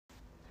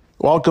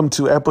Welcome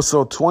to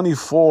episode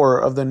 24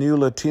 of the New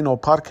Latino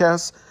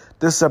Podcast.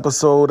 This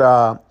episode,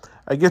 I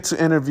get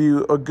to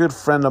interview a good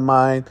friend of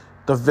mine,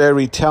 the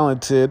very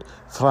talented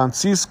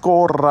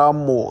Francisco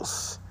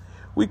Ramos.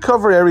 We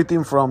cover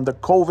everything from the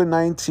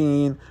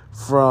COVID-19,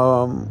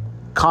 from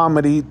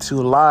comedy to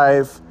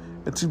life,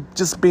 and to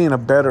just being a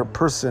better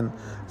person.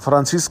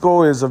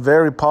 Francisco is a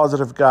very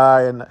positive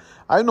guy, and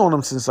I've known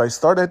him since I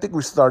started. I think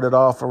we started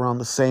off around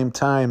the same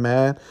time,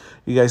 man.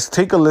 You guys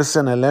take a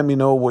listen and let me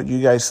know what you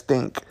guys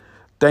think.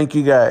 Thank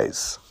you,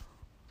 guys.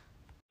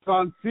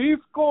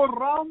 Francisco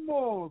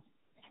Ramos.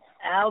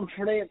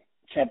 Alfred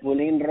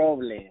Chapulín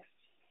Robles.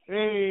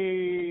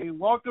 Hey,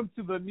 welcome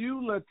to the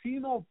New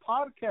Latino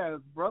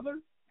Podcast, brother.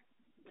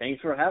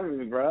 Thanks for having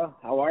me, bro.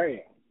 How are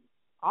you?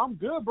 I'm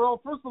good, bro.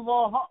 First of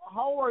all,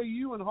 how are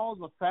you and how's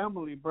the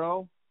family,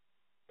 bro?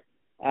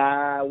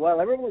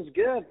 Well, everyone's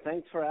good.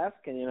 Thanks for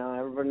asking.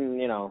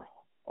 Everyone,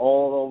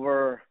 all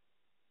over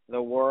the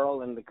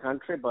world and the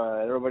country,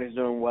 but everybody's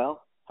doing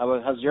well.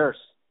 How's yours?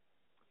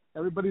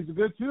 Everybody's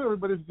good too.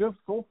 Everybody's good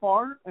so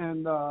far,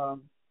 and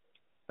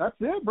that's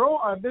it, bro.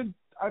 I've been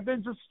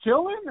just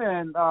chilling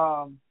and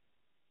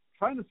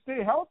trying to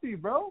stay healthy,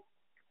 bro.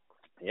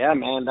 Yeah,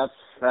 man. That's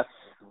the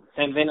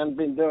same thing I've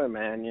been doing,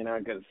 man.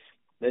 Because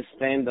this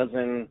thing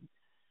doesn't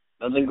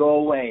go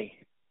away.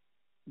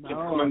 It's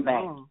coming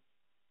back.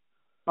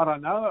 Para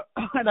nada.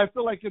 And I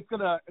feel like it's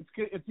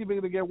even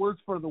gonna get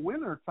worse for the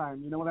winter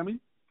time. You know what I mean?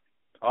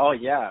 Oh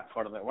yeah,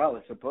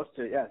 it's supposed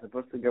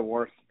to get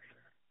worse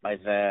by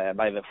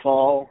the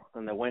fall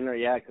and the winter,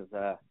 because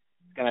it's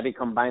gonna be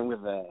combined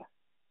with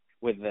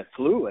the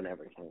flu and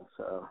everything.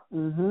 So.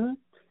 Mhm.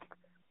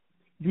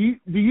 Do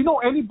you know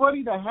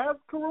anybody that has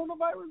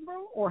coronavirus,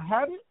 bro, or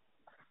had it?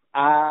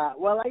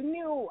 Well,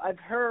 I've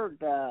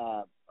heard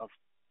of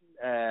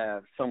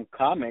some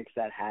comics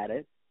that had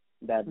it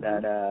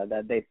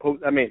that they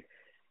post. I mean,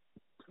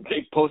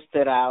 they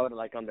posted out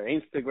like on their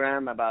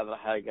Instagram about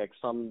like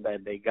some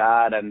that they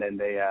got and then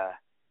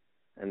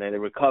they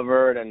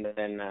recovered and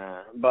then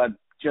but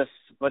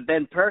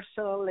then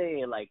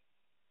personally, like,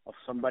 of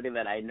somebody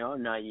that I know,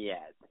 not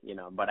yet,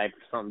 but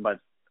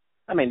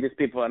these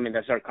people,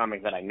 there's certain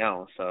comics that I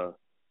know, so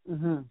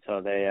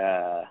so they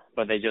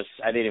but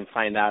I didn't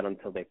find out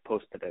until they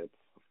posted it,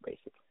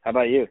 basically. How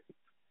about you?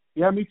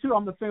 Yeah, me too.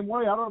 I'm the same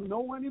way. I don't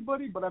know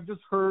anybody, but I've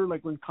just heard,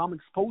 like, when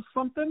comics post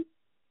something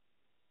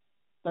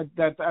that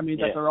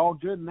they're all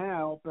good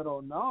now, but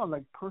no,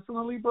 like,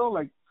 personally, bro,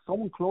 like,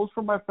 someone close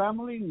from my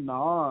family,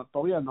 nah,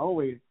 todavía no,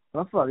 güey.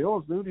 Gracias a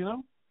Dios, dude,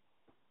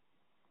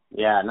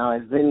 Yeah, no,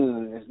 it's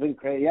been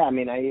crazy. Yeah, I'm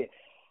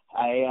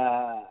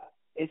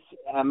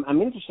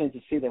interested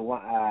to see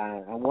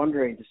I'm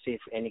wondering to see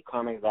if any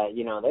comics that,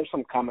 there's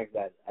some comics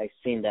that I've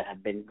seen that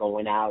have been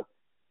going out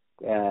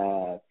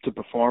to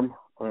perform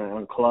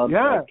on clubs.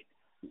 Yeah.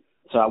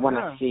 So I want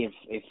to see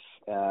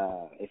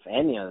if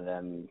any of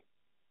them,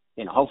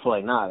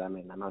 hopefully not.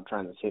 I'm not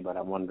trying to see, but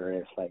I wonder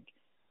if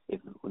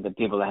the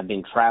people that have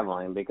been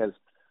traveling, because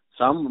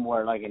some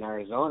were like in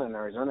Arizona, and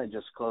Arizona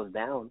just closed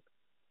down,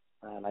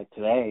 like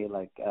today,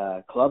 like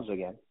clubs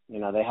again.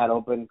 They had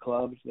open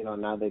clubs,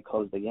 now they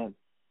closed again.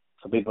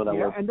 So people that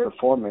were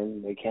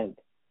performing, they can't.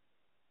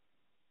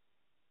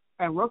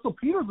 And Russell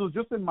Peters was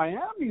just in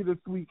Miami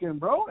this weekend,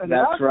 bro. And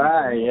that's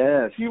right,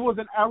 yes. He was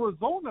in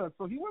Arizona,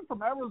 so he went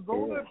from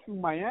Arizona to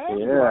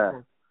Miami.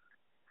 Yeah.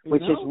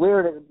 Which is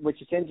weird,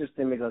 which is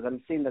interesting, because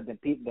I'm seeing that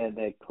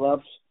the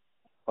clubs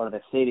or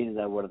the cities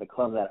where the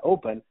clubs that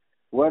open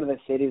were the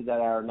cities that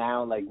are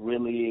now like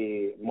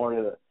really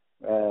more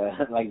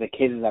like the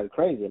cases are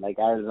crazy, like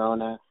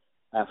Arizona,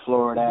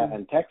 Florida,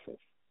 and Texas.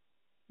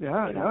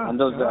 Yeah, and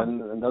those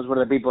were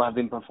the people who have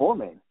been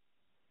performing.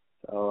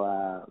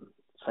 So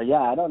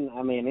yeah,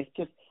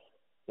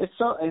 it's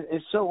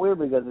so weird,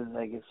 because it's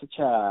like it's such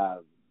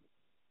a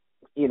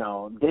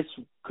this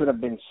could have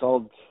been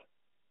solved.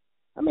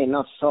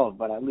 Not solved,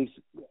 but at least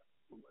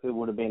it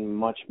would have been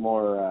much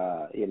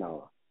more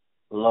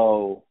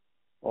low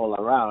all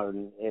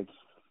around if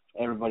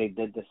everybody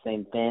did the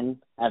same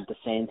thing at the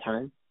same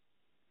time.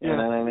 You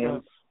know what I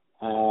mean?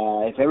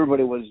 If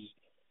everybody was,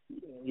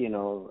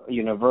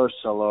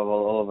 universal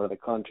all over the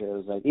country, it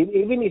was like,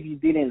 even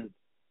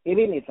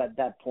if at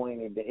that point,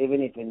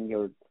 even if in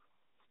your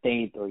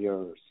state or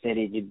your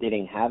city you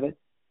didn't have it,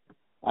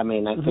 I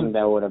think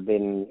that would have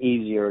been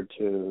easier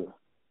to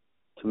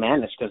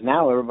manage, because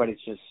now everybody's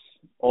just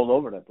all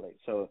over the place.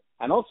 So,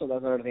 and also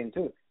that's another thing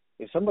too.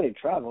 If somebody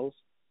travels,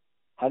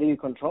 how do you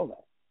control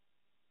that?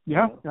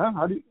 Yeah,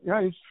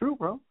 it's true,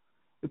 bro.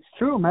 It's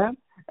true, man.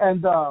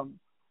 And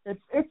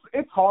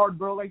it's hard,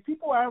 bro. Like,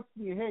 people ask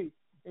me, hey,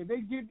 if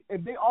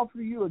they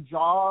offer you a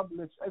job,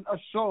 a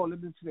show,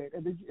 let me say,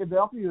 if they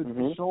offer you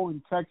a show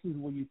in Texas,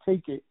 will you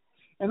take it?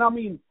 And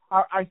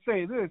I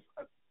say this,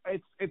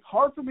 it's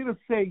hard for me to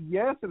say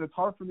yes, and it's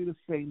hard for me to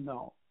say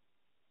no.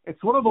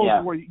 It's one of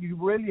those where you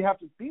really have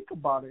to think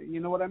about it.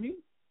 You know what I mean?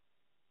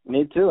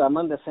 Me too. I'm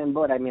on the same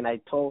boat. I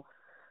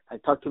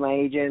talked to my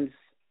agents,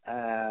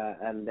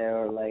 and they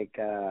were like,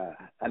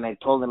 and I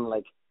told them,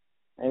 like,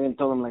 I even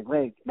told them, like,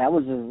 wait, that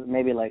was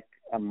maybe like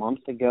a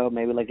month ago,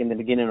 maybe like in the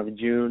beginning of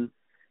June.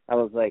 I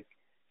was like,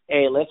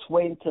 hey, let's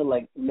wait until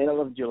like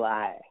middle of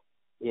July,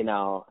 you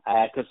know,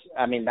 because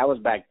I mean that was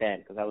back then.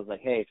 Because I was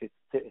like, hey, if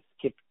it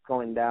keeps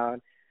going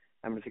down,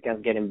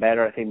 Mexican's getting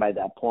better. I think by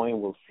that point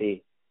we'll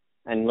see.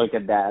 And look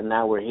at that. And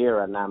now we're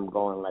here, and I'm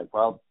going like,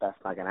 well, that's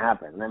not gonna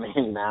happen. I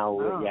mean, now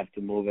we have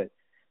to move it.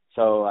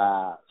 So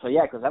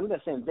yeah, because I'm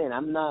the same thing.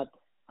 I'm not.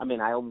 I mean,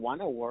 I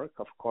want to work,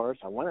 of course.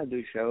 I want to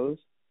do shows,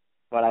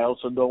 but I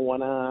also don't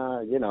want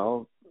to, you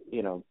know,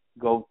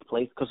 go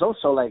place. Because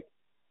also, like,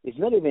 it's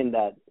not even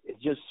that.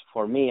 It's just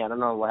for me. I don't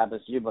know what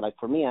happens to you, but like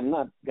for me, I'm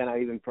not gonna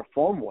even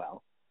perform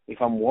well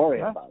if I'm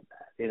worried about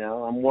that. You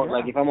know,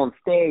 like if I'm on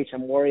stage,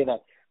 I'm worried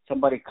that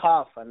somebody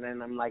cough, and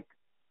then I'm like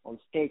on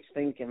stage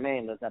thinking,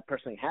 man, does that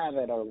person have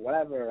it or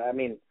whatever? I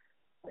mean,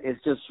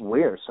 it's just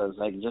weird. So it's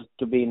like just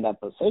to be in that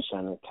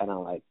position, it's kind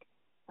of like,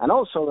 and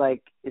also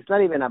like it's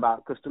not even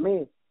about, because to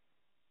me,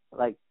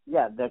 like,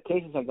 yeah, the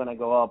cases are gonna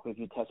go up if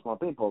you test more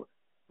people,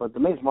 but to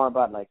me it's more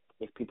about like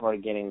if people are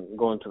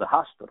going to the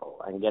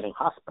hospital and getting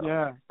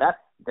hospitalized. Yeah.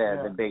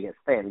 That's the biggest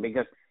thing,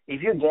 because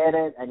if you get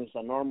it and it's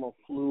a normal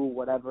flu,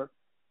 whatever,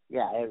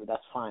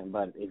 that's fine.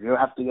 But if you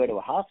have to go to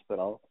a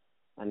hospital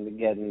and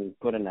getting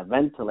put in a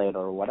ventilator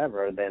or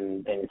whatever,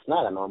 then it's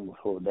not a normal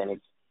flu.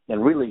 Then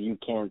really you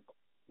can't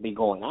be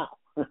going out.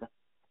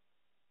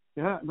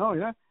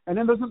 And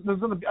then there's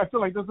gonna be, I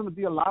feel like there's gonna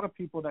be a lot of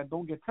people that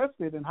don't get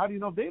tested, and how do you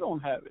know they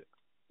don't have it?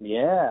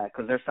 Yeah,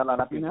 because there's a lot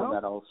of people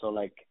that also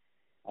like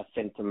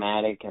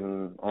asymptomatic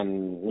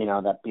and you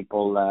know that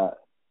people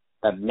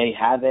that may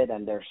have it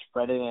and they're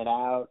spreading it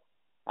out.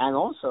 And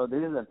also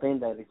this is the thing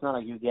that it's not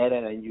like you get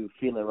it and you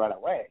feel it right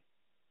away.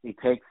 It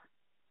takes,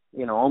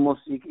 you know,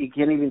 almost it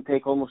can even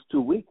take almost 2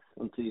 weeks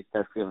until you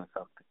start feeling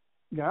something.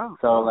 Yeah.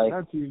 So like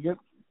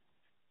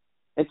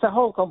it's a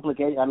whole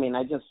complication. I mean,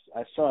 I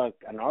saw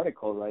an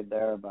article right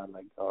there about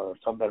like, or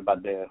something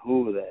about the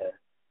WHO,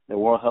 the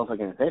World Health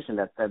Organization,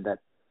 that said that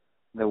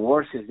the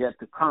worst is yet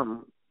to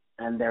come,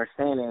 and they're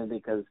saying it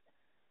because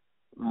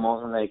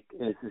more like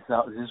this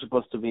is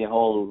supposed to be a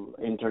whole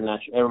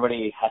international.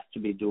 Everybody has to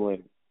be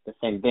doing the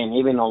same thing,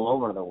 even all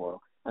over the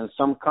world. And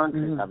some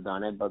countries have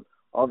done it, but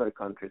other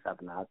countries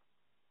have not.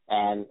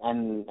 And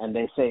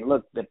they say,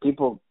 look, the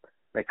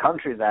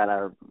countries that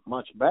are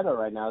much better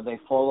right now, they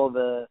follow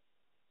the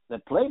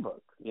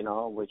playbook, you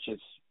know, which is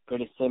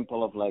pretty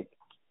simple, of like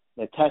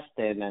the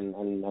testing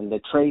and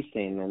the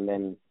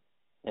tracing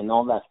and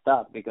all that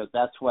stuff, because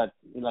that's what,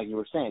 like you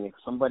were saying, if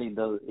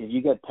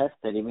you get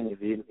tested, even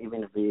if you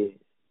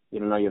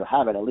don't know you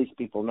have it, at least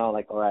people know,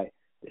 like, all right,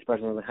 this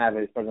person doesn't have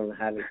it, this person doesn't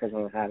have it, this person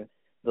doesn't have it.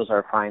 Those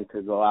are fine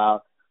to go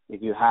out.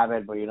 If you have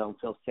it but you don't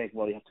feel sick,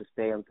 well, you have to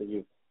stay until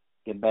you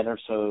get better.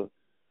 So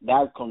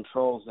that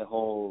controls the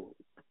whole.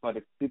 But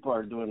if people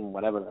are doing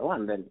whatever they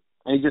want, then,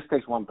 and it just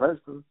takes one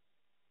person.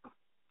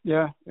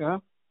 Yeah,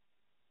 man.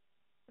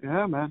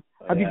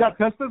 Have you got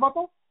tested,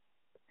 Vato?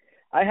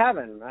 I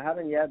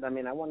haven't yet. I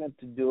mean, I wanted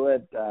to do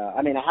it.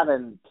 I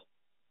haven't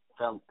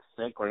felt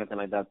sick or anything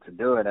like that to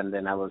do it. And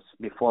then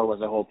before was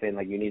the whole thing,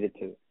 like you needed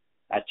to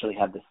actually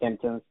have the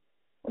symptoms.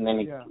 And then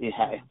it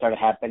started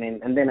happening.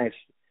 And then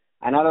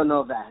I don't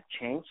know if that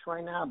changed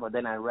right now, but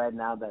then I read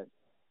now that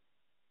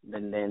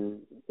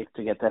then if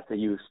to get tested,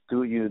 you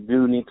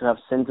do need to have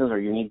symptoms, or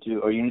you need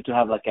to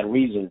have like a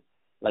reason,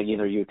 like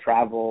either you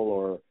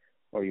travel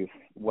or you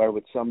were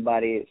with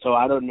somebody. So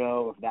I don't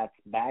know if that's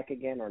back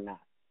again or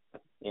not,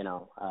 you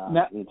know,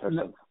 in terms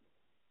of.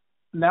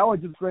 Now I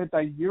just read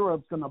that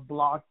Europe's going to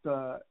block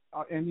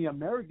any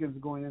Americans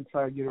going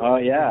inside Europe. Oh,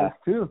 yeah.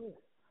 Too.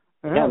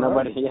 Yeah,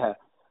 nobody, yeah.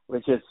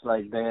 Which is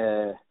like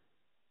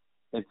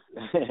it's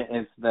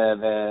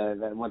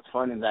the what's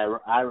funny is the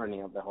irony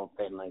of the whole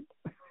thing, like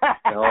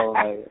the whole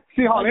like,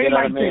 see how you know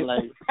what I mean?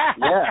 Like,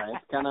 yeah,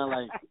 it's kind of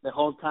like the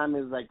whole time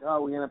is like,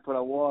 oh, we're gonna put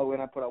a wall,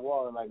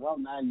 and like, well,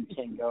 now you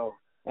can't go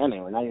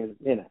anywhere. Now you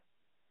know.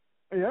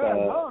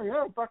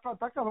 Yeah,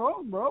 está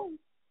cabrón, bro.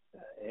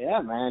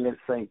 Yeah, man,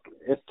 it's like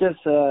it's just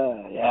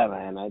yeah,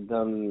 man, I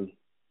don't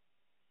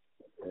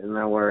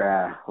know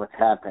what's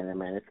happening,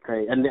 man. It's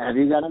crazy. And have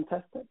you gotten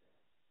tested?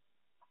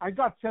 I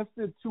got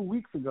tested 2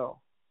 weeks ago.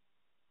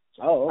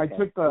 Oh, okay.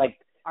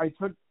 I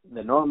took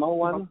the normal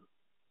one.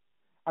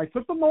 I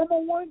took the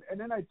normal one, and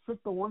then I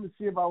took the one to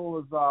see if I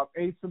was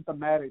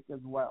asymptomatic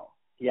as well.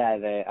 Yeah,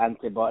 the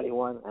antibody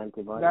one. The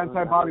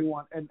antibody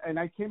one, and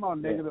I came out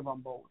negative on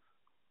both.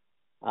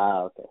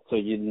 Ah, okay. So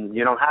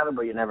you don't have it,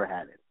 but you never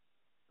had it.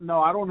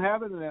 No, I don't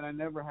have it, and I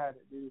never had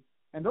it, dude.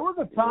 And there was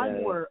a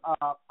time where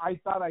I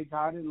thought I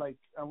got it, like,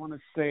 I want to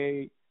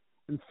say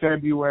in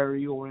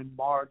February or in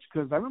March,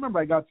 because I remember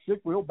I got sick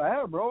real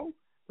bad, bro.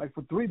 Like,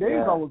 for 3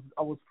 days, I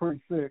was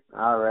pretty sick.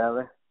 Oh,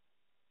 really?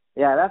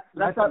 Yeah,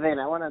 that's the thing.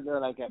 I want to do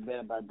like a bit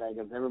about that,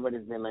 because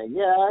everybody's been like,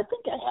 yeah, I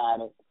think I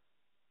had it.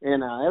 You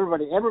know,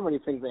 everybody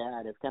thinks they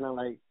had it. It's kind of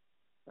like,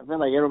 I feel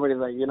like everybody's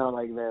like, you know,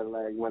 like they're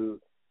like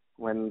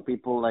when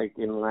people like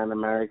in Latin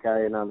America,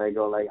 you know, they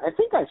go like, I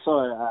think I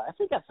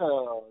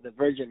saw the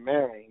Virgin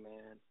Mary,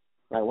 man.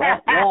 Like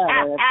what?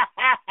 Yeah,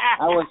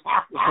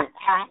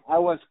 I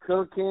was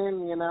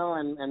cooking, you know,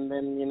 and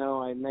then you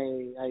know I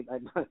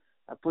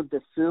put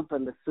the soup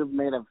and the soup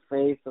made a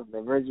face of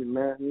the Virgin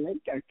Mary.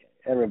 Okay,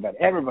 everybody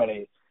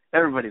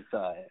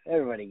saw it.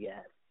 Everybody got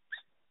it.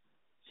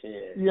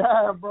 Shit.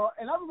 Yeah, bro.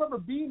 And I remember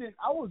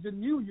I was in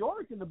New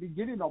York in the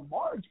beginning of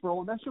March, bro,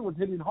 and that shit was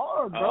hitting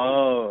hard, bro.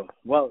 Oh,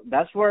 well,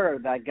 that's where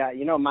that guy,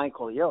 you know,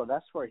 Michael Yo,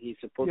 that's where he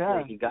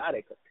supposedly he got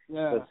it.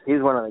 Yeah. Cause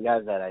he's one of the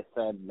guys that I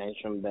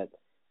mentioned that,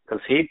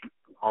 because he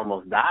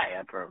almost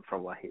died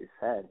from what he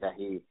said, that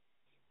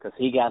because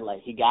he got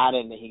it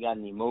and then he got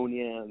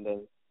pneumonia and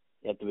then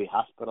he had to be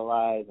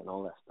hospitalized and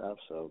all that stuff,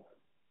 so.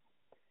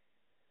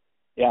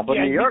 Yeah, but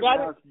New York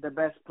is the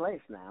best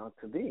place now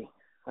to be.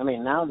 I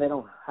mean, now they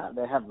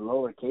have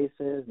lower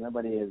cases.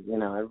 Nobody is, you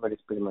know,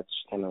 everybody's pretty much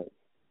kind of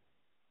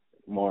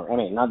more, I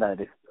mean, not that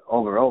it's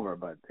over,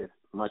 but it's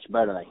much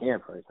better than here,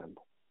 for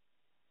example.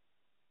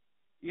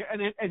 Yeah,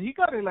 and he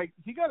got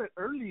it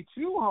early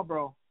too, huh,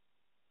 bro?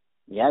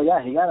 Yeah,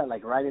 he got it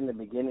like right in the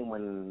beginning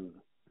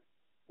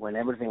when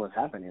everything was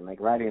happening, like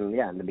right in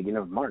the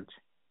beginning of March.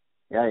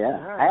 Yeah.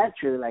 I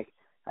actually,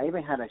 I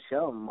even had a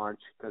show in March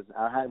because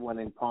I had one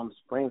in Palm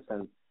Springs,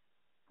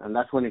 and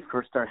that's when it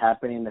first started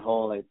happening, the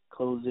whole like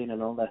closing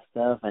and all that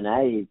stuff. And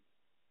I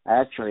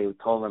actually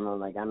told them, I'm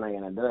like, I'm not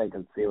gonna do it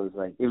because it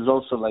was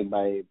also like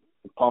by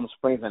Palm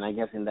Springs, and I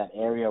guess in that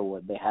area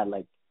where they had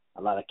like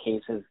a lot of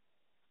cases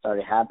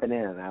started happening,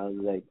 and I was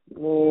like,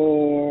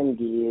 man,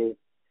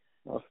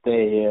 I'll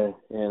stay here,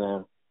 you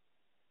know.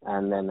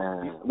 And then,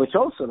 which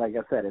also, like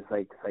I said, it's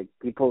like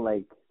people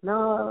like,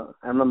 no.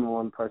 I remember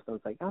one person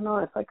was like, oh no,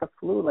 it's like a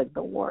flu, like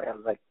don't worry. I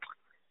was like,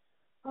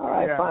 all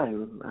right,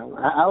 fine.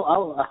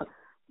 I'll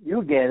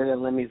you get it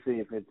and let me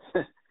see if it's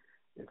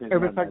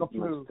like a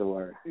flu. To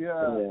worry.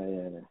 Yeah.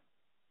 Yeah.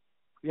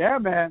 Yeah,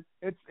 man.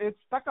 It's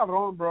stuck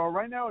around, bro.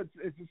 Right now,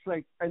 it's just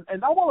like, and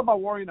I'm all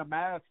about wearing a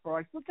mask, bro.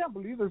 I still can't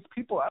believe there's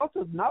people out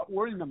there not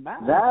wearing a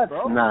mask. That's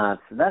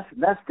nuts.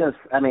 That's just.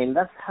 I mean,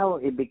 that's how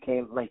it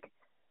became. Like,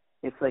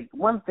 it's like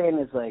one thing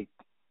is like,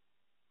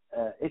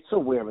 it's so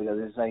weird because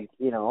it's like,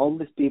 you know, all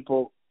these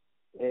people.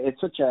 It's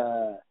such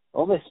a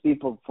all these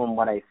people from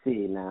what I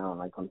see now,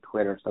 like on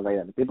Twitter stuff like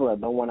that. The people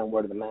that don't want to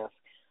wear the mask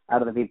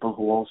are the people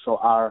who also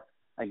are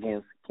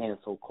against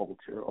cancel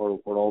culture or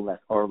all that,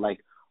 or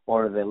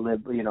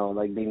the you know,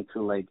 like being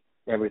too like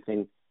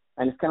everything.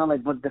 And it's kind of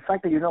like, but the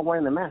fact that you're not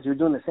wearing the mask, you're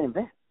doing the same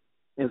thing.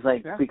 It's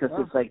like because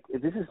it's like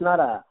this is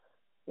not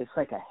it's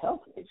like a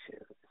health issue.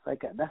 It's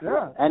like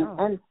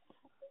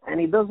and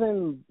it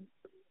doesn't.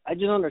 I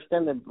just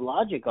understand the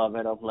logic of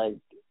it. Of like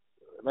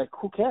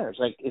who cares?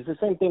 Like it's the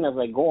same thing as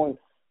like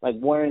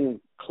wearing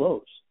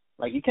clothes.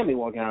 Like you can't be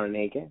walking around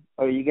naked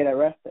or you get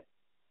arrested.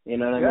 You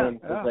know what I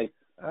mean? It's like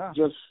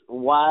just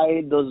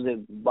why does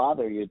it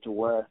bother you to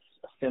wear a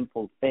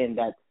simple thing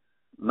that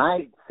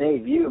might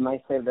save you,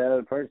 might save the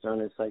other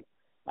person? It's like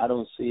I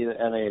don't see it.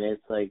 I mean,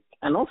 it's like,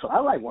 and also I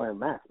like wearing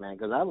masks, man,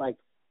 because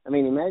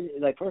imagine,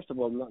 like, first of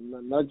all,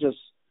 not just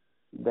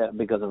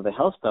because of the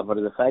health stuff, but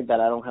the fact that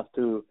I don't have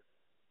to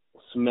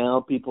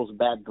smell people's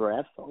bad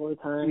breath all the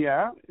time.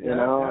 You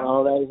know,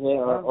 all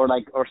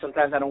that, or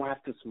sometimes I don't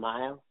have to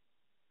smile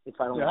if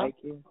I don't like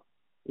you.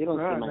 You don't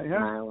see my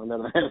smile.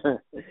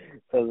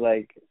 So it's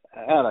like,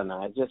 I don't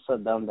know. It's just so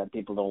dumb that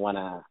people don't want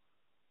to.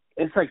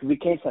 It's like we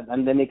can't,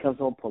 and then it becomes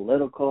all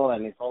political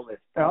and it's all this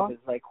stuff.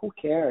 It's like, who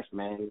cares,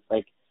 man? It's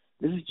like,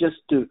 this is just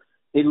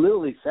it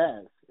literally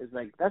says, it's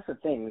like, that's the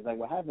thing. It's like,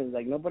 what happens is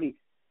like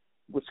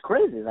what's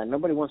crazy is that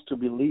nobody wants to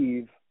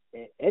believe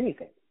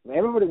anything.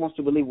 Everybody wants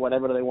to believe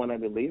whatever they want to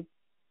believe.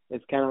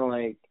 It's kind of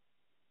like,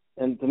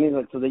 and to me, it's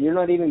like, so that you're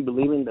not even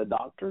believing the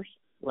doctors.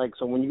 Like,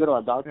 so when you go to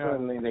a doctor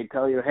and they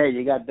tell you, hey,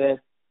 you got this.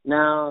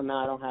 No,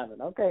 I don't have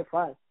it. Okay,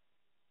 fine.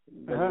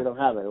 But you don't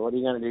have it. What are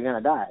you going to do? You're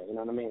going to die. You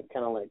know what I mean? It's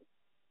kind of like,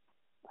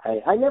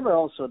 I never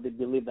also did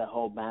believe that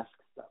whole mask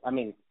stuff. I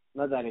mean,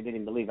 not that I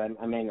didn't believe.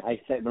 I mean,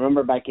 I said,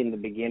 remember back in the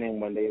beginning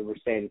when they were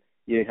saying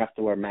you didn't have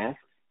to wear masks?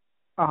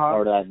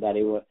 Or that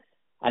it was.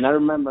 And I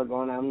remember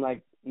I'm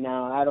like,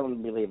 no, I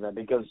don't believe that,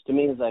 because to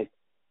me it's like,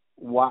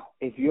 what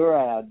if you're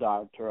a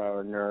doctor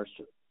or a nurse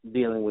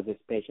dealing with these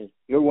patients,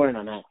 you're wearing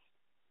a mask.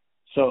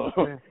 So,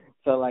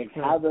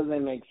 how does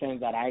it make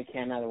sense that I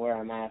cannot wear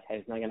a mask and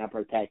it's not gonna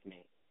protect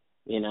me?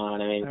 You know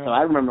what I mean? So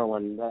I remember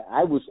when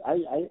I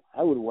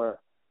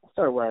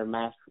started wearing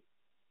masks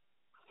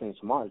since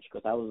March,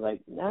 because I was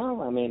like,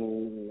 no, I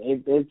mean,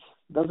 it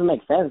doesn't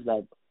make sense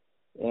that,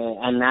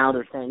 and now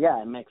they're saying, yeah,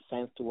 it makes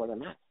sense to wear the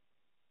mask.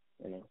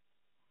 You know.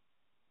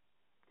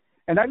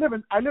 And I live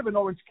in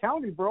Orange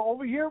County, bro.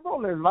 Over here, bro,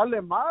 les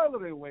vale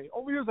madre, way.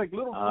 Over here is like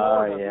little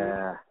Florida. Oh,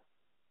 yeah.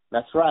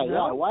 That's right.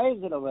 Yeah. Why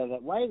is it over there?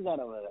 Why is that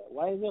over there?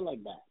 Why is it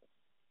like that?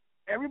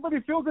 Everybody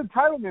feels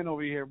entitlement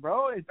over here,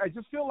 bro. I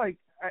just feel like,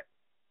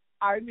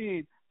 I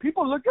mean,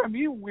 people look at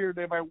me weird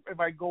if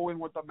I go in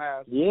with a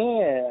mask.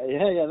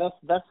 Yeah.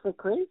 That's the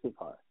crazy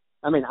part.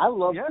 I mean, I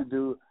love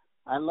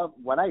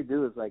what I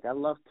do is like, I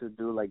love to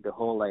do like the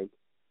whole like,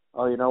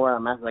 oh, you know where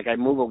I'm at? Like I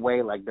move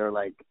away like they're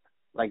like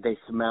they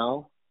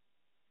smell.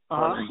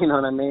 You know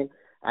what I mean?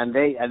 and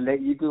they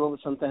you do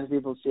sometimes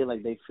people feel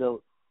like they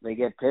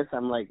get pissed.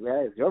 I'm like,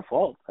 yeah, it's your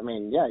fault. I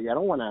mean, yeah, I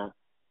don't want to.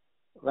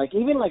 Like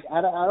even like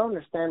I don't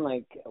understand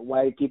like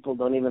why people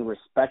don't even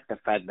respect the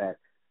fact that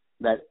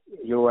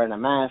you're wearing a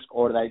mask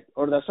or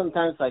that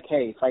sometimes like,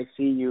 hey, if I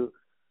see you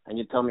and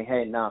you tell me,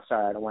 hey, no,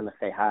 sorry, I don't want to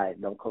say hi,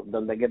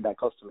 don't they get that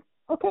close to me?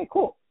 Okay,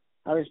 cool,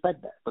 I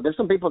respect that. But there's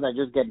some people that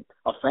just get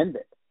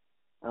offended.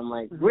 I'm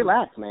like,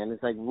 relax, man.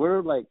 It's like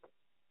we're like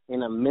in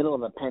the middle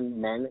of a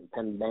pandemic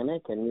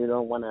and you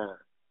don't want to,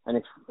 and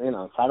it's,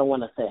 if I don't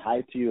want to say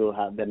hi to you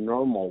the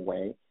normal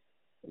way,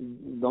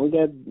 don't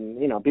get,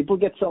 people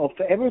get so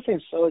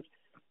everything's like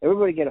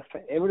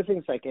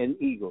an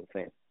ego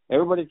thing.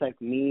 Everybody's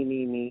like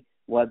me.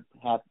 What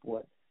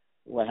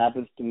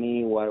happens to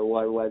me?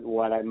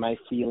 What I might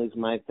feel is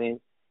my thing.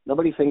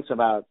 Nobody thinks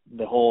about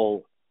the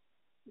whole,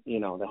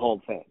 the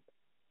whole thing.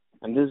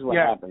 And this is what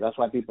happens. That's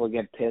why people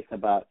get pissed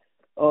about.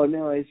 Oh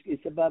no,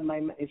 it's about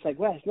my. It's like,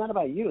 well, it's not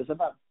about you. It's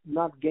about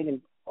not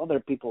getting other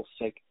people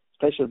sick,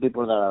 especially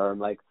people that are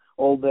like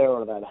older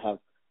or that have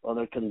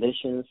other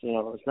conditions.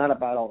 It's not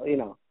about all.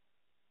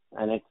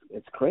 And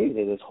it's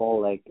crazy, this whole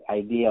like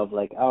idea of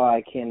like, oh,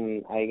 I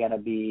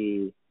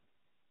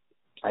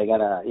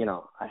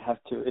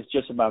have to. It's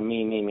just about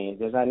me.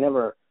 Because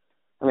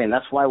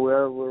that's why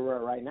we're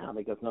right now,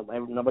 because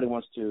nobody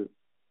wants to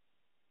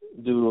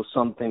do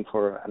something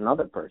for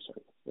another person.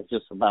 It's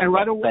just about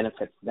what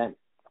benefits them.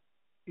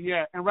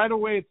 Yeah, and right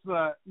away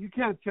it's you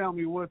can't tell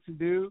me what to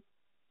do.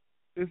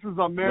 This is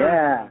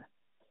America.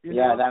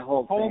 Yeah, that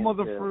whole home thing of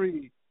the too.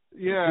 free.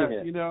 Yeah,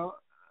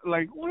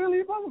 like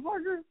really,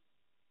 motherfucker.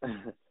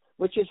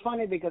 Which is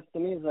funny because to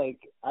me it's like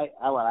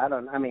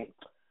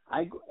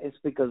it's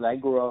because I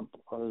grew up.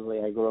 Obviously,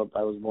 I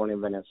was born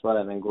in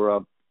Venezuela and grew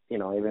up,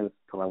 even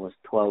till I was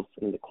 12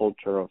 in the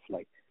culture of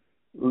like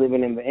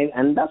living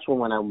and that's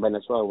when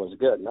Venezuela was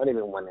good. Not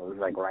even when it was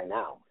like right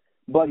now.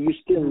 But you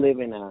still live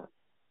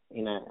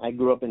I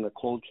grew up in the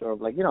culture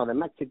of like, the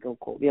Mexican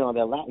culture,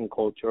 the Latin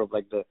culture of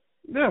like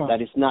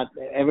that it's not,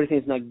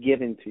 everything's not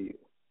given to you.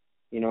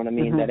 You know what I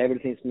mean? That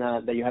everything's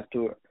not, that you have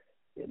to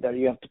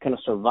kind of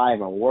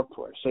survive and work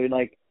for it. So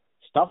like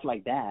stuff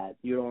like that,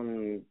 you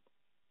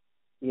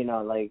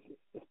don't, like,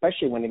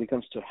 especially when it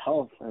comes to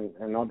health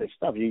and all this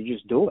stuff, you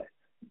just do it.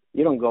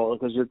 You don't go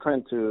because you're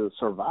trying to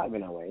survive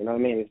in a way. You know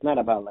what I mean? It's not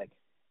about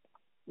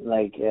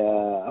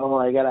oh,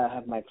 I gotta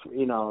have my,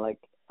 like,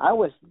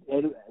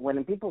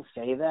 when people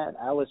say that,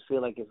 I always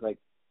feel like it's like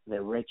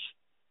the rich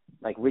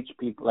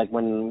people, like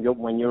when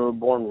you're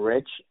born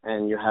rich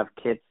and you have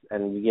kids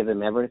and you give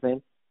them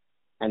everything,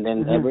 and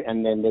then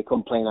and then they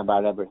complain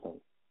about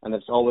everything, and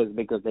it's always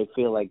because they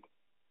feel like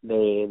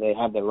they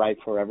have the right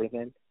for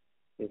everything.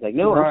 It's like,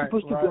 no, I'm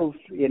supposed to go,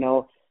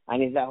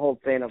 and it's that whole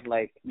thing of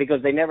like,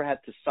 because they never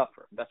had to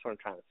suffer. That's what I'm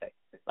trying to say.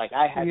 Like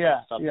I had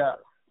to suffer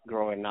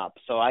growing up,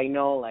 so I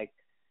know like.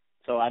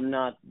 So I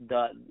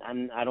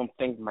don't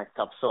think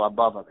myself so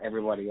above of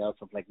everybody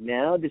else of like,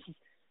 no, this is,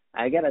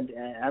 I'm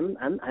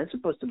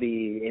supposed to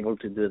be able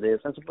to do this.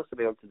 I'm supposed to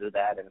be able to do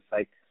that. And it's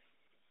like,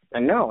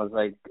 I know, it's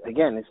like,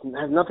 again, it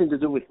has nothing to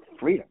do with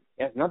freedom.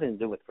 It has nothing to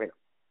do with freedom.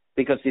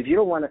 Because if you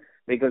don't want to,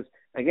 because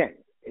again,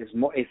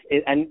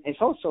 and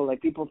it's also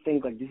like people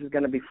think like this is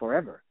going to be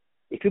forever.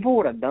 If people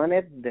would have done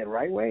it the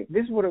right way,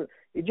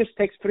 it just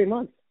takes 3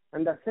 months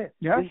and that's it.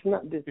 Yeah. This is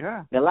not,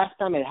 the last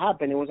time it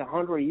happened, it was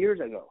 100 years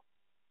ago.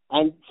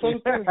 And same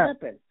thing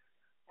happened.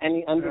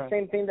 And the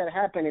same thing that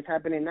happened is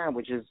happening now,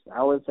 which is,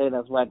 I would say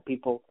that's why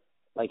people,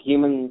 like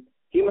humans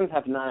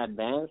have not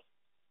advanced,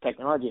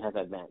 technology has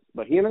advanced,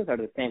 but humans are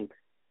the same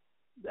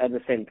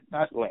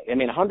way. I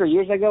mean, 100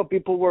 years ago,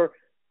 people were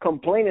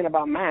complaining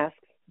about masks,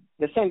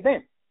 the same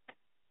thing.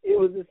 It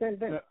was the same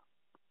thing.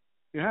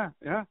 Yeah,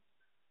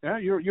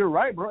 you're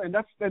right, bro. And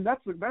that's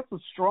a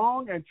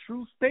strong and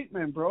true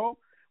statement, bro.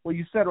 What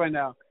you said right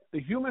now. The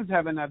humans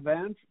haven't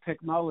advanced,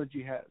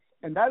 technology has.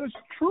 And that is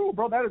true,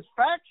 bro. That is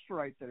facts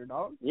right there,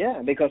 dog.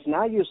 Yeah, because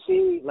now you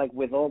see, like,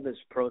 with all this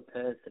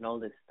protest and all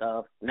this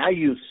stuff, now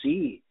you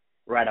see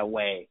right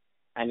away,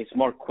 and it's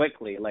more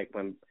quickly, like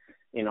when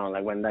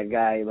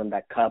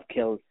that cop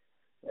killed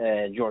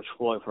George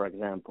Floyd, for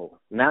example.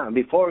 Now,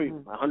 before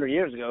 100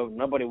 years ago,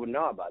 nobody would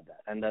know about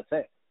that, and that's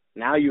it.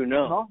 Now you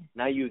know. Uh-huh.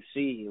 Now you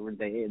see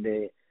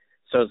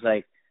so it's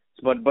like,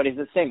 but it's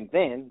the same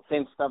thing,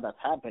 same stuff that's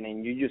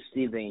happening. You just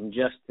see the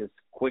injustice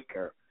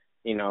quicker.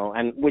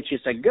 And which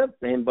is a good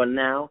thing, but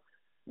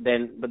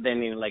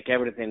then like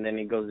everything, then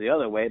it goes the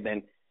other way.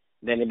 Then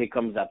it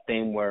becomes that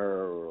thing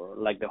where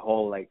like the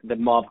whole like the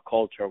mob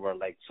culture where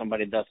like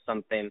somebody does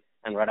something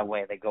and right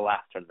away they go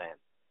after them,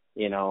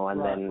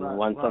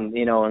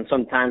 and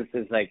sometimes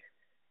it's like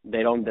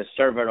they don't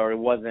deserve it or it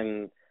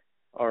wasn't,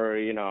 or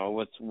it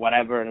was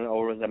whatever,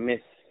 or it was a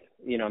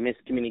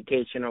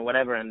miscommunication or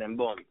whatever, and then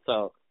boom.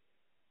 So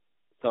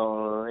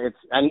it's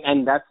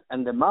and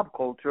the mob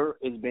culture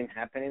has been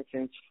happening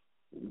since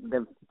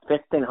the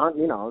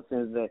 1500,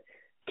 since the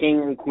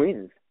king and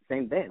queens,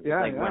 same thing.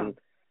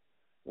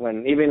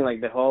 When even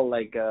like the whole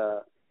like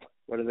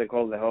what is it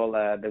called, the whole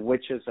the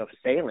witches of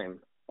Salem,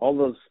 all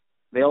those,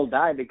 they all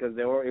died because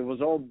it was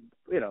all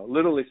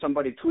literally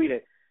somebody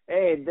tweeted,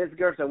 "Hey, this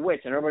girl's a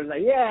witch," and everybody's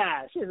like,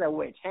 "Yeah, she's a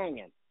witch,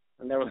 hanging."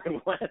 And they were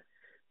like, "What?"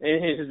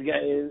 And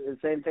the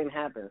same thing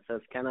happens. So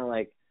it's kind of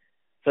like,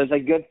 so it's a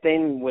good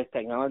thing with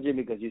technology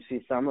because you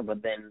see some,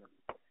 but then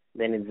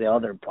it's the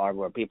other part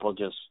where people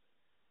just.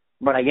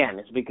 But again,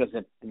 it's because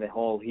the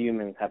whole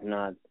humans have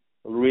not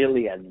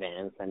really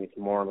advanced, and it's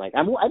more like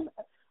I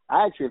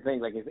actually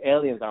think like if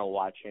aliens are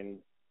watching,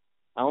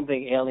 I don't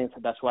think aliens.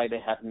 That's why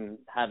they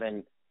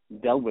haven't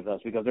dealt with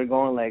us, because they're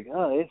going like,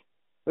 oh,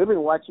 we've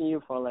been watching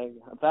you for like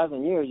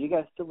 1,000 years. You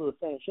guys still do the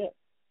same shit.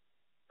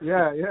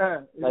 Yeah.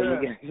 Like you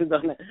guys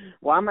don't.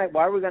 Why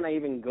are we gonna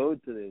even go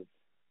to this?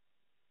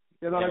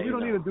 We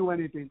don't need to do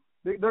anything.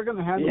 They're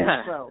gonna handle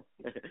themselves.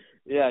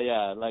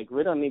 Yeah. Like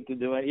we don't need to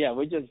do it. Yeah,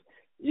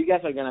 you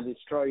guys are gonna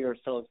destroy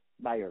yourselves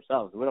by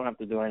yourselves. We don't have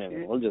to do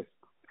anything. We'll just.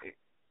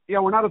 Yeah,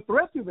 we're not a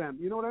threat to them.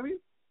 You know what I mean?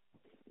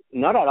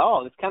 Not at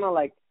all. It's kind of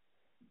like.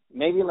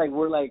 Maybe like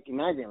we're like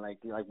imagine like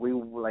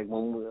we're like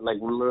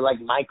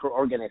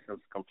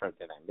microorganisms compared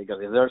to them,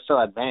 because if they're so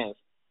advanced,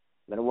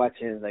 they're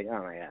watching it's like,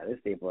 oh my god, these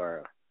people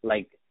are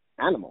like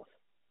animals.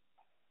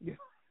 It's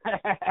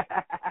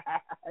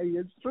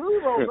true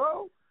though,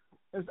 bro.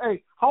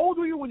 Hey, how old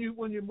were you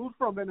when you moved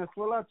from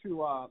Venezuela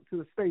to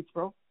the States,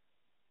 bro?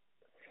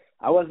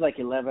 I was like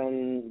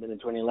 11,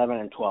 between 11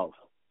 and 12.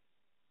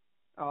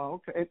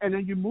 Oh, okay. And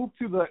then you moved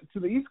to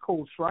the East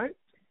Coast, right?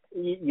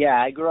 Yeah,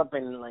 I grew up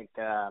in like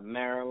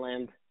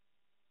Maryland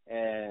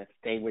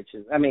state,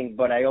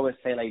 but I always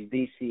say like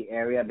DC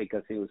area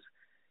because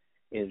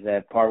is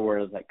a part where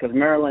it's like, because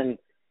Maryland,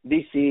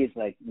 DC is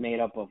like made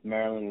up of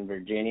Maryland and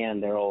Virginia,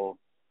 and they're all,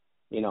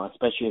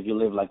 especially if you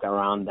live like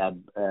around that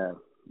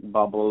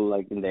bubble,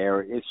 like in the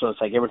area, so it's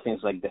like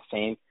everything's like the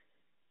same.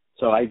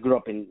 So I grew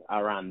up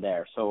around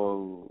there.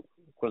 So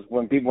because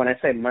when I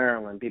say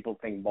Maryland, people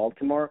think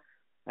Baltimore.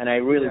 And I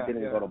really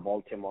didn't go to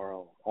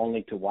Baltimore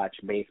only to watch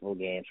baseball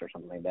games or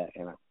something like that,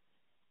 And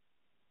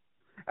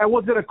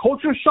was it a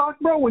culture shock,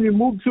 bro, when you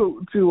moved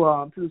to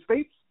the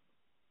States?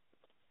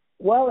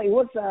 Well, it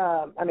was.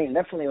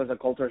 Definitely it was a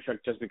culture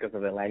shock just because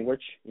of the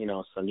language,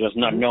 So just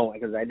not knowing,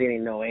 because I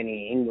didn't know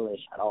any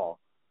English at all,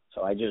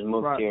 so I just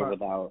moved here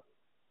without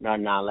no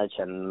knowledge.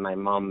 And my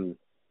mom,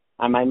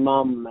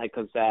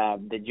 because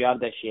the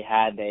job that she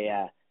had,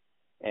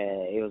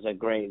 it was a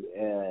great.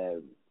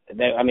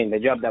 The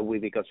job that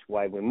because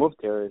why we moved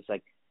here is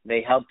like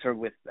they helped her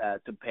with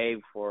to pay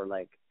for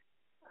like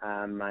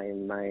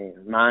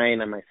mine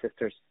and my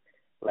sister's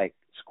like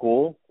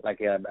school, like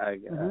a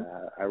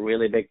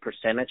really big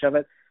percentage of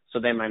it. So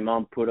then my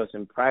mom put us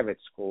in private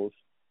schools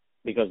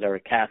because they were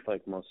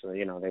Catholic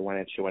mostly.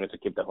 She wanted to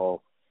keep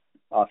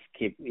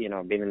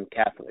being in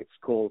Catholic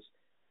schools.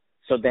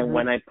 So then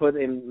when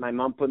my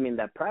mom put me in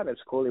that private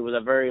school, it was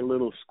a very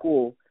little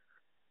school,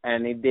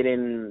 and it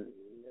didn't.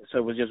 So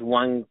it was just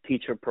one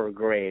teacher per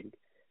grade.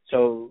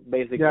 So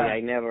basically, I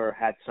never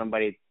had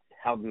somebody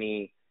help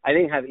me. I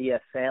didn't have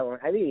ESL.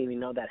 I didn't even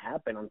know that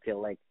happened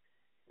until I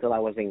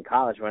was in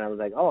college, when I was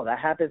like, oh, that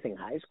happens in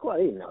high school? I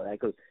didn't know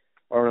that.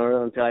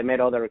 Or until I met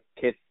other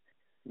kids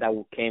that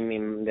came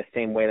in the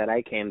same way that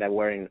I came, that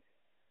were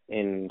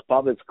in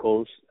public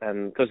schools.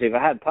 And because if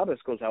I had public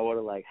schools, I would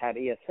have had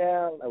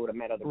ESL. I would have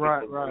met other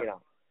people,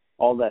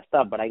 all that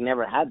stuff. But I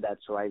never had that,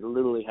 so I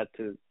literally had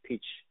to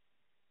teach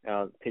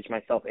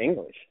myself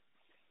English.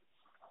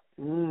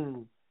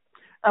 And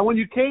when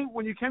you came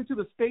to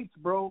the States,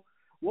 bro,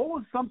 what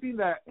was something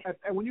that,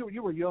 and when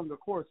you were young, of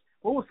course,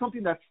 what was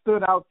something that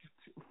stood out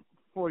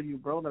for you,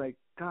 bro? Like,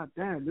 God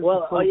damn, this is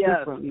so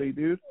differently,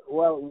 dude.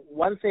 Well,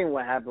 one thing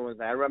what happened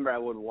was I remember I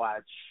would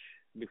watch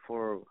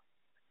before.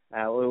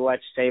 We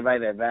watched Saved by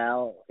the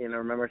Bell.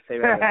 Remember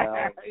Saved by the Bell?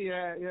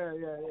 Yeah.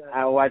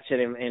 I watched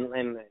it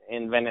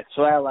in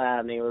Venezuela,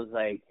 and it was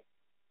like,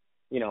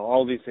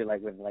 obviously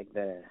like with like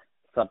the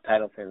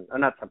subtitles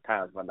not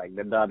subtitles, but like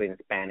the dub in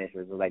Spanish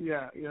was like,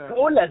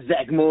 Hola,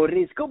 Zach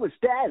Morris, ¿cómo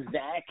estás,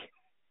 Zach?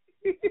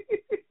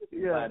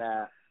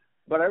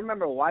 But I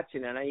remember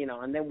watching it,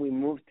 and then we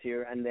moved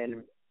here, and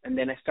then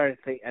I started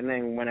and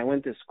then when I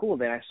went to school,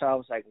 then I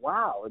was like,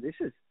 wow, this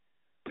is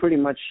pretty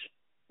much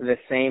the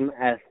same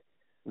as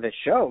the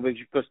show,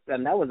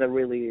 and that was a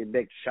really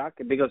big shock,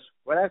 because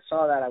when I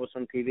saw that I was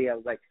on TV, I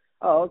was like,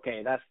 oh,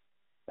 okay, that's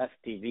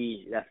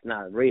TV, that's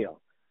not real,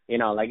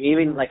 like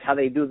even like how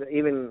they do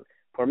even.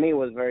 For me, it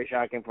was very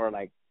shocking for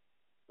like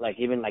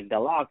even like the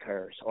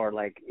lockers, or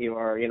like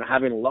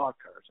having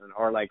lockers,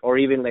 or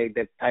even like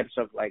the types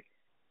of like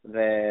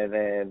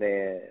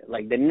the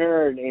like the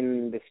nerd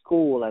in the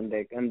school and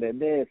the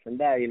this and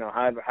that,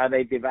 how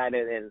they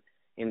divided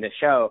in the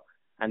show,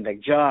 and the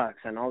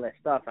jocks and all that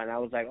stuff. And I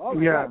was like, oh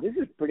my God, this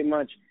is pretty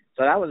much.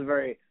 So that was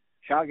very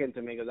shocking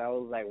to me, because I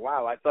was like,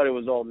 wow, I thought it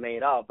was all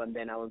made up. And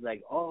then I was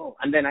like, oh,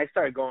 and then I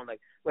started going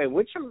like, wait,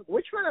 which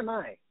one am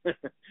I? Am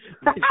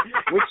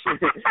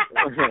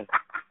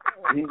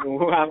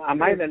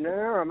I the nerd?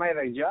 Or am I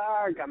the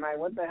jock?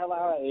 What the hell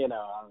are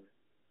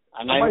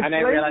And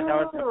I realized I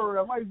was. Or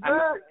am I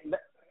Zach?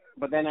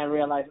 But then I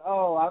realized,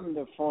 I'm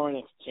the foreign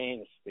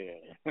exchange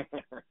student.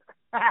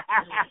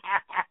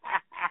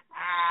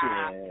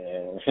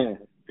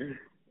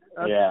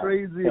 That's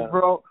crazy,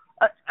 bro.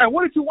 And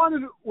what did you want to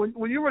do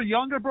when you were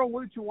younger, bro? What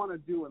did you want to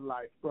do in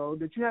life, bro?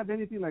 Did you have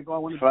anything like, oh, I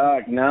want to?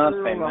 Fuck,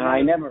 nothing. No,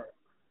 I never.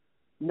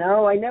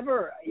 No, I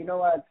never. You know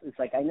what? It's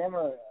like I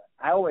never.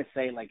 I always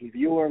say, like, if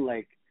you were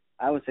like,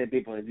 I would say,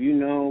 people, if you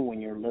know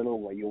when you're little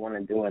what you want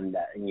to do and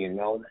you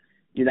know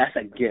that, that's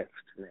a gift,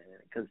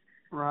 man. Because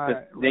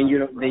then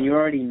you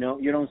already know.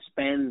 You don't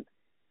spend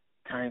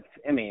time.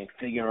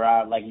 Figure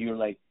out like you're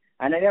like.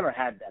 And I never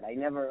had that.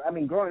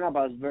 Growing up,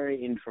 I was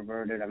very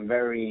introverted. I'm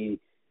very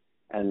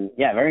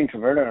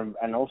introverted,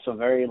 and also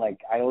very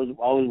like I always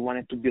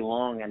wanted to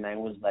belong, and I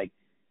was like,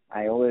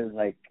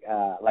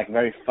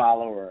 very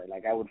follower.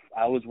 Like I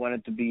always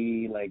wanted to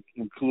be like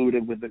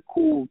included with the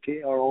cool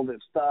kid or all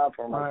this stuff.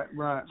 Or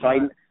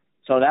right.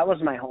 So that was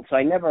my whole. So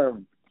I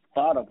never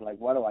thought of like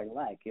what do I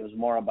like. It was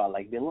more about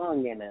like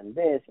belonging and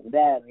this and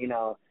that, you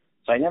know.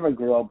 So I never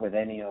grew up with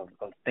any of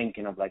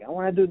thinking of like I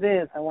want to do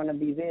this, I want to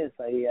be this.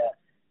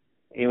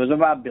 It was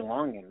about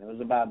belonging. It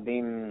was about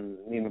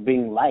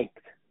being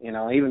liked. You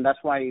know, even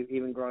that's why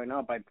even growing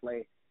up, I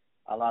played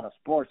a lot of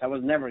sports. I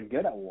was never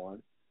good at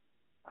one,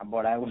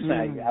 but I was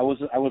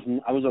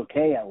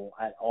okay at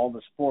all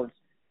the sports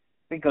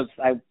because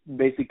I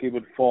basically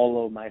would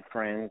follow my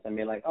friends and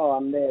be like, oh,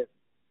 I'm this,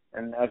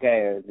 and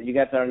okay, you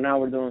guys are now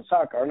we're doing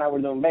soccer, or now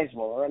we're doing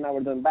baseball, or now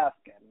we're doing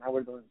basket, now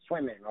we're doing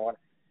swimming, or what.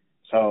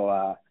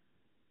 So,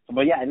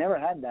 but yeah, I never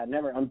had that.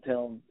 Never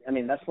until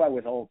that's why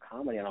with all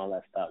comedy and all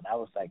that stuff, that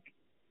was like.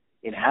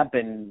 It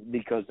happened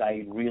because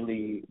I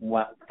really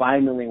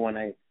finally when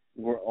I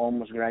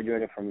almost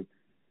graduated from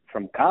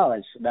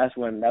college. That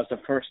was the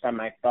first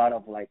time I thought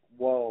of like,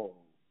 whoa,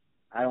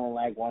 I don't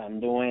like what I'm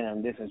doing,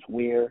 and this is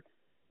weird.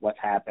 What's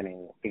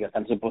happening? Because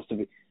I'm supposed to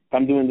be. If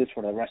I'm doing this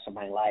for the rest of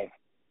my life,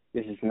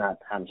 this is not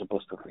how I'm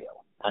supposed to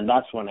feel. And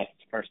that's when I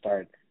first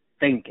started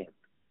thinking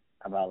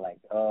about like,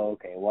 oh,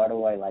 okay, what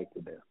do I like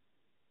to do?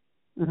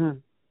 Mm-hmm.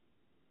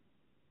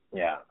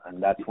 Yeah,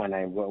 and that's when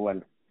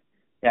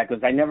yeah,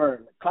 because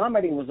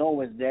comedy was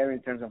always there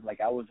in terms of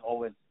like I was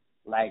always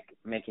like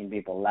making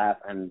people laugh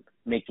and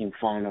making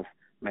fun of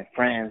my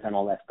friends and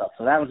all that stuff.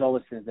 So that was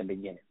always since the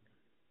beginning.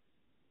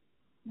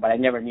 But I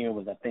never knew it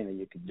was a thing that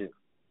you could do.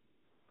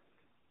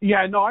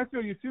 Yeah, no, I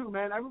feel you too,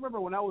 man. I remember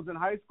when I was in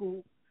high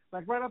school,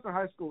 like right after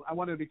high school, I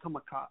wanted to become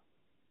a cop.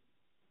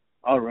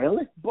 Oh,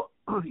 really? But,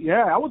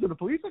 yeah, I was in the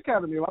police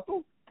academy,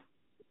 Vato.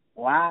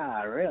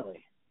 Wow,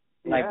 really?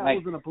 I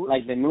was in a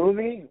like the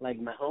movie, like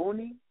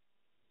Mahoney?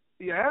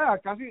 Yeah,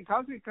 casi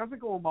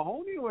como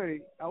Mahoney,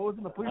 way. I was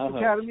in the police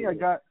academy.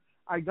 Shit.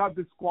 I got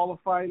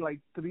disqualified like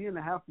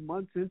 3.5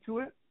 months into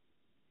it.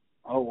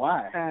 Oh,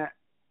 why? And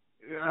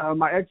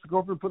my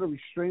ex-girlfriend put a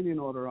restraining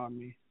order on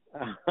me.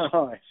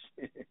 Oh,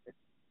 shit.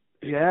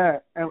 Yeah,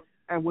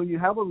 and when you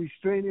have a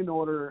restraining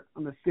order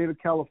in the state of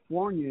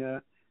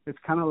California, it's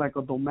kind of like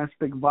a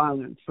domestic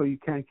violence, so you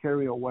can't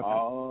carry a weapon.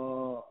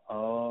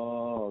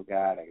 Oh,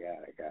 got it.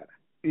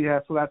 Yeah,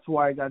 so that's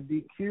why I got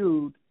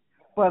DQ'd.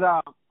 But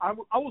I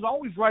was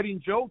always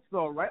writing jokes,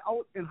 though, right?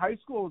 In high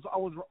school, I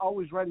was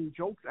always writing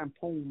jokes and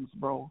poems,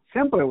 bro.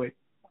 Siempre, way.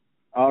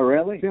 Oh,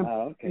 really?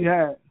 Oh, okay.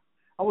 Yeah.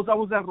 I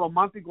was that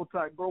romantico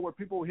type, bro, where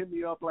people would hit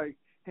me up like,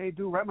 hey,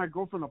 dude, write my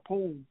girlfriend a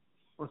poem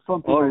or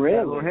something like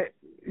really? that.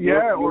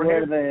 Or,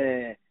 hey,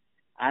 the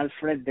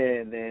Alfred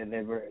de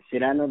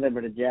Cyrano de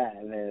Bergerac,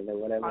 the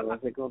whatever was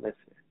it called? That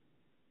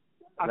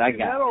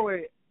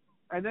guy.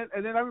 And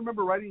then I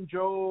remember writing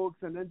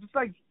jokes and then just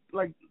like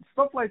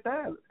stuff like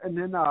that. And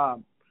then I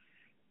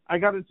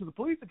got into the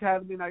police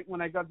academy, and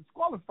when I got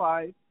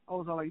disqualified, I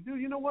was like,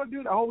 dude, you know what,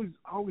 dude? I always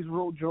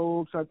wrote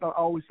jokes. I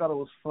always thought it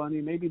was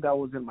funny. Maybe that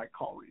was in my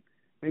calling.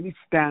 Maybe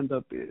stand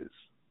up is.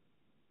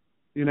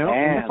 You know?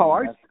 Damn,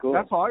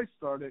 that's how I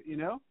started, you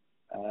know?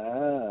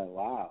 Oh,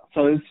 wow.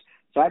 So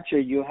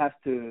actually you have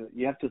to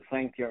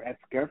thank your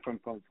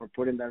ex-girlfriend for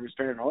putting that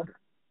restraining order.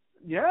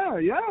 Yeah.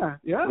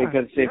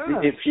 Because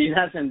if she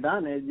hasn't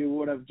done it, you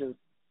would have just,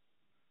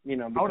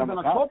 become I would have been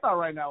a quota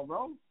right now,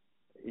 bro.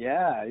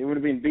 Yeah, you would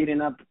have been beating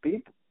up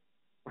people.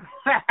 Hey,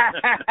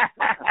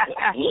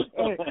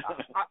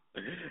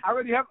 I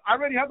already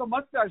have the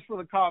mustache for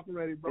the cop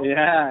already, bro.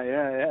 Yeah.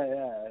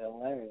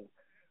 Hilarious.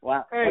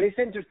 Wow. Hey, but it's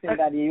interesting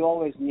that you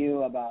always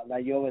knew about,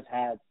 that you always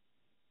had,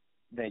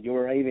 that you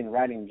were even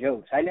writing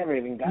jokes. I never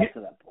even got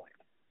to that point.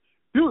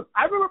 Dude,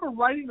 I remember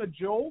writing a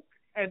joke,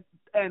 and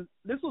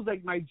this was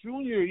like my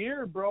junior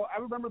year, bro. I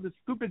remember the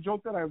stupid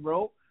joke that I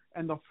wrote,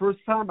 and the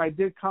first time I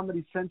did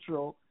Comedy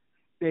Central,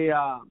 they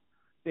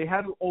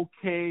had to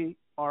okay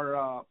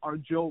our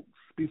jokes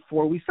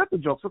before we set the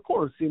jokes. Of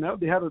course, they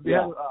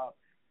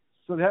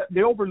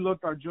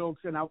overlooked our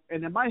jokes, and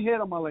in my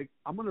head I'm like,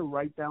 I'm gonna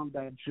write down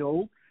that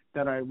joke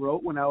that I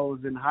wrote when I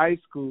was in high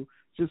school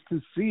just to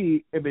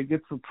see if it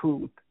gets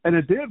approved, and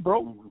it did,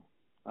 bro.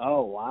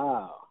 Oh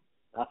wow!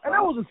 And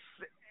it was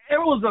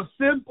a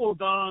simple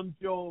dumb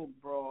joke,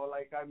 bro.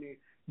 Like, I mean,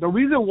 the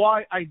reason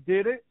why I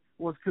did it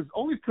was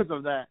because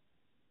of that.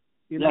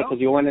 Yeah, because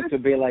you wanted to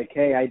be like,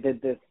 hey, I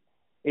did this.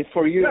 It's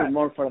for you,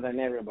 more for than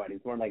everybody.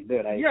 It's more like,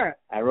 dude,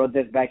 I wrote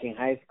this back in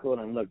high school,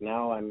 and look,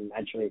 now I'm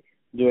actually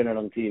doing it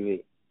on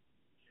TV.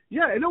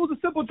 Yeah, and it was a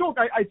simple joke.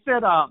 I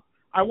said,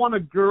 I want a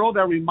girl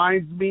that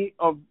reminds me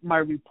of my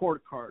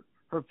report card.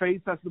 Her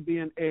face has to be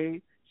an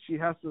A. She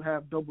has to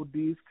have double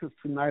D's because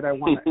tonight I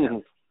want an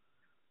F.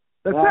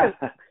 That's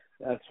it.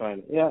 That's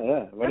fine. Yeah,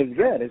 yeah. But it's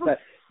good. It's like,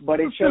 but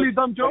it shows. Silly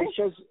dumb joke. But it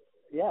shows.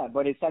 Yeah,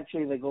 but it's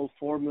actually the gold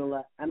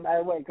formula. And by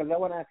the way,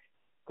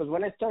 because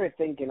when I started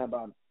thinking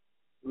about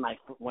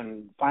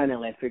when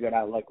finally I figured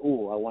out like,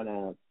 ooh, I want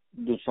to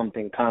do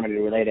something comedy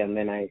related, and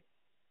then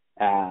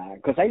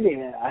because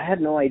I had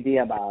no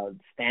idea about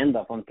stand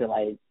up until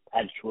I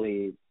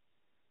actually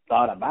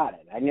thought about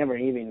it. I never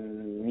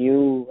even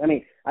knew. I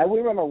mean, I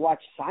remember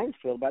watching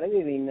Seinfeld, but I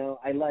didn't even know.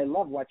 I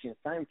love watching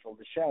Seinfeld,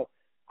 the show.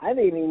 I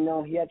didn't even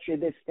know he actually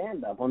did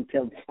stand up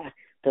until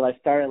I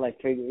started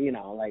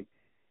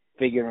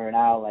figuring it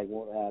out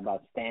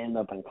about stand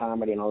up and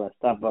comedy and all that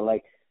stuff.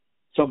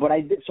 But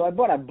I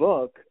bought a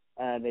book,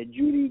 the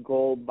Judy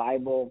Gold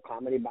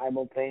comedy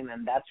Bible thing,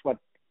 and that's what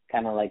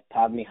kind of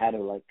taught me how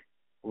to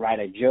write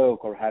a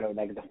joke or how to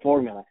the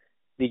formula.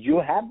 Did you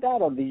have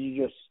that, or did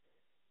you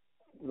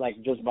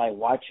just by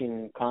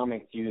watching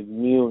comics you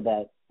knew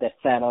that the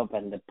setup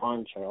and the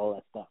punch or all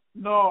that stuff?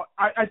 No,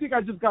 I think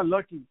I just got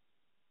lucky.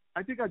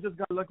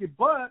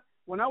 But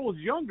when I was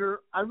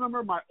younger, I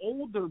remember my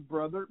older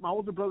brother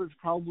is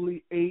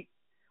probably 8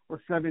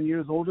 or 7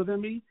 years older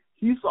than me.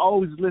 He used to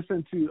always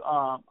listen to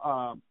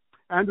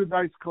Andrew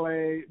Dice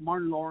Clay,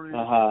 Martin Lawrence,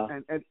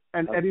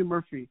 and Eddie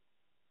Murphy.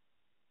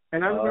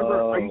 And I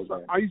remember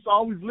I used to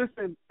always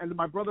listen, and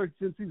my brother,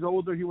 since he's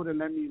older, he wouldn't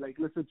let me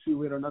listen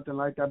to it or nothing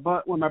like that.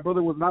 But when my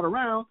brother was not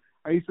around,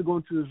 I used to go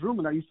into his room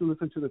and I used to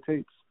listen to the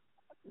tapes.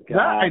 God,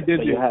 that I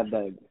did. So you had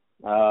that.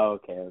 Oh,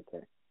 okay.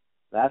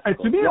 That's and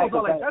cool. To me, I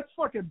was that's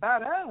fucking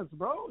badass,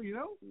 bro. You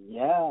know?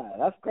 Yeah,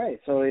 that's great.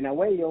 So in a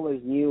way, you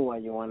always knew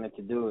what you wanted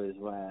to do, is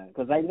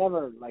because I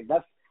never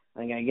that's.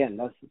 Again,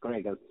 that's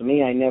great. Because to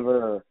me,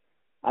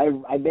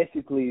 I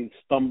basically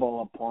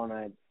stumble upon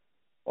it,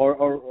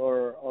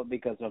 or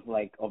because of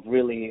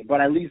really,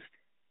 but at least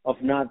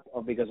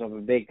because of a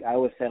big, I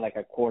would say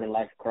a quarter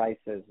life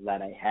crisis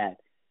that I had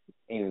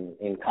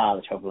in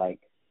college of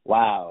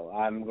wow,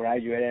 I'm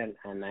graduating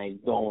and I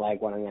don't like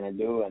what I'm gonna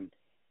do, and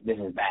this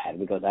is bad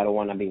because I don't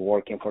want to be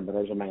working for the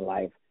rest of my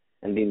life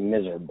and be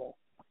miserable.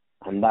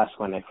 And that's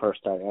when I first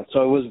started.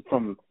 So it was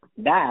from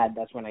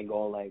that's when I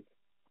go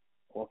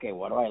okay,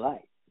 what do I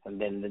like?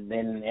 And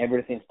then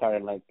everything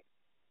started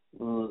it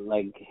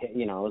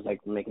was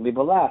making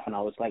people laugh, and I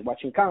was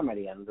watching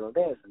comedy and do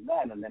this and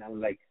that, and then I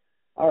was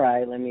all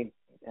right, let me,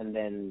 and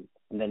then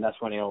that's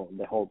when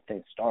the whole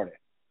thing started.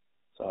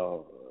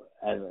 So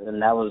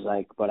and that was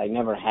but I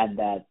never had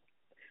that.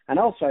 And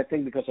also, I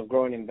think because of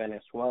growing in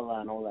Venezuela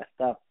and all that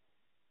stuff,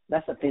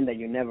 that's the thing that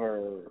you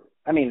never.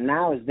 I mean,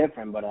 now it's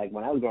different, but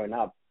when I was growing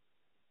up,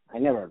 I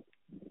never.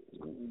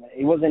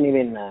 It wasn't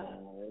even.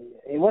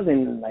 It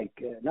wasn't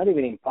not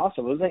even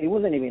impossible. It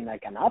wasn't even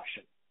an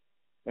option.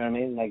 You know what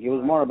I mean? It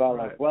was more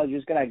about well, you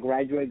just gotta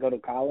graduate, go to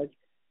college,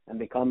 and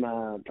become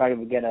try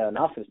to get an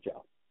office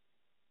job.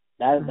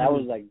 That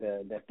was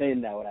the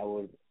thing that I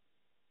would.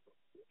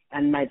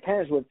 And my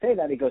parents would say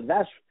that because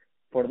that's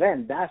for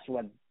them. That's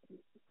what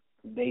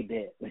they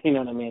did. You know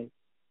what I mean?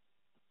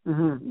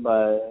 Mm-hmm.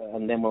 But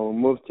and then when we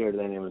moved here,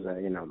 then it was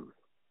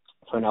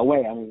So in a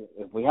way,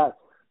 if we had,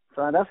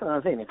 so that's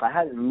another thing. If I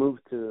hadn't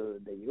moved to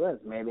the U.S.,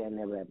 maybe I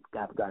never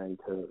have gotten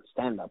into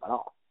stand up at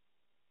all.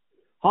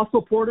 How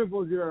supportive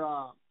was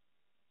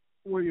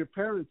were your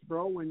parents,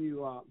 bro, when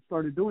you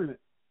started doing it?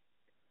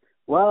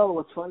 Well,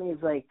 what's funny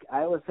is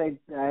I would say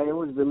I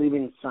always believe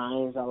in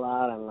science a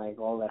lot and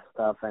all that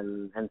stuff,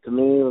 and to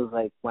me it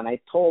was when I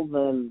told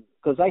them,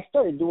 because I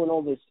started doing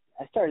all this.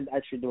 I started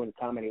actually doing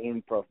comedy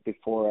improv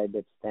before I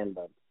did stand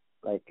up,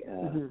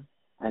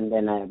 and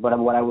then but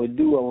what I would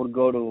do, I would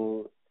go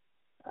to.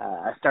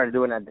 I started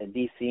doing at the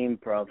DC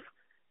Improv.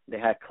 They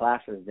had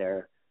classes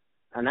there,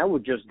 and I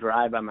would just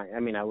drive by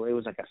it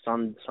was a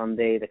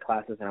Sunday the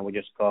classes, and I would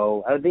just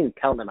go. I didn't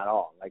tell them at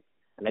all,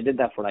 and I did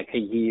that for a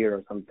year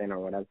or something or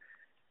whatever.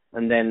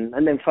 And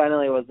then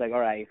finally it was all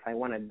right, if I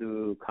want to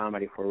do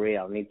comedy for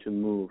real, I need to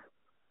move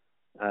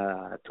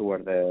to where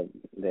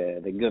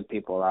the good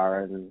people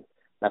are, and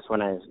that's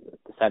when I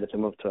decided to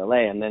move to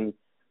LA. And then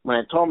when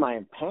I told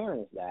my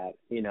parents that,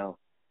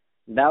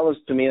 that was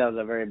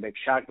a very big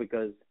shock,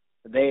 because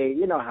they,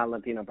 how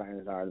Latino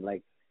parents are,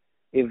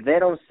 if they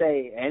don't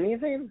say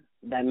anything,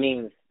 that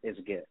means it's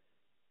good.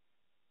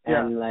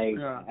 Yeah.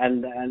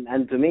 And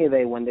and to me,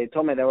 when they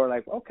told me, they were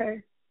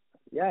okay,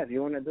 yeah, if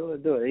you want to do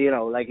it, do it.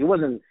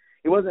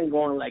 It wasn't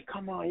going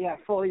come on, yeah,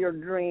 follow your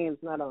dreams.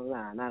 No.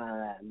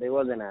 There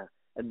wasn't a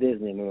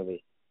Disney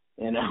movie.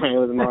 It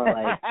was more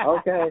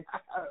okay.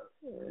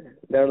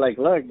 They're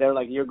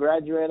look, you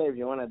graduated. If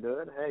you want to do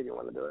it, hey, you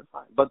want to do it,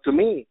 fine. But to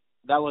me,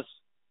 that was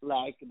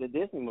the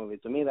Disney movie.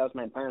 To me, that was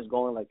my parents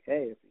going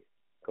hey,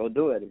 go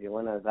do it. If you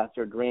want to, that's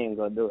your dream,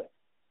 go do it.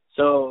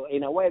 So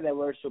in a way, they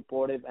were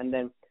supportive. And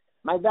then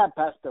my dad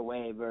passed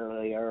away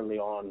very early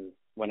on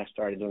when I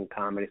started doing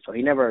comedy. So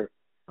he never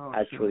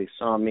actually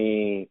saw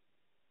me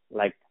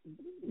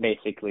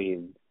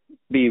basically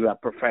be a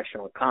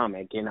professional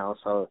comic,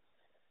 So,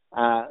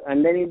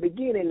 and then in the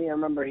beginning, I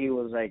remember he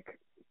was like,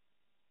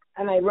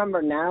 and I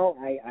remember now,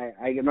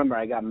 I remember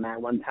I got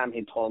mad one time.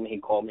 He called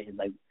me, he's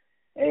like,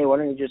 hey, why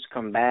don't you just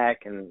come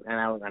back? And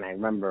I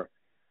remember,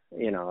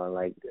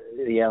 like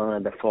yelling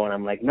at the phone.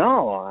 I'm like,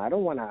 no, I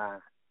don't want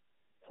to.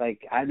 It's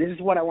like, this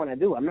is what I want to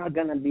do. I'm not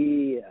gonna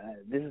be.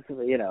 I'm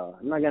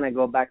not gonna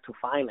go back to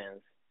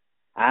finance.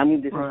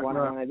 This is what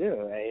I want to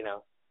do.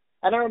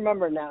 And I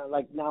remember now,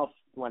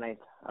 when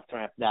after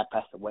my dad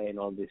passed away and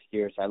all these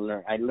years, I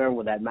learned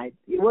what that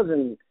it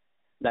wasn't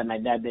that my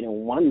dad didn't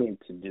want me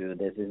to do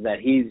this. Is that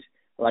he's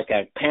like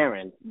a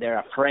parent. They're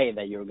afraid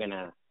that you're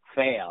gonna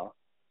fail,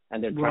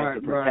 and they're trying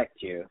to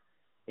protect you.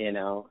 And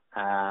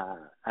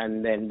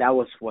then that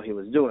was what he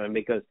was doing,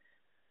 because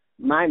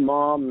my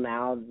mom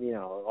now,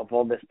 of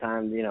all this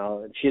time,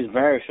 she's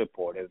very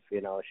supportive.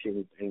 She's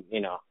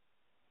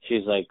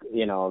like,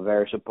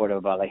 very supportive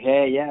about like,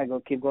 hey, yeah,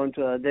 keep going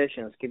to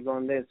auditions, keep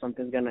going this.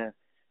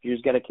 You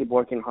just got to keep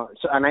working hard.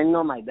 So, and I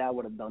know my dad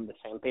would have done the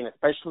same thing,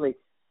 especially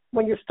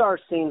when you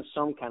start seeing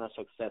some kind of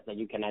success that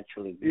you can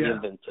actually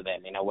give them to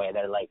them in a way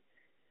that like,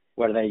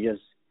 where they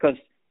just, because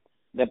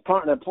the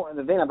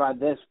thing about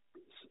this,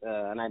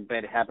 and I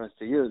bet it happens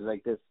to you, is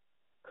like this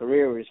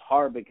career is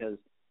hard because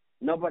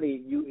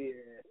nobody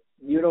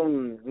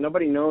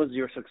knows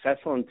you're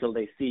successful until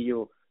they see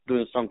you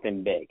doing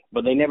something big,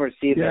 but they never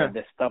see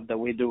the stuff that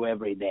we do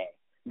every day.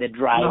 The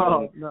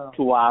driving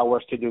 2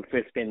 hours to do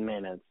 15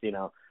 minutes,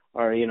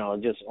 or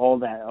just all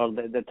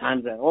the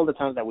times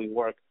that we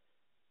work,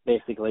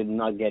 basically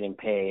not getting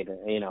paid,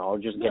 or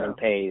just getting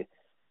paid,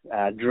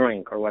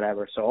 drink or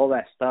whatever. So all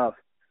that stuff,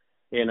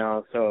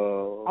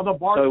 so all the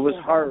bar so it was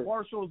hard. The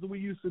bar shows that we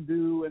used to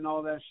do and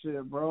all that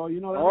shit, bro.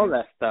 All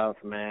that stuff,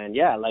 man.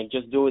 Yeah, like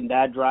just doing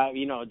that drive,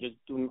 just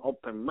doing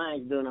open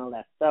mic, doing all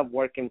that stuff,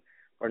 working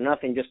or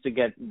nothing just to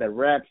get the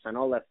reps and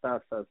all that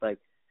stuff. So it's like,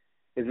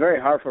 it's very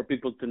hard for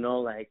people to know,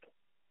 like,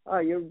 oh,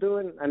 you're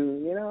doing,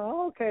 and,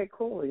 okay,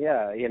 cool,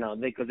 yeah,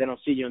 because they don't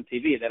see you on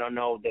TV. They don't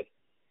know that,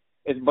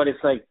 but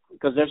it's like,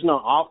 because there's no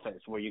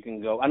office where you can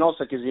go, and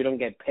also because you don't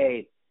get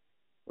paid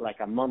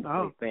like a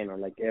monthly thing or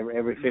like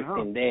every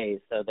 15 days.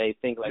 So they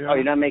think like, oh,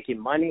 you're not making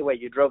money?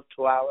 Wait, you drove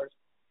 2 hours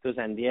to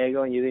San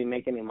Diego and you didn't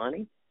make any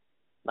money?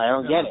 I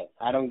don't get it.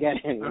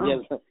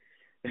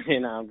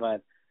 Just,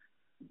 but.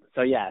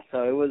 So yeah,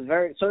 so it was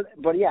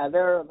but yeah,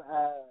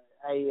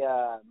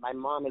 my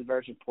mom is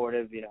very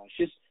supportive.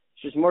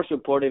 She's more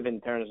supportive in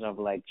terms of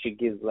like she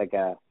gives like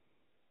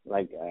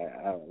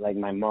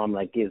my mom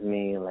like gives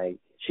me like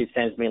she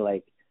sends me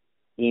like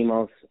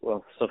emails.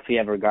 Well,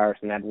 Sofia Vergara's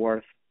net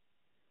worth,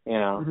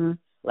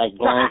 like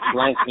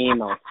blank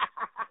email,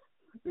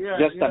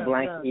 just a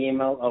blank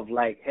email of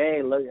like,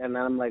 hey, look, and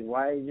then I'm like,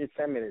 why did you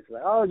send me this?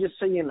 Like, oh, just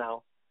so you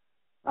know.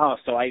 Oh,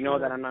 so I know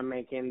that I'm not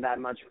making that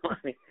much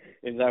money.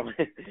 Is that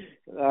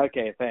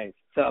okay? Thanks.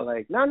 So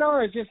like, no,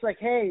 it's just like,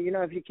 hey,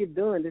 if you keep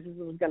doing this, is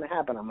what's gonna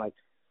happen. I'm like,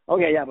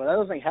 okay, yeah, but that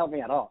doesn't help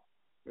me at all.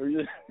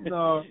 You're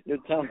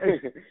telling me.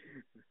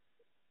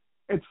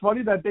 It's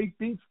funny that they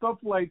think stuff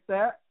like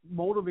that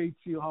motivates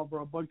you,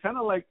 bro? But kind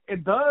of like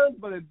it does,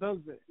 but it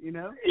doesn't.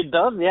 It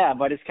does, yeah,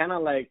 but it's kind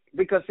of like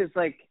because it's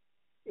like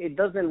it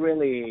doesn't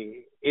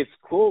really. It's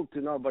cool to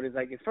know, but it's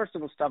like it's first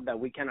of all stuff that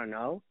we kind of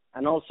know,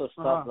 and also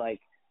stuff like.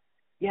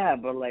 Yeah,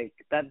 but like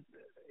that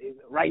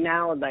right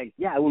now, like,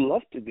 yeah, I would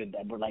love to do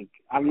that, but like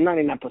I'm not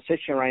in a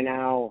position right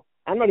now.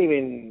 I'm not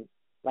even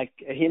like,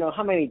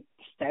 how many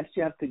steps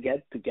you have to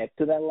get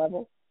to that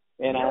level,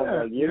 and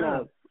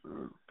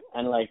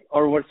and like,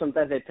 or what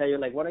sometimes they tell you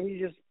like, why don't you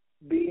just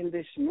be in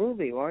this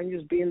movie? Why don't you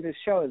just be in this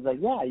show? It's like,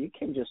 yeah, you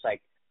can just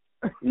like,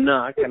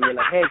 knock and be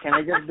like, hey, can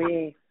I just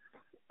be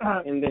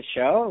in this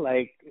show?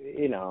 Like,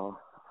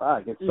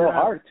 fuck, it's so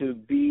hard to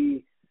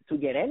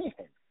get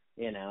anything.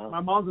 My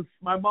mom's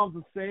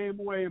the same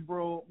way,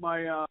 bro.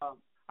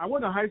 I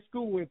went to high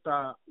school with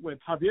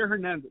Javier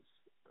Hernandez.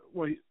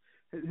 He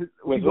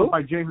goes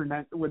by Jay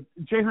Hernandez. With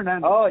Jay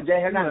Hernandez. Oh, Jay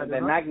Hernandez,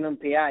 the Magnum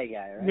PI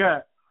guy,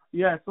 right?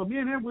 Yeah. So me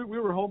and him, we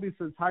were homies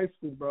since high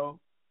school, bro.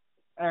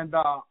 And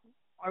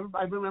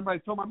I remember I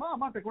told my mom,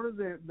 ¿te acuerdas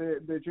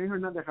de Jay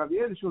Hernandez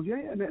Javier? And she goes,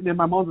 yeah. And then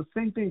my mom the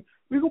same thing.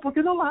 We go, ¿por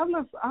qué no la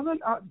hablas?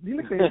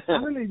 Dile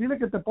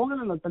que te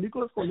pongan en las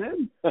películas con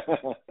él.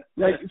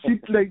 Like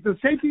the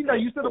same thing that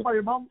you said about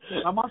your mom.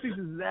 My mom thinks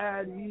it's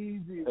that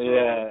easy. Bro.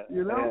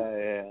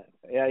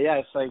 Yeah. Yeah.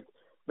 It's like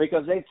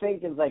because they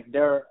think it's like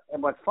they're.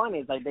 And what's funny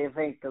is like they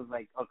think because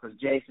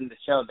Jay's in the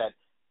show that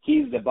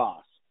he's the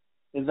boss.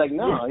 It's like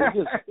no,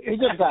 he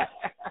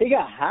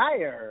got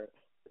hired.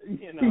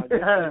 Just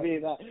to be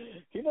that.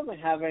 He doesn't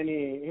have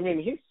any. I mean,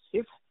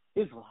 he's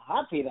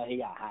happy that he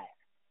got hired.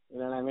 You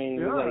know what I mean?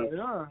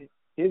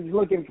 He's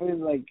looking for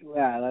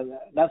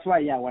that's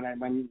why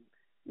when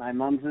my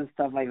mom's and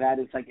stuff like that,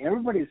 it's like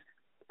everybody's.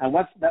 And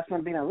that's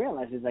one thing I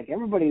realized is like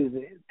everybody's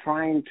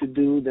trying to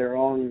do their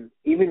own.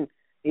 Even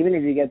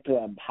if you get to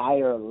a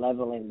higher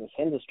level in this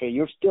industry,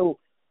 you're still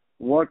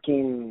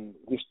working.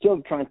 You're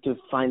still trying to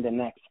find the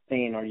next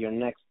thing or your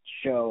next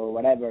show or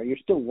whatever. You're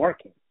still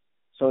working.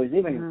 So it's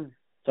even.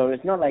 So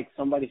it's not like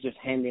somebody's just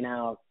handing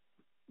out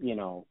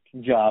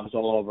jobs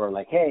all over,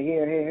 like, hey,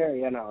 here,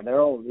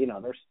 they're all,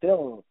 they're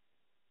still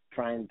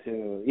trying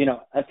to,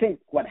 I think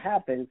what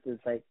happens is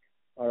like,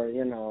 or,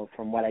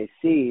 from what I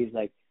see is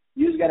like,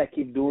 you just got to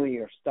keep doing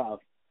your stuff.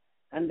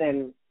 And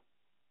then,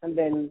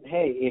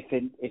 hey,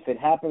 if it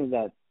happens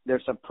that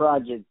there's a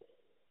project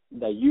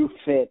that you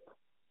fit,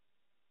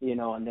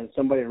 and then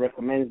somebody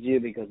recommends you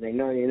because they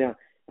know,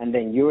 and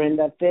then you're in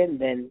that thing,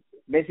 then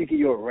basically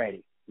you're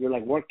ready. You're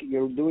like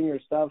you're doing your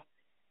stuff,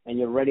 and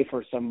you're ready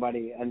for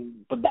somebody,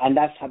 and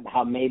that's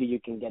how maybe you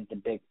can get the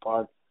big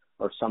part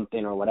or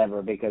something or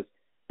whatever.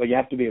 But you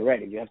have to be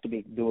ready. You have to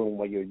be doing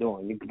what you're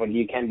doing. But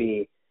you can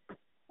be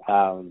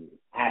I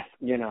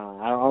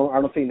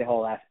don't think the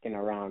whole asking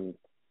around.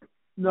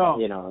 No.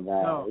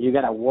 No. You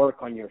gotta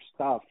work on your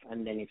stuff,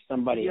 and then if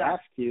somebody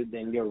asks you,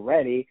 then you're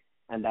ready,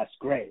 and that's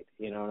great.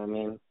 You know what I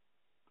mean?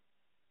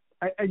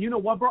 And you know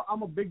what, bro?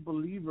 I'm a big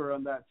believer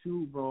on that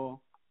too, bro.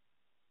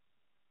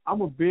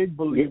 I'm a big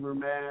believer,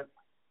 man.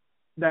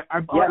 That I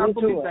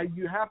believe that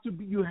you have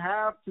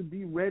to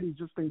be ready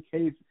just in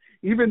case,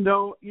 even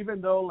though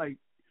like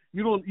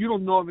you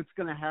don't know if it's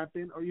gonna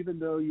happen, or even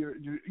though you're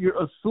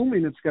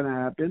assuming it's gonna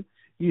happen,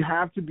 you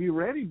have to be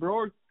ready,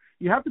 bro.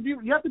 You have to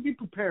be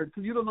prepared,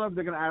 because you don't know if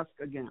they're gonna ask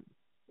again.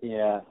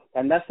 Yeah,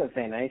 and that's the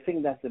thing. I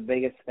think that's the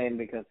biggest thing,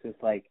 because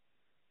it's like,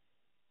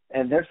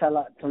 and there's a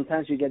lot.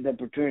 Sometimes you get the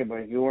opportunity, but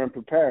if you weren't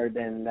prepared,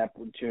 then that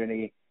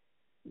opportunity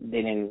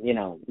didn't,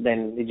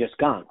 then it's just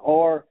gone.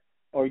 Or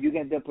you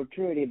get the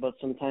opportunity, but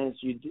sometimes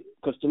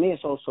because to me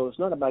it's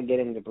not about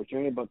getting the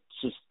opportunity, but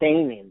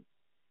sustaining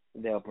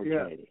the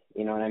opportunity. Yeah.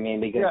 You know what I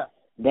mean? Because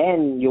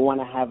then you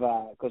want to have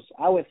because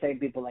I always say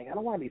people like, I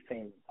don't want to be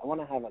famous. I want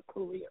to have a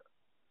career.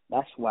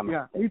 That's what me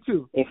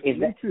too.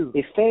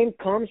 If fame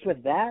comes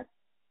with that,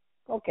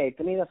 okay,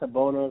 to me that's a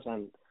bonus.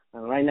 And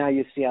right now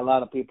you see a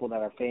lot of people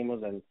that are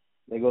famous and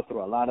they go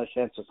through a lot of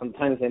shit. So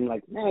sometimes I'm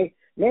like, hey,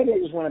 maybe I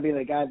just want to be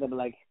the guy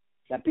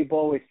that people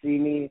always see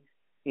me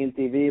in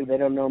TV. They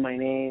don't know my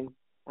name.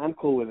 I'm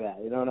cool with that.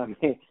 You know what I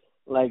mean?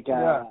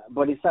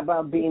 But it's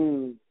about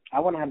being.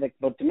 I want to have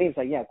but to me it's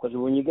like, because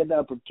when you get the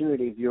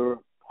opportunity, if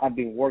you have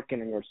been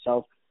working on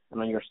yourself and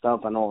on your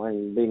stuff and all,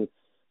 and then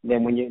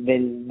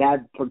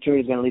that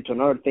opportunity is going to lead to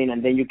another thing,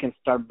 and then you can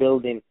start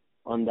building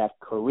on that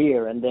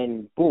career, and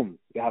then boom,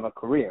 you have a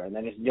career, and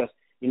then it's just,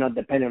 you're not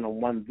dependent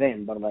on one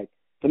thing. But like,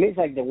 to me, it's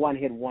like the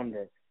one-hit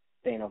wonder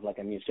thing of like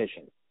a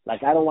musician.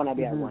 Like, I don't want to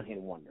be a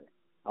one-hit wonder.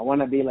 I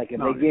want to be like, if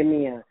they give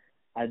me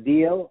a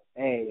deal,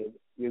 hey,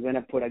 you're going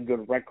to put a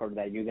good record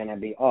that you're going to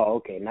be,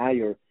 okay, now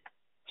you're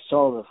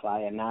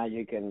solidified, and now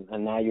you can,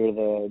 and now you're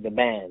the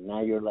band.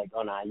 Now you're like,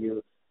 now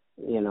you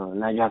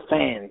have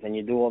fans, and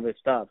you do all this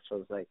stuff. So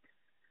it's like,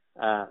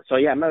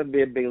 I'm not a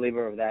big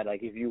believer of that.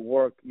 Like, if you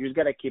work, you just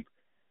got to keep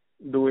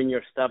doing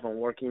your stuff and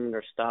working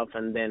your stuff,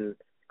 and then,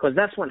 because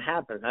that's what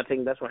happens. I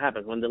think that's what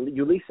happens. When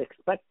you least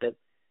expect it,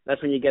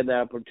 that's when you get the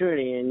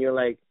opportunity, and you're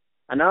like,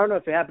 and I don't know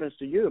if it happens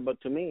to you, but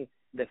to me,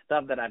 the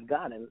stuff that I've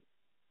gotten,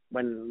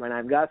 when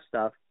I've got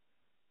stuff,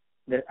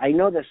 I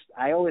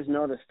always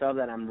know the stuff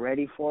that I'm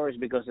ready for is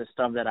because the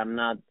stuff that I'm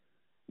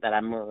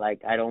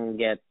like, I don't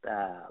get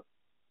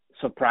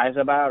surprised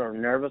about or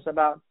nervous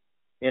about.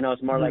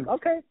 It's more like,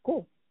 okay,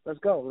 cool, let's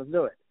go, let's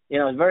do it.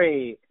 It's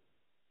very,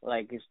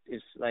 like,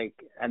 it's like,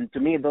 and to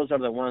me, those are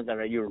the ones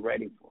that you're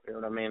ready for. You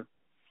know what I mean?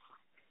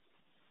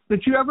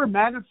 Did you ever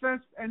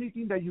manifest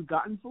anything that you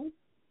got into?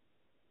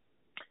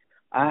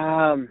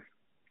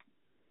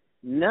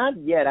 Not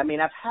yet. I mean,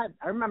 I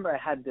remember I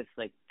had this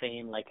like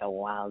thing like a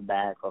while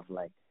back of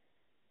like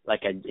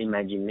an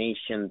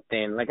imagination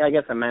thing, like, I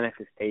guess a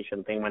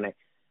manifestation thing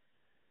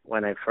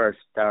when I first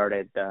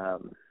started.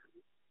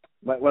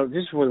 Well,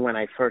 this was when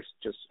I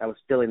was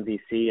still in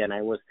DC, and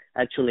I was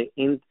actually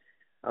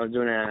I was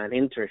doing an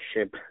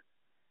internship.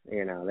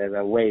 There's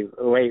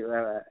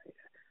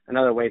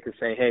another way to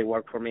say, hey,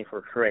 work for me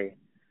for free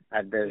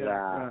at this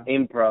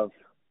improv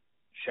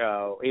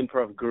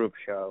group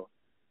show,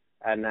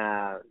 and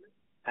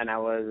I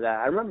was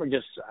I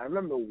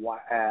remember why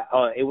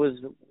it was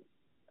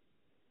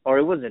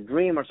a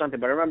dream or something,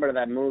 but I remember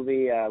that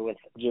movie with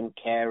Jim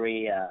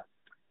Carrey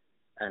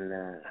and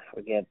I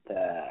forget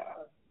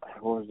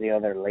who was the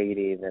other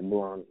lady, the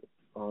blonde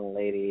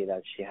lady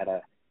that she had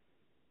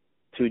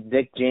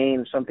Dick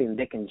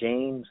and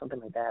Jane, something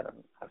like that.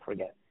 I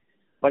forget.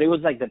 But it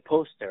was like the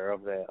poster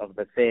of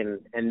the thing,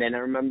 and then I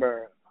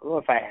remember, I don't know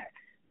if I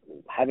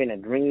having a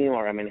dream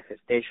or a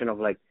manifestation of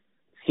like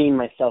seeing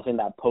myself in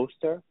that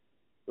poster,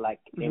 like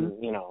in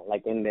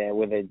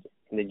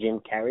the Jim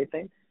Carrey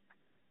thing.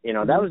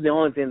 That was the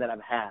only thing that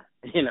I've had,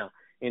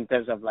 in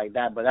terms of like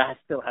that, but that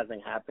still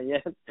hasn't happened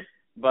yet.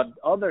 But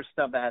other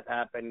stuff that has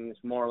happened is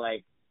more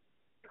like,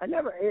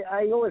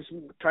 I always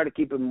try to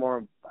keep it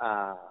more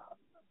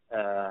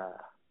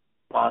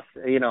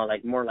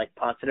like more like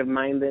positive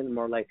minded,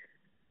 more like,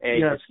 hey,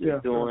 just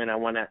keep doing.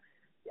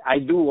 I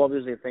do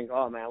obviously think,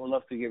 oh man, I would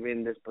love to get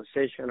in this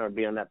position or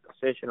be in that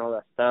position, all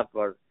that stuff,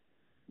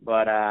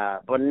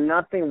 but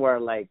nothing where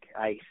like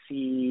I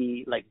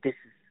see like this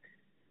is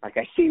like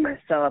I see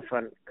myself,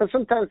 and because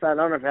sometimes I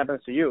don't know if it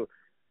happens to you,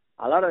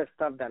 a lot of the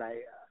stuff that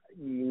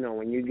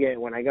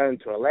when I got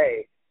into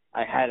LA,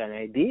 I had an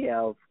idea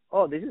of,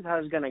 oh, this is how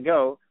it's gonna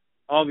go.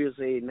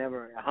 Obviously,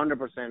 never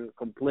 100%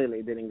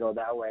 completely didn't go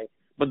that way.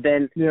 But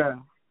then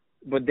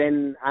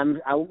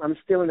I'm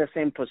still in the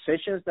same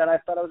positions that I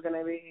thought I was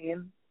gonna be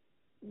in,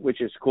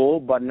 which is cool,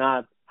 but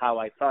not how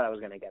I thought I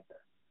was gonna get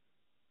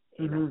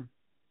there. You know?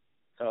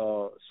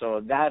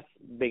 So that's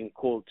been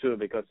cool too,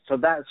 because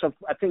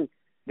I think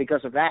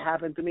because of that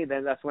happened to me,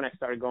 then that's when I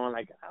started going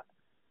like,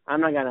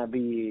 I'm not gonna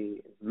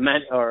be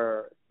meant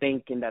or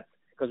thinking that,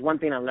 because one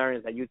thing I learned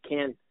is that you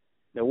can't.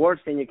 The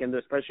worst thing you can do,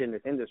 especially in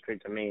this industry,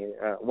 to me,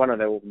 one of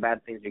the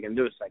bad things you can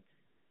do is like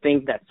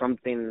think that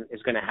something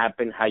is gonna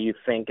happen how you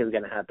think is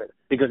gonna happen,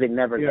 because it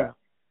never does.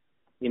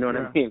 You know what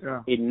I mean?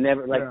 Yeah. It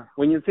never,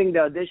 when you think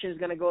the audition is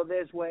going to go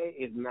this way,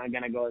 it's not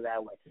going to go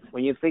that way.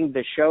 When you think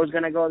the show is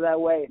going to go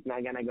that way, it's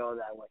not going to go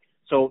that way.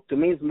 So to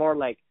me, it's more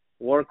like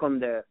work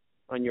on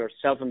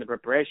yourself and the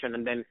preparation,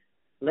 and then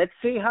let's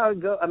see how it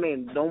goes. I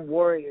mean, don't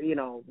worry,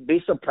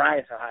 be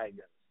surprised how it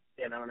goes.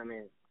 You know what I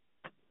mean?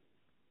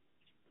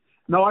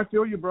 No, I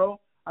feel you, bro.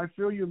 I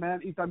feel you, man.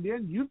 Y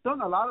también, you've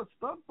done a lot of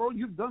stuff, bro.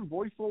 You've done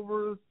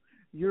voiceovers.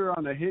 You're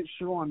on a hit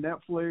show on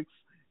Netflix.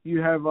 You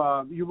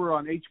were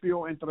on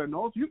HBO Entre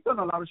Nos. You've done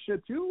a lot of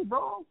shit too,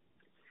 bro.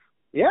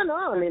 Yeah, no,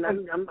 I mean,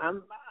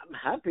 I'm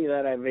happy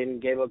that I've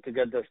been able to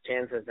get those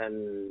chances,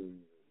 and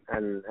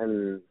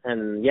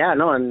yeah,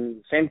 no,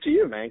 and same to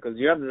you, man, because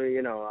you have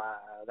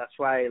that's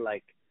why,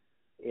 like,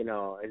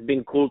 it's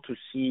been cool to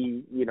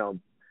see,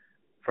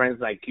 friends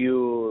like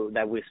you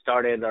that we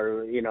started,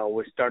 or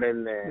we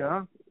started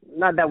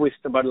not that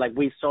but like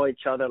we saw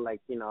each other,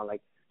 like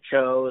like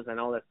shows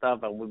and all that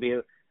stuff, and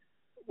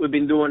we've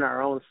been doing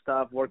our own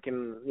stuff,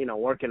 working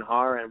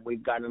hard, and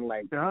we've gotten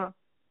like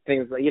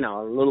things,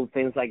 little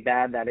things like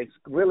that it's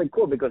really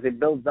cool, because it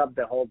builds up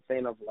the whole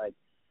thing of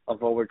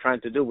what we're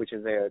trying to do, which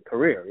is a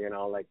career,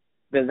 like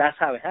then that's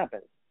how it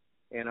happens,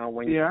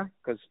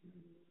 because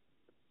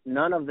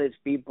none of these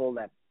people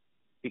that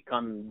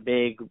become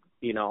big,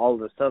 all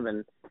of a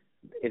sudden,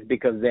 is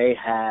because they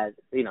had,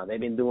 they've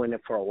been doing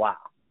it for a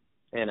while,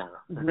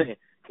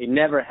 It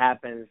never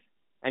happens.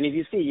 And if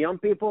you see young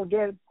people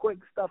get quick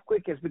stuff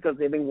quick, it's because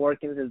they've been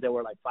working since they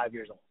were like 5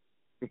 years old.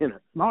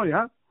 Oh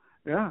yeah.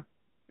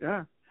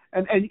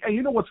 And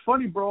you know what's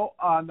funny, bro?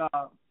 On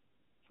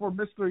for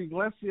Mr.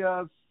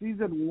 Iglesias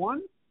season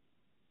 1,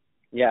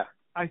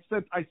 I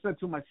said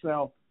to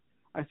myself,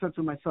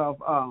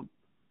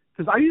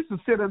 because I used to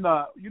sit in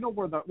the,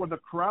 where the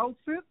crowd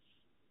sits.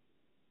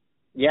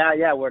 Where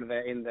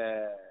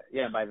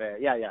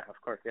of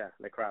course,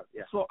 the crowd,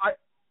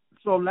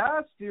 So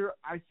last year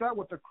I sat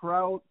with the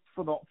crowd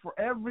for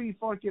every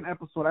fucking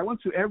episode. I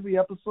went to every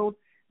episode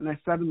and I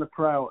sat in the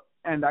crowd,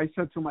 and I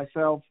said to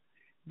myself,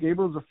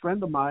 Gabriel's a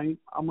friend of mine.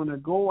 I'm gonna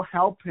go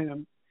help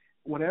him.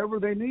 Whatever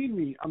they need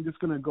me, I'm just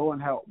gonna go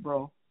and help,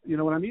 bro. You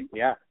know what I mean?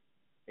 Yeah.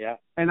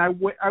 And I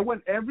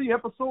went every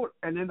episode,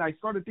 and then I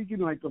started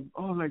thinking it would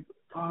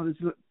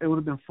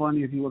have been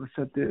funny if he would have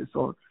said this,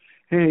 or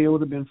hey, it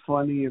would have been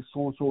funny if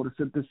so and so would have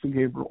said this to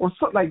Gabriel, or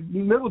so, like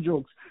little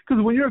jokes.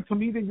 Because when you're a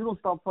comedian, you don't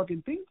stop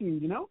fucking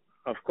thinking,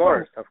 Of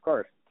course.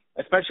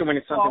 Especially when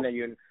it's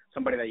something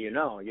somebody that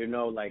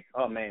like,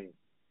 oh man,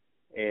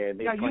 his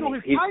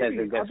he says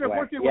it this way.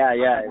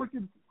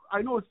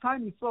 I know his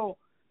timing. So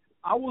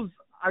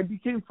I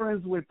became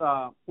friends with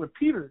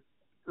Peter,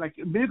 like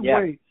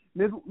midway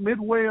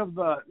of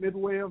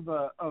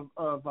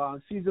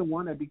season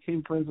 1. I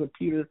became friends with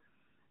Peter,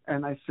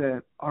 and I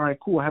said, all right,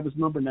 cool, I have his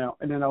number now.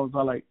 And then I was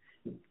like,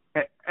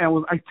 I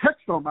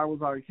texted him. I was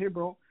like, hey,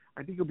 bro,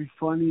 I think it'll be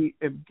funny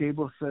if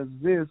Gabriel says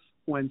this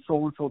when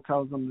so-and-so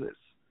tells him this.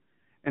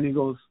 And he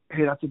goes,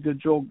 hey, that's a good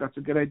joke. That's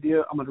a good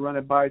idea. I'm going to run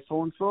it by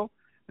so-and-so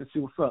and see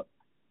what's up.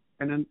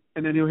 And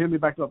then he'll hit me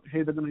back up.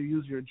 Hey, they're going to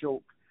use your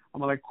joke.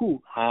 I'm like,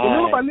 cool.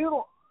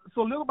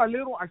 So little by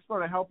little, I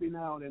started helping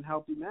out.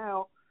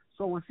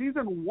 So when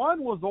season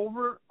 1 was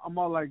over, I'm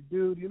all like,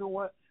 dude, you know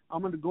what?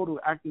 I'm going to go to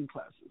acting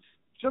classes.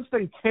 Just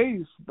in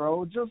case,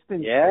 bro. Just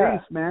in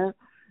case, man.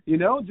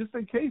 Just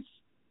in case.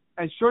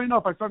 And sure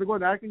enough, I started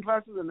going to acting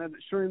classes, and then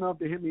sure enough,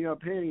 they hit me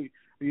up. Hey,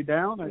 are you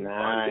down? Nice.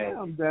 Yeah,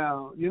 I'm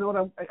down. You know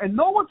what and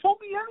no one told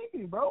me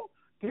anything, bro.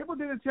 Gabriel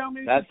didn't tell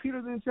me anything.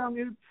 Peter didn't tell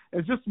me anything.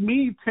 It's just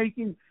me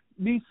saying,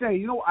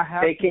 I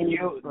have taking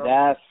you.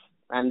 That's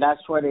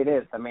what it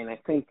is. I mean, I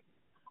think,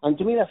 and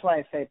to me, that's why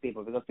I say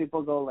people, because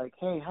people go like,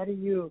 hey, how do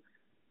you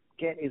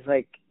get? It's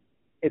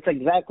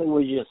exactly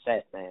what you just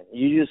said, man.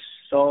 You just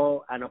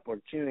saw an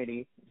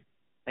opportunity,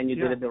 and you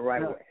did it the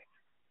right way.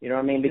 You know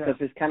what I mean? Because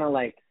it's kind of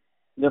like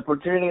the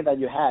opportunity that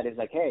you had is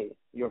like, hey,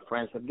 you're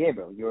friends with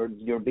Gabriel.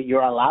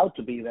 You're allowed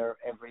to be there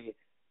every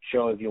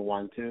show if you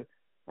want to,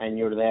 and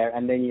you're there.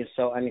 And then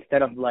and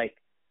instead of like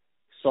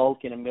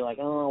sulking and be like,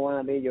 oh, I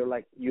want to be, you're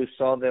like, you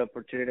saw the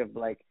opportunity of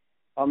like,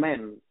 oh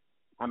man,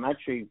 I'm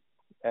actually,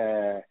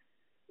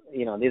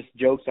 these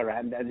jokes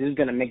this is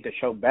gonna make the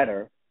show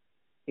better,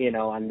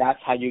 and that's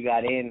how you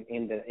got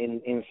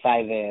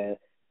inside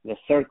the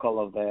circle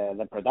of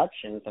the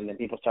productions, and then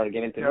people started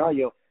getting to know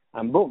you,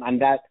 and boom,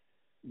 and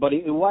but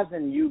it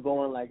wasn't you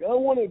going like, I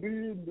want to be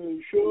in the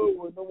show,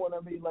 or I don't want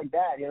to be like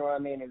that. You know what I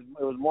mean? It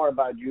was more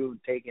about you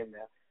taking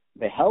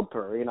the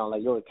helper. You know,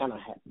 like you were kind of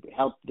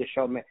help the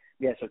show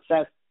be a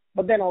success.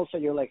 But then also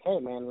you're like, hey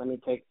man, let me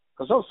take,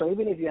 because also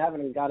even if you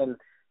haven't gotten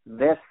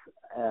this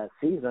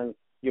season,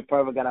 you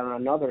probably got on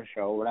another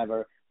show, or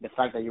whatever. The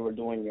fact that you were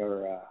doing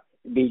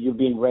you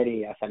being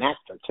ready as an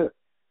actor too.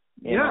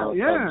 You know?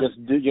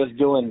 So just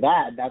doing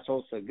that, that's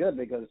also good,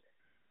 because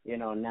you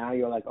know, now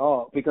you're like,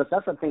 oh, because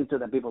that's the thing too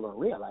that people don't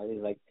realize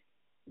is like,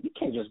 you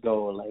can't just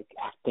go like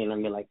acting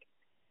and be like,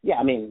 yeah,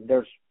 I mean,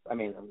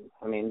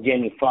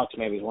 Jamie Foxx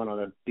maybe is one of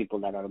the people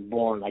that are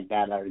born like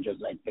that are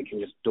just like, they can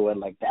just do it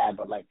like that,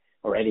 but like,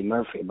 or Eddie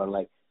Murphy, but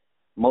like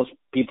most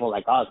people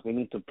like us, we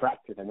need to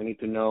practice and we need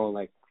to know,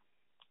 like,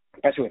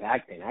 especially with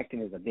acting.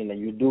 Acting is a thing that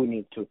you do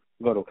need to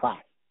go to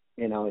class.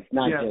 You know, it's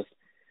not just,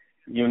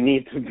 you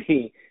need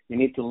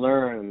to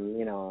learn,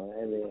 you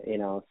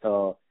know,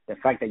 so the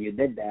fact that you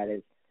did that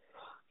is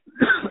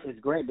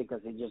great,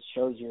 because it just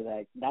shows you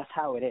that that's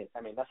how it is.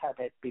 I mean, that's how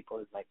people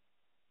is like,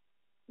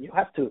 you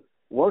have to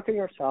work on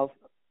yourself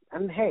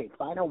and, hey,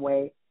 find a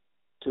way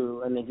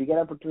to, and if you get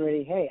an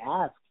opportunity, hey,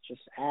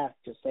 just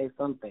say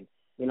something.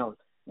 You know,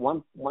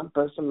 one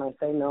person might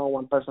say no,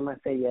 one person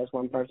might say yes,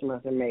 one person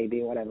might say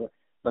maybe, whatever.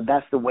 But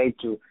that's the way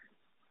to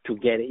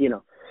get it, you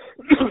know.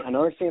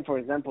 Another thing, for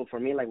example, for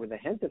me, like with the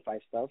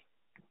Gentefied stuff,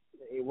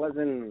 it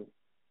wasn't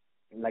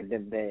like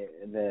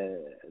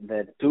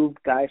the two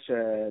guys,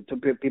 two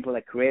people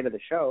that created the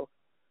show.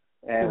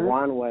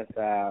 One was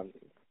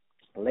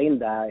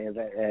Linda.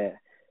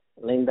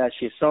 Linda,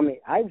 she saw me.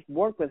 I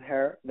worked with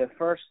her the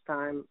first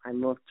time I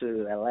moved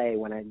to LA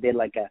when I did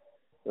it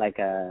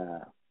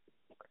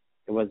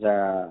was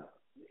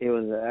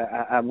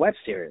a web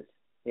series,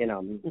 you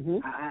know.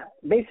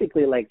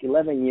 Basically like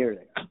 11 years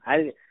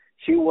ago.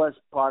 She was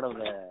part of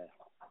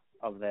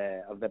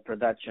the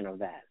production of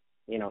that,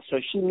 you know. So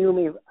she knew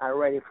me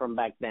already from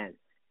back then,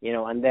 you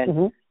know. And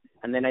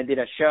then I did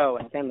a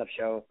stand-up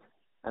show,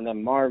 and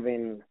then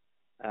Marvin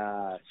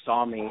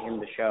saw me in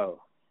the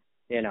show,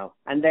 you know.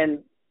 And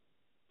then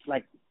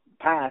like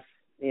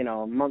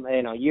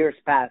years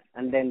passed,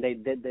 and then they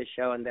did this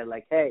show, and they're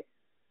like, hey,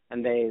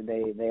 and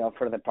they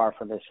offered the part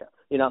for this show,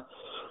 you know.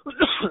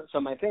 So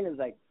my thing is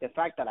like the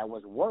fact that I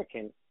was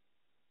working,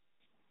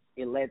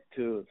 it led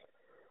to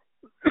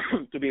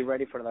be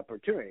ready for the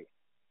opportunity,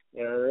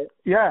 you know.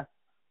 Yeah,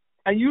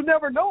 and you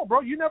never know,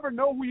 bro. You never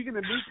know who you're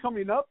gonna meet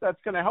coming up.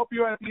 That's gonna help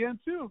you at the end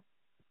too.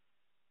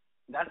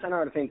 That's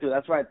another thing too.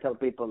 That's why I tell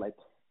people, like,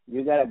 you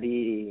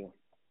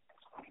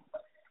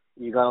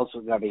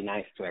also gotta be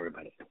nice to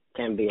everybody.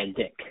 Can't be a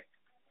dick.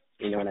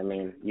 You know what I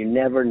mean? You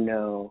never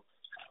know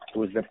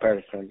who's the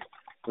person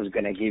who's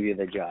gonna give you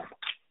the job,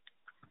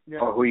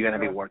 or who you're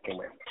gonna be working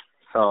with.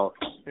 So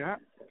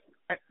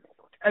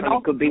and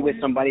it could be with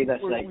somebody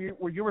that's like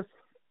what you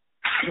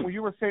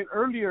were saying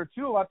earlier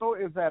too, I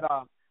thought, is that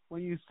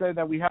when you said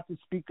that we have to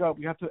speak up,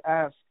 we have to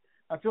ask.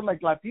 I feel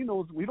like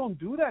Latinos, we don't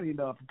do that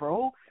enough,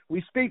 bro.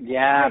 We speak.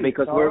 Yeah,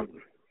 because we're.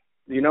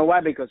 You know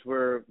why? Because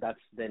that's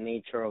the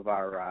nature of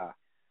our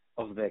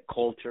of the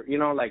culture. You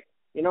know, like,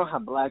 you know how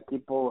black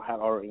people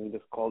or in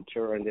this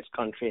culture or in this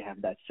country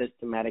have that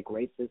systematic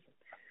racism.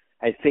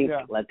 I think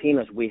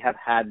Latinos, we have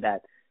had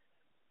that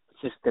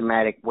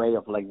systematic way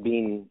of like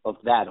being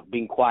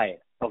quiet,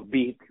 of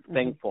being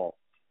thankful.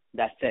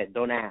 That's it.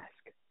 Don't ask.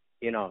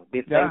 You know,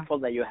 be thankful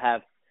that you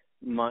have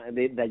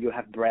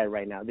bread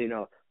right now. You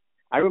know,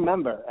 I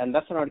remember, and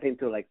that's another thing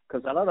too. Like,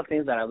 because a lot of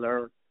things that I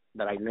learned,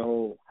 that I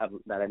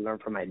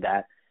learned from my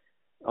dad.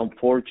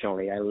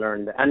 Unfortunately, I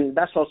learned, and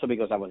that's also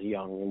because I was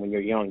young. And when you're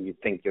young, you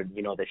think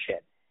you know the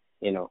shit,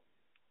 you know.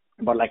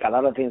 But like a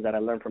lot of things that I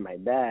learned from my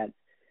dad,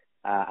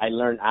 I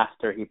learned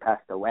after he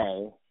passed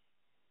away.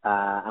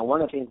 And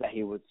one of the things that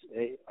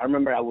I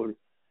remember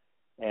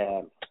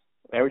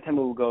every time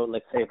we would go,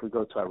 let's say if we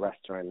go to a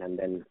restaurant, and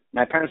then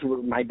my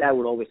dad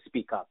would always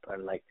speak up.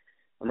 And like,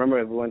 I remember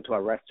if we went to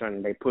a restaurant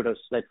and they put us,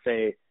 let's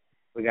say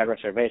we got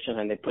reservations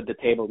and they put the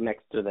table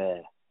next to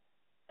the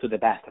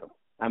bathroom.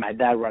 And my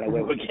dad right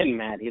away was getting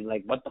mad. He's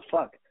like, what the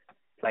fuck?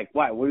 It's like,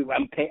 why? We're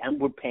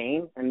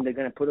paying and they're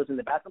going to put us in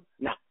the bathroom?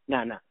 No.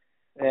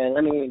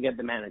 Let me get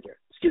the manager.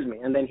 Excuse me.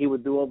 And then he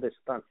would do all this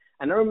stuff.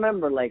 And I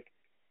remember, like,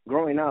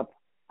 growing up,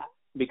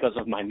 because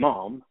of my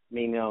mom,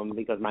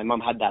 because my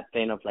mom had that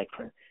thing of like,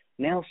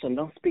 Nelson,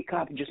 don't speak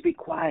up. Just be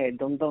quiet.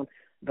 Don't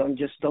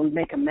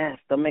make a mess.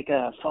 Don't make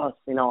a fuss,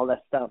 you know, all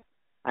that stuff.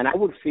 And I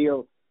would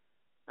feel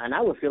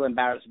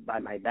embarrassed by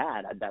my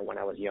dad at that when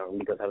I was young,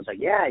 because I was like,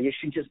 yeah, you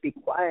should just be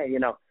quiet, you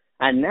know.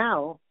 And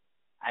now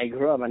I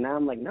grew up, and now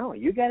I'm like, no,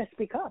 you got to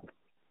speak up.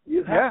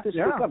 You have to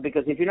speak up,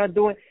 because if you're not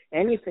doing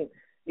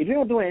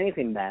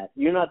anything bad,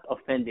 you're not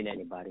offending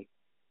anybody.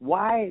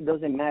 Why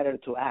does it matter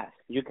to ask?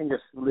 You can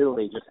just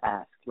literally just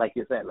ask, like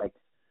you said. Like,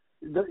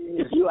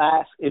 if you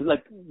ask, it's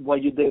like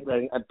what you did.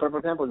 Like, a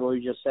perfect example is what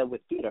you just said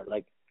with Peter.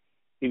 Like,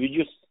 if you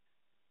just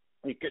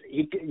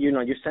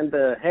you send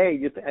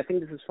I think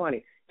this is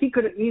funny. He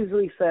could have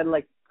easily said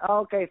like,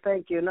 oh, okay,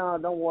 thank you, no,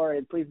 don't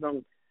worry, please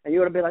don't, and you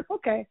would have been like,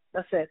 okay,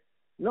 that's it.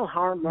 no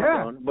harm, no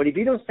harm. But if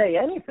you don't say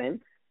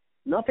anything,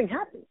 nothing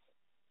happens.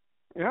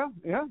 Yeah.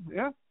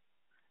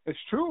 It's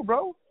true,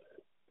 bro.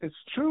 It's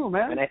true,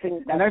 man. And I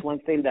think that's one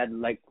thing that,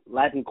 like,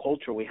 Latin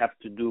culture, we have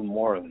to do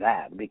more of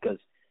that, because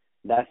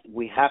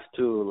we have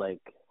to,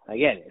 like,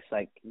 again, it's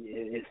like,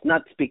 it's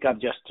not speak up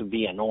just to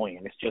be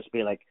annoying. It's just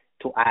be like,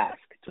 to ask,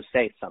 to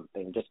say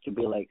something, just to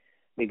be like,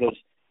 because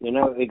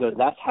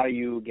that's how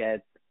you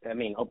get,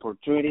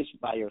 opportunities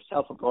by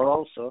yourself, but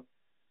also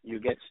you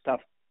get stuff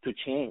to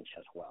change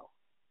as well,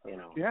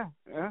 Yeah.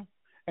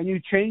 And you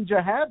change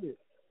a habit.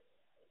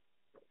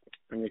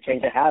 And you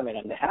change the habit.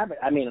 And the habit,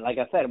 like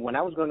I said, when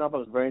I was growing up, I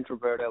was very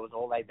introverted. I was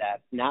all like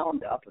that. Now I'm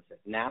the opposite.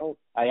 Now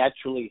I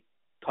actually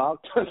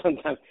talk to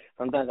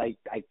sometimes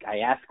I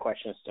ask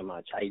questions too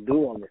much. I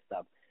do all this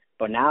stuff.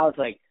 But now it's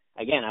like,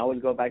 again, I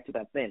always go back to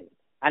that thing.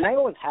 And I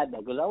always had that,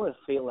 because I always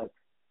feel like,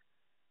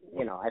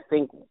 I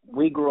think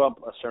we grew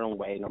up a certain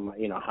way,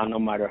 no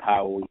matter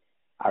how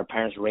our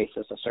parents raised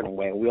us a certain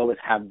way. We always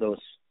have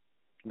those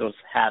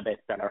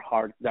habits that are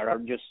hard, that are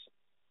just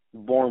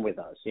born with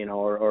us, and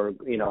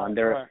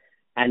they're, right.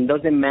 And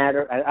doesn't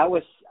matter. I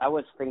always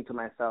think to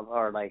myself,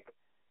 or like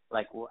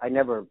I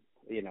never,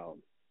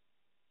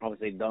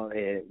 obviously don't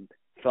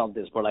felt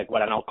this, but like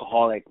what an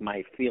alcoholic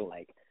might feel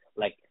like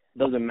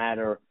doesn't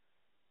matter,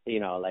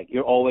 like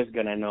you're always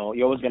gonna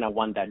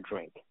want that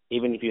drink,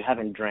 even if you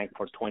haven't drank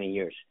for 20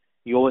 years.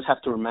 You always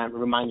have to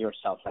remind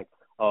yourself, like,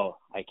 oh,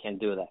 I can't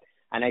do that.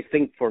 And I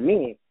think for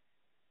me,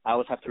 I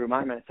always have to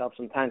remind myself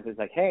sometimes. It's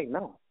like, hey,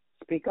 no,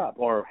 speak up,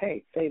 or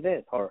hey, say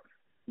this, or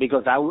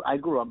because I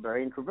grew up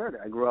very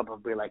introverted. I grew up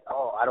of being like,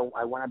 oh, I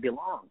want to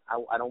belong.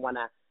 I don't want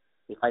to.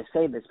 If I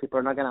say this, people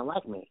are not gonna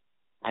like me.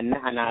 And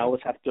I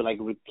always have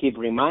to keep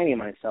reminding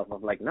myself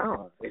of like,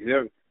 no,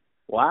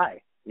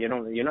 why? You're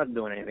not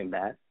doing anything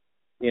bad,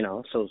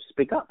 so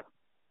speak up,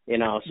 so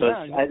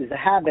it's a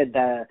habit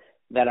that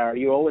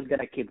you're always going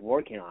to keep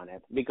working on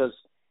it, because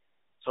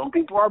some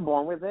people are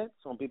born with it,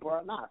 some people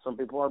are not. Some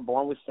people are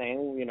born with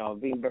saying,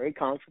 being very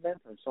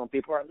confident, and some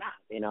people are not,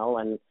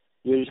 and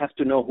you just have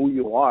to know who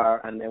you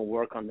are and then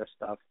work on the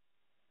stuff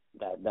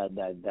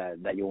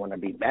that you want to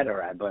be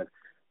better at. But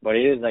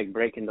it is like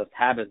breaking those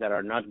habits that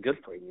are not good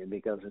for you,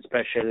 because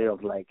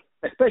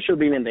especially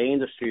being in the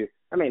industry.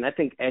 I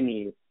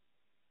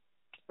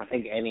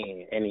think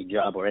any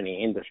job or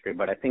any industry,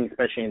 but I think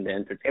especially in the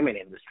entertainment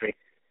industry,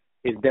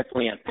 is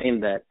definitely a thing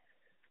that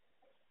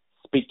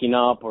speaking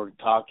up or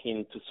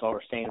talking to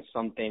or saying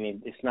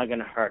something, it's not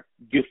gonna hurt.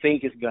 You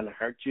think it's gonna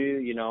hurt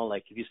you,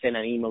 like if you send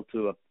an email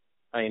to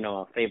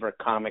a favorite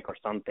comic or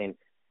something,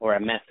 or a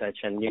message,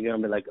 and you're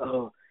gonna be like,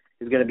 oh,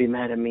 he's gonna be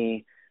mad at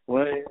me.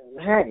 Well,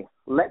 hey,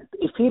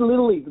 if he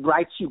literally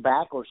writes you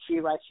back, or she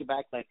writes you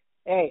back like,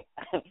 hey,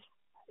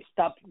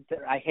 stop,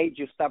 I hate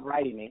you, stop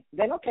writing me,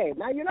 then okay,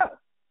 now you know.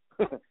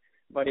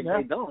 But if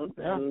they don't,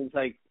 then it's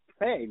like,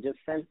 hey, just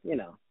send,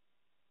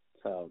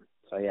 So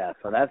I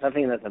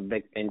think that's a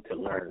big thing to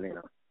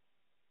learn,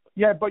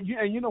 Yeah, but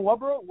you know what,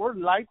 bro? We're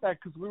like that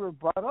because we were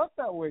brought up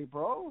that way,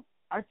 bro.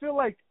 I feel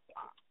like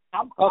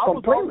I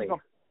was always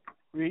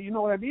you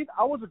know what I mean?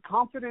 I was a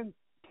confident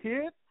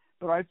kid,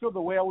 but I feel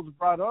the way I was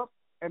brought up,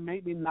 it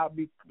made me not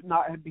be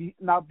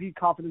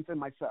confident in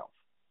myself.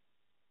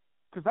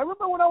 Because I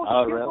remember when I was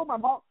a kid, really? my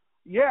mom.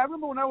 Yeah, I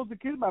remember when I was a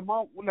kid, my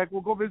mom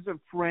would go visit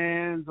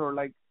friends or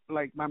like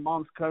my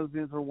mom's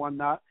cousins or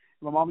whatnot.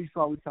 My mom used to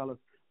always tell us,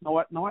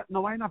 no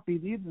hay na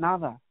pedir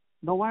nada.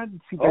 No hay.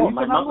 Si te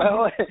my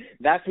mom.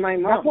 That's my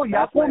mom.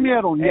 Ya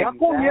comieron.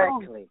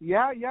 Exactly.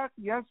 Ya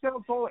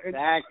hicieron todo.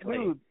 Exactly.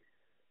 Dude.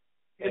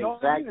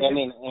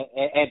 Exactly.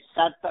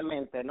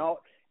 Exactamente. No.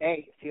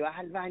 Hey, si vas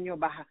al baño,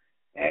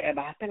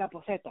 bajaste la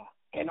poseta.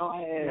 Que no.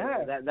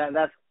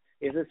 That's.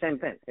 It's the same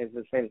thing. It's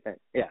the same thing.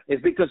 Yeah.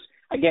 It's because,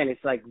 again,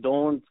 it's like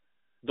don't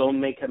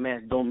make a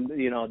mess. Don't.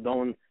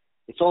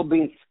 It's all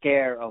being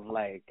scared of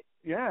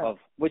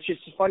which is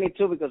funny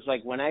too, because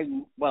like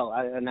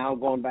now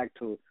going back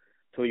to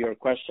your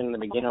question in the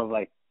beginning of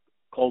like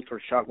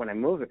culture shock when I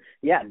moved.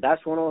 Yeah,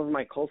 that's one of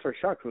my culture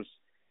shocks was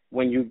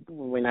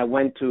when I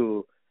went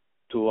to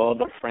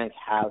other friends'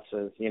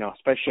 houses,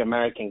 especially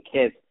American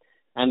kids,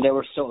 and they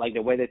were so like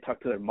the way they talk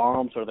to their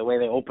moms or the way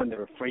they open the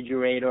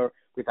refrigerator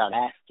without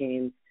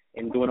asking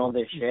and doing all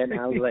this shit. And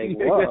I was like,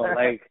 whoa,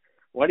 like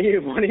what are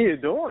you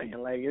doing?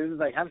 Like it's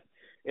like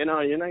you're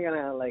not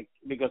gonna like,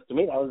 because to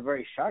me that was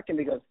very shocking,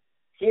 because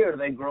here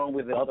they grow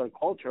with the other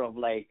culture of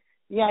like,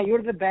 yeah,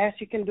 you're the best,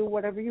 you can do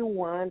whatever you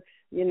want,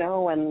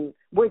 and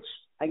which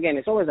again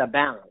it's always a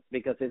balance,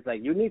 because it's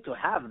like you need to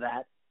have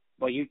that,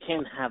 but you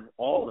can't have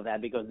all of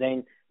that, because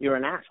then you're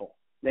an asshole.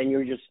 Then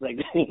you're just like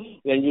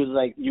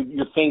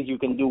you think you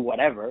can do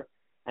whatever,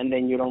 and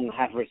then you don't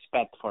have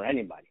respect for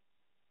anybody.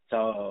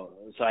 So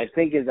I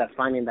think it's that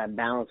finding that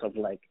balance of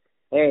like,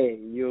 hey,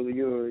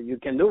 you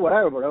can do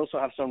whatever, but also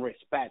have some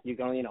respect. You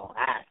can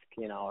ask,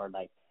 or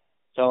like.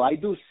 So I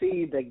do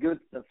see the good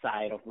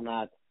side of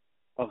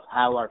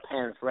how our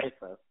parents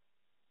raised us,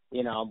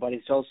 but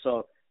it's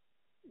also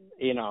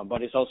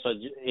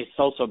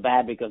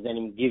bad, because then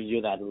it gives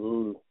you that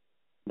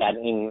that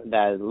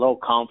low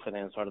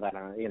confidence or that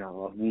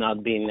of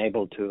not being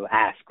able to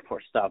ask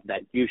for stuff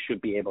that you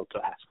should be able to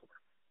ask for.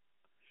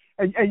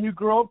 And you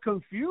grow up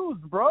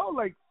confused, bro.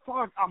 Like,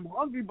 fuck, I'm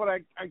hungry, but I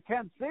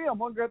can't say I'm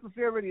hungry. I have to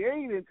say I already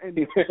ate,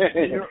 and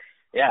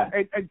yeah,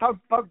 and talk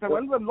to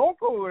the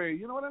local way.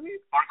 You know what I mean?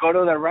 Or go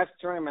to the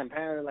restaurant. My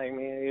parents like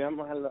me.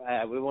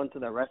 We went to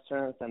the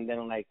restaurants and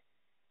then like,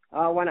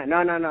 oh, why not?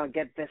 No,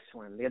 get this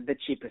one. Get the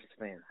cheapest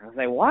thing. I was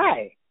like,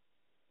 why?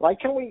 Why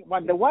can't we?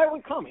 Why do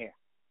we come here?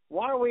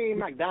 Why are we in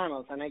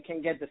McDonald's and I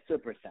can't get the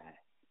super size?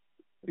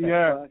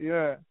 Yeah,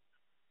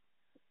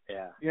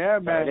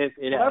 man.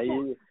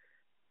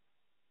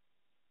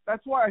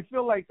 That's why I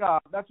feel like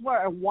that's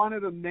why I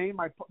wanted to name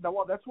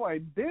that's why I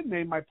did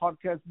name my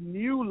podcast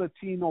New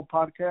Latino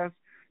Podcast,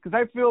 because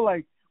I feel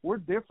like we're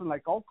different.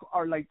 Like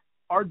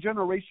our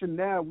generation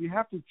now, we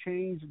have to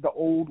change the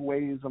old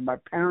ways of my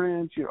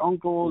parents, your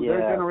uncles,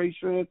 their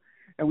generation,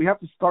 and we have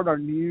to start our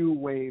new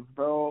wave,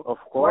 bro. Of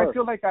course. So I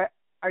feel like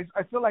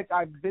I feel like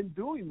I've been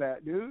doing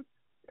that, dude.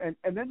 And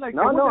then like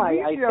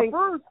I think at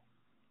first.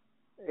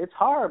 It's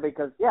hard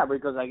because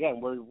again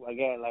we're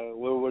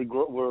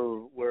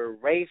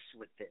raised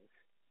with this,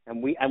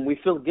 and we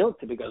feel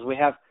guilty because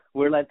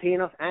we're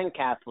Latinos and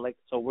Catholic,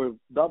 so we're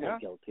double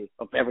guilty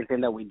of everything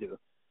that we do,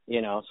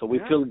 So we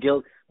feel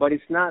guilt, but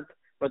it's not.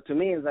 But to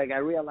me, it's like I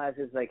realize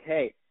it's like,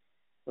 hey,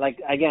 like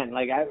again,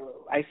 like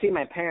I see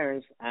my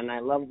parents and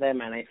I love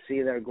them and I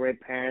see they're great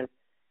parents,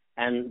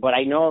 but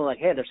I know like,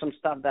 hey, there's some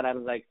stuff that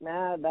I'm like,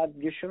 nah, that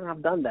you shouldn't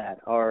have done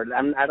that, or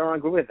I don't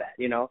agree with that,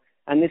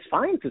 And it's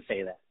fine to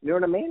say that. You know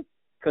what I mean?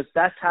 Because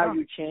that's how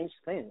you change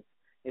things.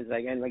 It's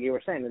like, and like you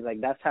were saying, it's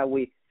like that's how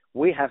we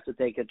have to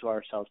take it to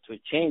ourselves to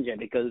change it.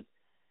 Because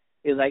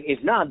it's like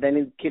if not, then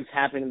it keeps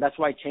happening. That's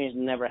why change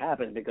never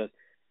happens. Because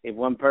if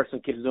one person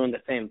keeps doing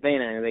the same thing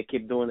and they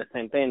keep doing the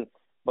same thing,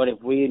 but if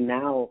we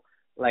now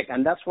like,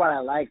 and that's what I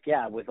like,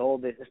 with all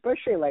this,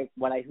 especially like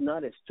what I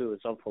noticed too,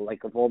 is also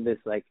like of all this,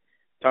 like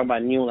talking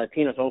about new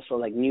Latinos, also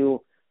like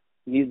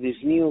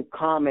these new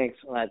comics,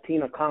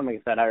 Latino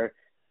comics that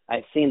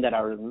I've seen that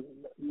are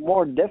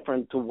more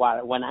different to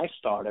when I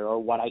started or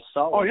what I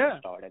saw when I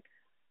started,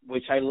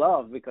 which I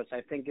love because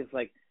I think it's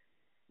like,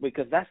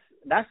 because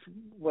that's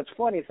what's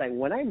funny. It's like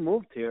when I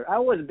moved here, I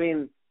was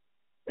being,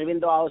 even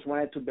though I always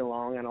wanted to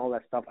belong and all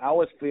that stuff, I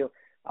always feel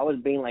I was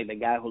being like the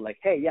guy who like,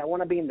 hey, I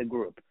want to be in the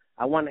group.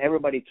 I want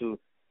everybody to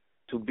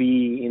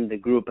be in the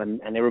group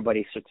and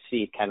everybody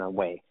succeed kind of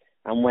way.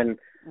 And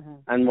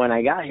when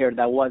I got here,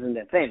 that wasn't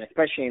the thing,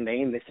 especially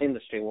in this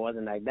industry, it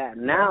wasn't like that.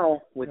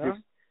 Now with this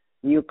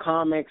new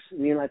comics,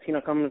 new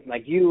Latino comics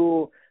like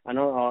you and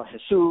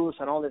Jesus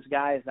and all these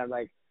guys that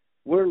like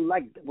we're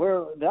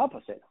the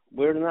opposite.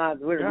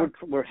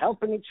 We're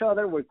helping each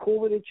other. We're cool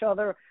with each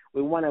other.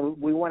 We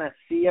wanna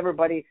see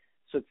everybody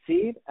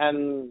succeed,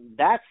 and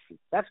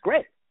that's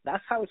great.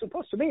 That's how it's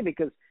supposed to be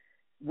because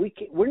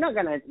we're not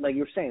gonna, like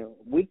you're saying,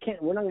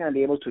 we're not gonna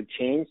be able to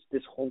change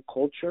this whole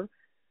culture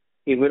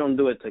if we don't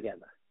do it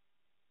together.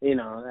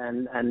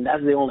 And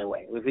that's the only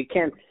way. If we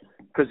can't,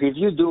 because if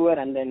you do it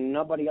and then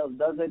nobody else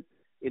does it,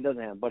 it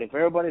doesn't happen. But if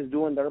everybody's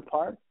doing their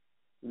part,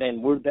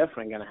 then we're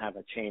definitely going to have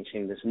a change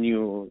in this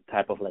new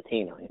type of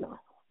Latino,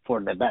 for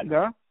the better.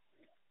 Yeah.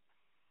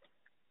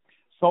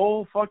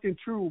 So fucking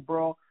true,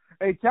 bro.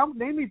 Hey,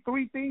 name me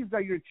 3 things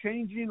that you're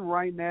changing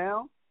right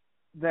now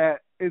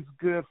that is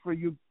good for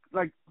you.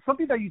 Like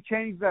something that you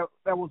changed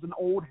that was an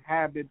old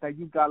habit that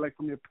you got like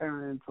from your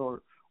parents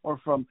or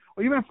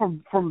even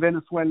from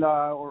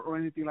Venezuela or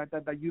anything like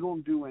that you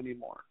don't do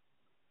anymore.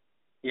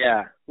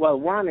 Yeah. Well,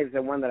 one is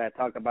the one that I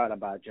talk about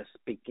just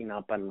speaking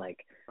up and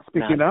like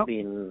speaking up.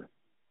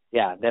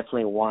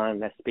 Definitely one.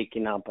 That's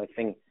speaking up. I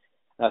think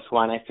that's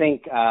one. I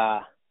think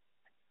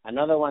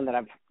another one that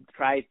I've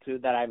tried to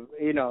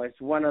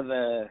it's one of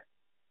the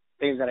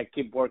things that I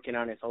keep working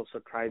on is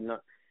also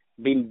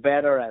being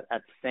better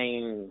at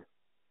saying,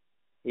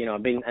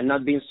 and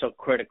not being so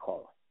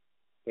critical.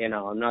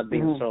 Not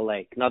being so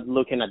like, not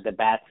looking at the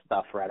bad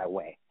stuff right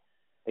away,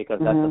 because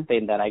that's the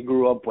thing that I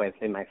grew up with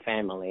in my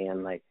family,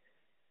 and like,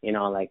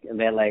 like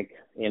they're like,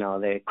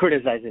 they're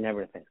criticizing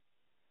everything.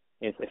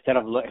 Instead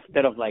of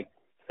like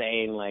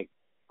saying like,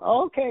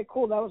 oh, okay,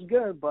 cool, that was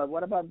good, but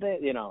what about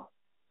this,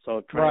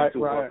 So trying to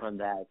work on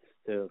that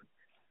too,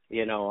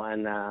 and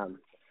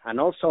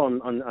also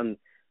on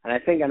and I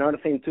think another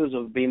thing too is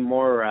of being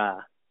more.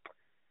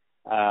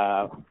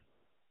 I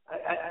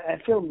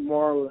feel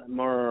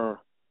more.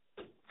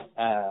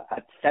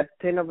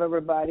 Accepting of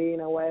everybody in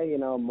a way,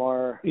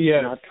 more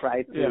not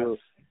try to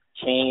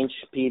change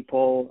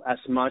people as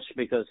much,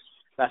 because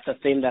that's the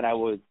thing that I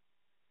would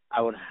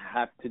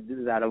have to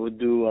do, that I would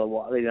do a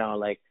lot,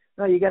 like,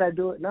 no, you gotta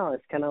do it. No,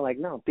 it's kind of like,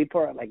 no,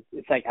 people are like,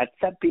 it's like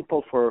accept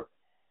people for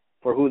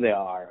who they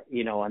are,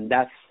 and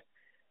that's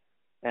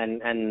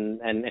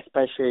and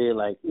especially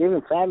like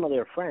even family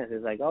or friends,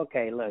 it's like,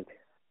 okay, look,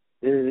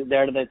 they're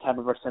the type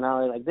of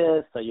personality like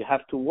this, so you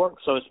have to work.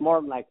 So it's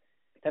more like,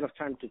 instead of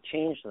trying to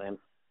change them,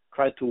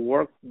 try to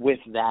work with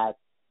that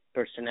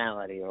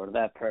personality or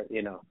that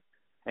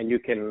and you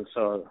can.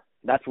 So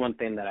that's one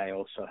thing that I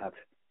also have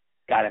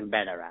gotten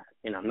better at.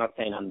 You know, I'm not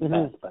saying I'm the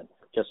best, but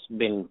just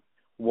been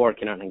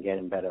working on and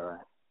getting better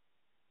at.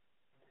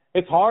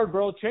 It's hard,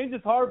 bro. Change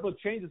is hard, but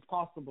change is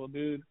possible,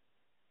 dude.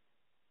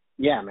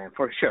 Yeah, man,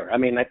 for sure. I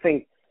mean, I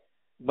think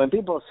when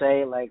people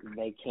say like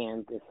they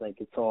can't, it's like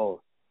it's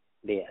all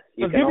BS.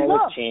 You can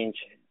always change.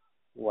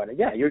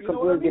 You're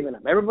completely giving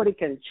up. Everybody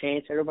can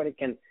change. Everybody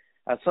can,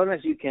 as long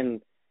as you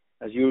can,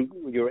 as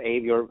you're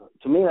able.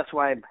 To me, that's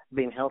why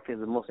being healthy is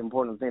the most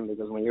important thing,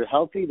 because when you're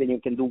healthy, then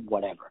you can do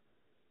whatever.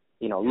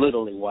 You know,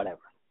 literally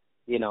whatever.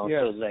 You know,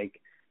 so it's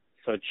like,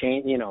 so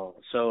change. You know,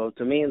 so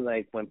to me,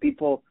 like when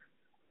people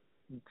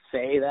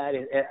say that,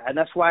 and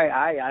that's why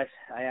I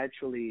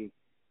actually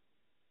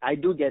I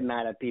do get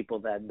mad at people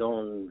that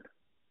don't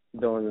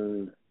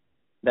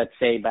that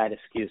say bad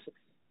excuses,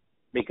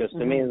 because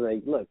to me it's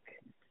like, look,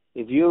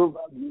 if you're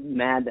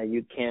mad that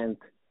you can't,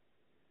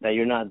 that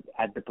you're not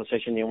at the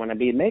position you want to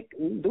be,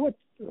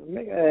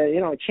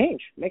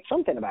 change, make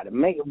something about it,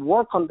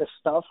 work on the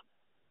stuff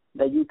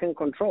that you can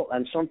control,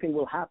 and something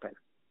will happen.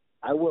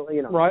 I will,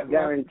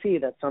 guarantee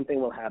that something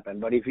will happen.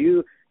 But if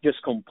you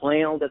just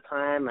complain all the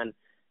time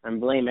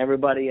and blame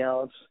everybody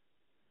else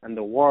and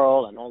the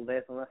world and all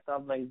this and that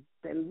stuff, like,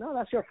 then no,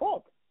 that's your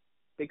fault.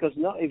 Because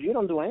if you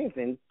don't do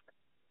anything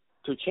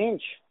to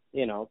change,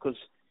 because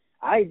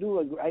I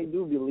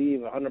do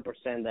believe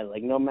 100% that,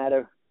 like, no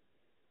matter,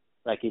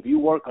 like, if you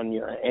work on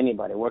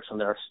anybody works on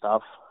their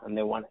stuff and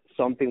they want,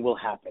 something will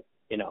happen,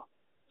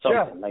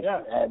 something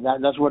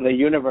that's where the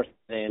universe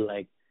is,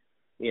 like,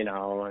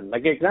 and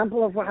like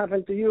example of what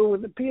happened to you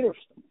with the Peters,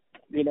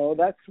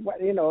 that's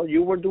what,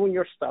 you were doing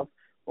your stuff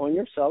on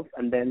yourself,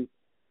 and then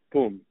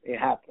boom, it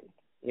happened,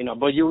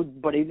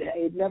 but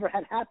it never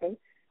had happened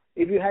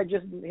if you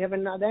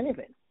haven't done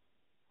anything.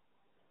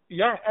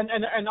 Yeah,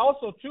 and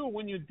also too,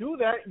 when you do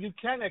that, you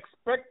can't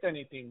expect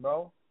anything,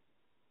 bro.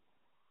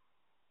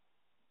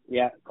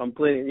 Yeah,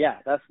 completely. Yeah,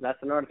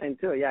 that's another thing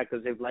too. Yeah,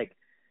 because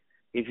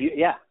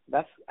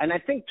and I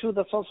think too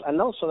that's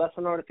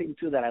another thing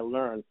too that I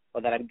learned,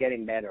 or that I'm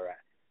getting better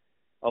at,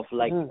 of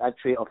like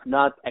actually of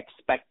not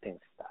expecting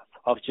stuff,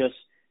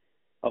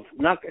 of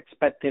not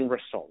expecting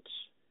results.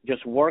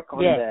 Just work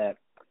on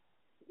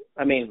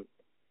I mean,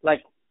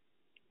 like,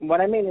 what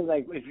I mean is,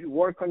 like, if you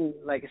work on,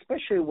 like,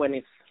 especially when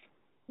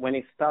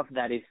it's stuff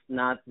that is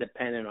not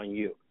dependent on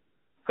you,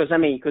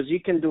 because you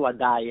can do a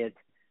diet,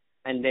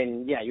 and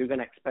then you're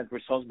gonna expect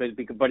results, but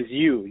it's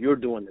you're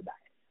doing the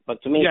diet.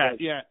 But to me,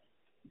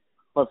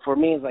 But for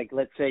me, it's like,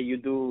 let's say you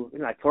do,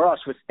 like for us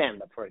with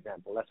stand up, for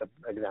example, that's an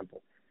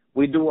example.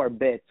 We do our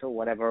bits or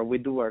whatever, we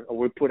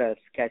put a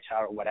sketch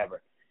out or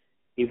whatever.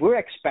 If we're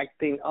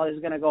expecting, this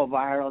is gonna go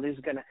viral,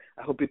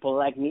 I hope people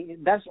like me,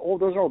 those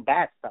are all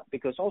bad stuff,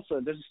 because also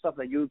there's stuff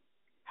that you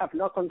have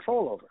no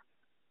control over.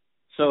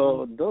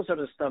 So those are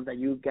the stuff that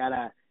you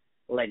gotta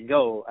let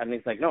go. And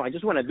it's like, no, I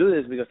just want to do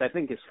this because I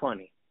think it's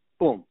funny.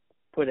 Boom,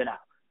 put it out,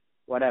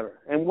 whatever.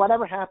 And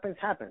whatever happens,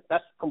 happens.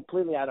 That's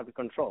completely out of your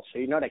control. So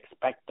you're not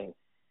expecting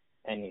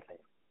anything.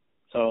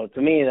 So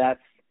to me,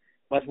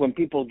 that's when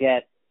people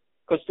get,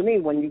 because to me,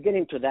 when you get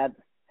into that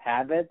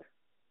habit,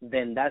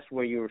 then that's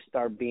where you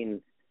start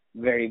being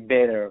very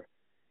bitter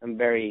and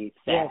very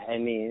sad.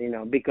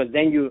 Yes. Because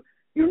then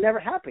you're never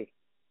happy.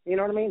 You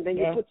know what I mean? Then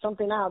you put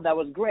something out that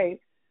was great,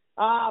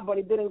 but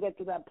it didn't get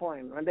to that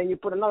point. And then you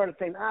put another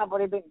thing,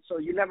 but it didn't. So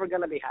you're never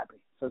going to be happy.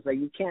 So it's like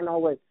you can't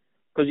always,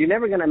 because you're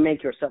never going to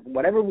make yourself,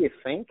 whatever we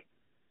think,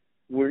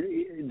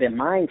 the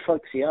mind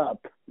fucks you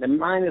up. The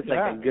mind is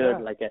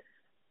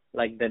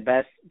like the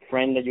best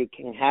friend that you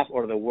can have,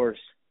 or the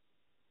worst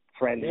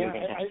friend that you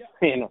can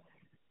have.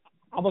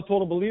 I'm a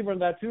total believer in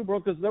that too, bro.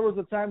 Because there was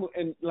a time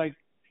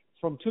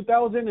from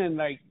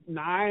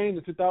 2009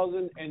 to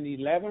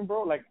 2011,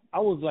 bro. Like I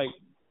was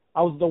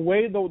the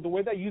way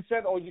that you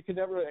said, you can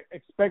never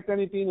expect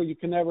anything, or you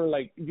can never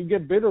you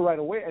get bitter right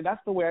away, and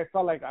that's the way I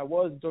felt like I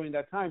was during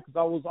that time, because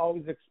I was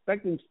always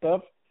expecting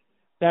stuff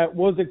that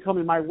wasn't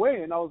coming my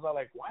way, and I was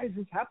like, why is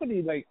this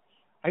happening? Like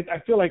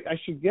I feel like I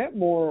should get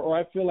more, or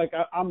I feel like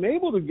I'm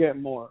able to get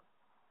more.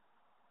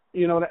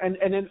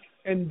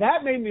 And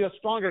that made me a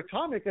stronger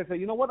comic. I said,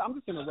 you know what? I'm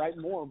just gonna write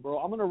more, bro.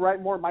 I'm gonna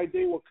write more. My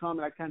day will come,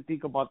 and I can't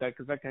think about that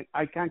because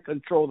I can't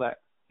control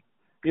that.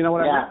 You know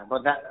what I mean? Yeah,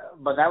 but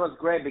that was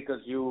great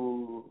because we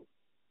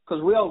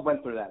all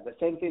went through that. The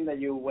same thing that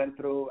you went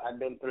through, I've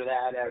been through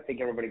that. I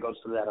think everybody goes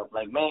through that. Of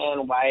like,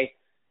 man, why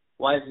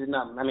is it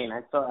not? I mean,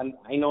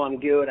 I know I'm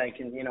good. I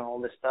can, all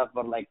this stuff,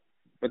 but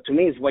to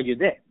me, it's what you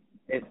did.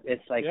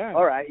 It's like,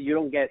 all right, you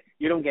don't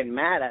get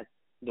mad at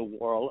the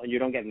world, and you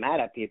don't get mad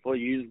at people.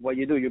 What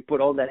you do, you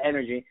put all that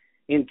energy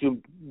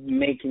into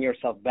making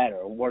yourself better,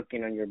 or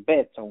working on your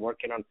bits, and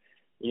working on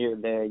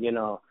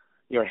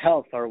your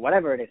health, or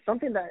whatever it is.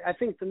 Something that I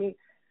think, to me,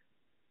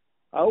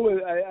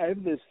 I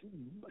have this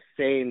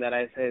saying that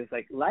I say, it's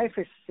like, life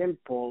is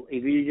simple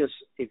if you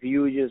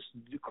just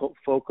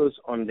focus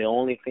on the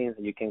only things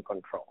that you can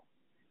control,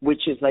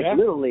 which is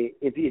literally,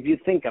 if you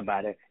think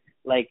about it,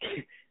 like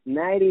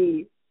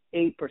 98%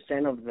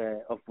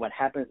 of what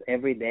happens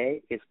every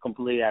day is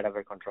completely out of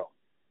your control.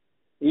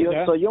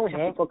 So you only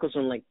have to focus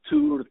on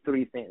 2 or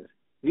 3 things.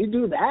 you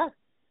do that,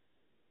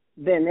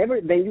 then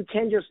you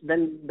can't just,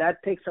 then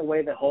that takes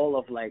away the whole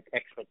of like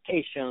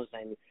expectations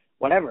and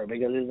whatever,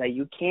 because it's like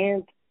you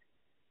can't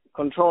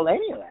control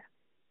any of that.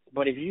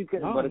 But if you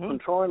can, but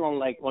controlling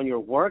on your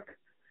work,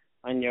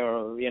 on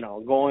your,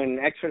 going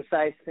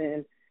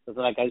exercising, it's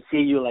like I see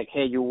you like,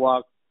 hey, you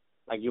walk,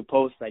 like you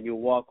post that you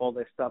walk, all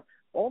this stuff.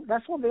 Oh,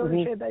 that's what the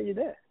only shit that you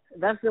did.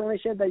 That's the only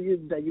shit that you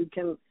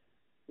can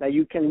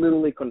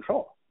literally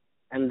control,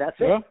 and that's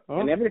it.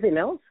 And everything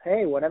else,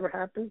 hey, whatever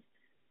happens.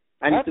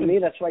 And to me,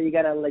 that's why you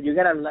gotta like,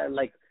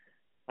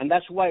 and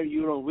that's why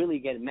you don't really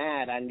get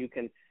mad, and you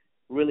can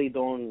really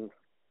don't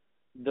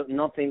do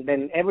nothing.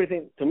 Then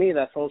everything, to me,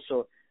 that's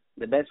also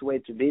the best way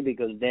to be,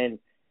 because then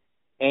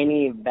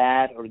any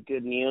bad or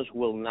good news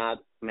will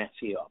not mess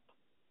you up.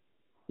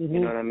 You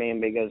know what I mean?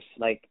 Because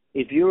like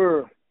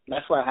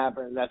that's what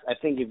happens. I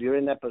think if you're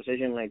in that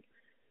position, like,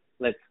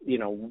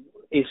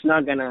 it's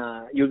not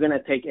you're gonna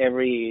take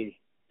every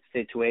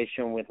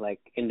situation with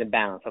like in the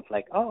balance of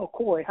like, oh,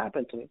 cool, it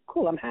happened to me.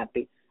 Cool, I'm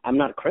happy. I'm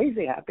not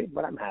crazy happy,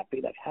 but I'm happy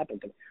that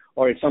happened to me.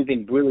 Or if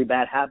something really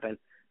bad happened,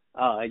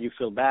 and you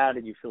feel bad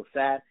and you feel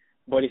sad,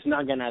 but it's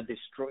not gonna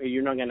destroy.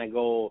 It's not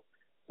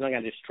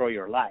gonna destroy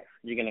your life.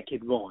 You're gonna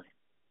keep going.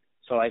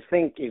 So I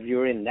think if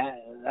you're in that,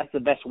 that's the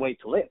best way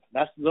to live.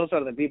 Those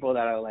are the people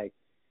that are like,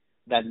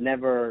 that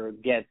never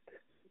get.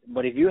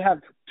 But if you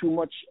have too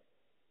much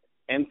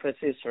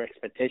emphasis or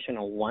expectation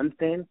on one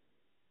thing,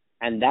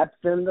 and that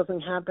thing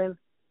doesn't happen,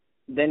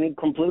 then it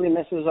completely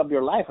messes up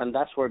your life, and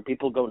that's where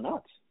people go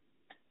nuts,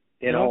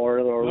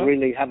 or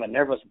really have a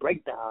nervous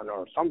breakdown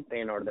or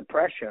something, or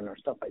depression or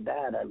stuff like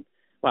that. And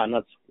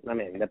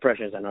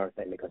depression is another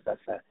thing, because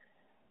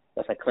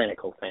that's a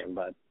clinical thing,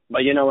 but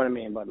you know what I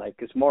mean. But like,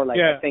 it's more like,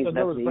 I think that's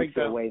the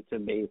easier way to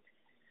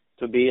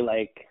be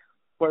like,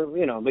 where,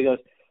 because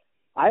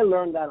I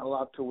learned that a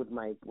lot too with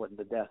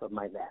the death of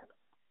my dad,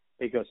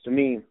 because to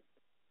me,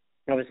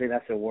 obviously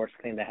that's the worst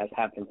thing that has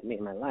happened to me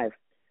in my life,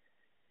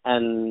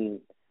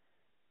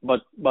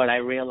 but I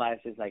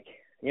realized it's like,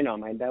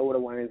 my dad would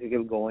have wanted to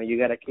keep going. You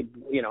gotta keep,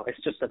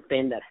 it's just a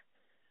thing that,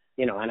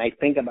 and I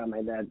think about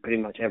my dad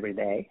pretty much every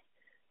day.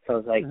 So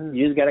it's like,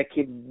 you just gotta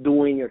keep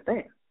doing your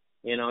thing.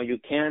 You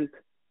can't.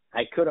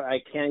 I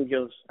can't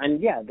just.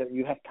 And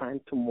you have time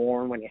to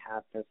mourn when it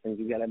happens, and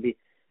you gotta be.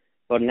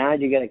 But now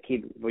you gotta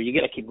keep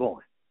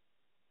going.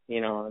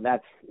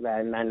 That's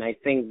that, and I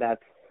think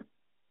that's.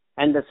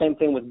 And the same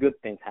thing with good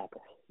things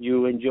happen.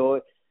 You enjoy,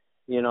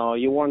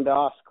 you won the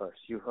Oscars.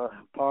 You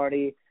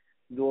party,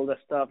 do all the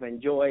stuff,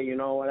 enjoy,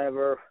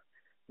 whatever,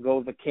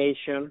 go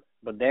vacation.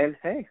 But then,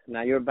 hey,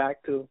 now you're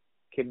back to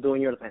keep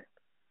doing your thing.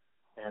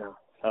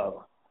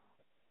 So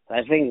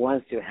I think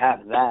once you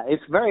have that,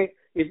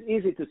 it's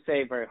easy to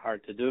say, very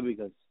hard to do,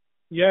 because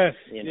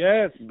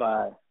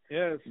but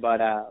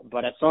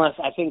as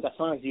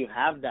long as you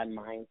have that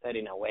mindset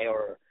in a way,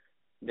 or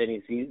then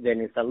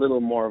it's a little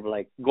more of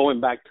like going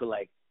back to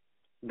like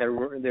the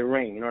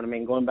ring, you know what I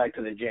mean? Going back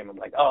to the gym. I'm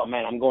like, oh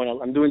man, I'm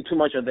doing too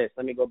much of this.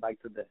 Let me go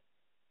back to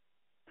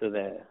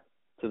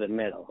the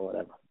middle or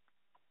whatever.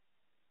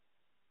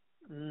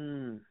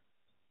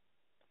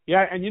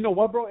 Yeah, and you know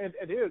what, bro? It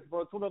is,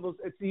 bro. It's one of those,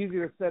 it's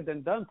easier said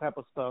than done type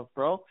of stuff,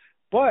 bro.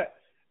 But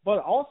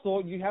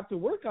also you have to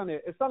work on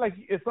it. It's not like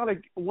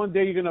one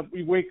day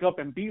you wake up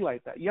and be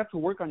like that. You have to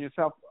work on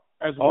yourself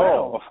as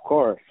well. Oh, of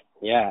course.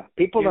 Yeah.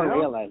 People don't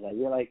realize that.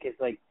 You're like, it's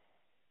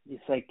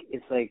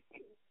like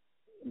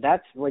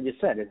that's what you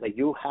said. It's like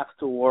you have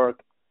to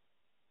work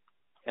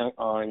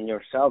on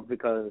yourself,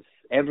 because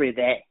every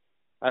day,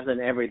 that's an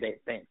everyday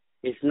thing.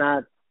 It's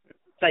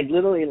like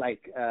literally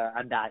like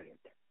a diet.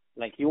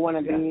 Like you want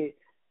to be,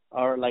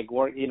 or like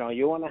work, you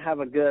want to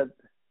have a good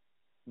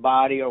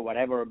body or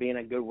whatever, or be in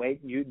a good weight.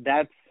 You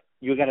got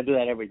to do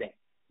that every day.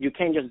 You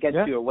can't just get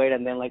to your weight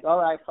and then like, all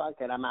right, fuck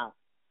it, I'm out.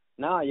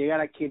 No, you got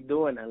to keep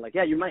doing it. Like,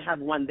 you might have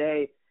 1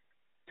 day,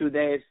 2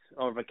 days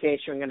or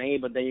vacation gonna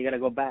eat, but then you got to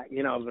go back,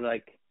 but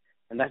like,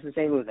 and that's the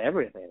same with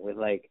everything, with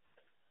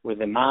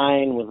the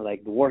mind, with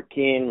like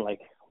working,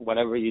 like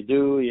whatever you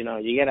do, you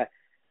gotta,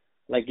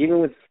 like even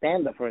with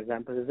stand-up, for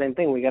example, it's the same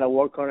thing. We gotta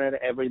work on it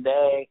every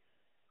day,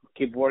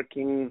 keep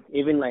working.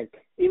 Even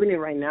if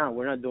right now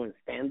we're not doing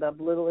stand-up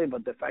literally,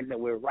 but the fact that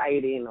we're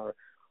writing or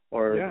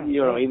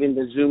even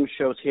the Zoom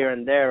shows here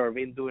and there, or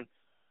been doing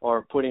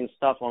or putting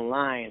stuff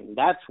online,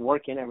 that's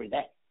working every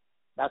day.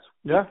 That's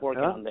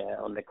working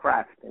on the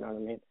craft, you know what I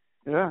mean?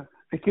 Yeah,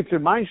 it keeps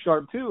your mind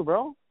sharp too,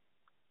 bro.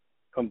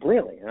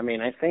 Completely. I mean,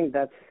 I think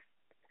that's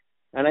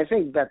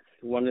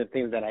one of the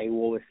things that I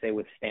always say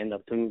with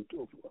stand-up.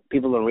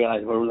 People don't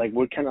realize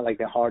we're kind of like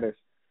the hardest.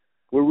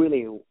 We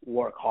really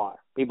work hard.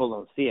 People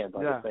don't see it,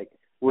 but it's like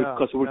we're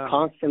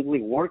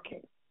constantly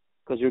working,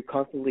 because you're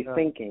constantly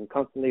thinking,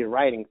 constantly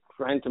writing,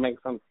 trying to make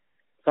because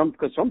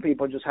some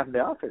people just have the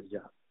office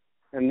job,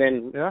 and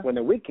then when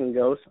the weekend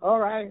goes, all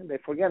right, they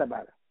forget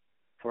about it.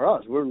 For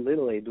us, we're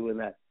literally doing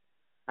that.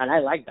 And I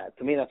like that.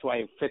 To me, that's why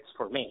it fits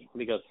for me,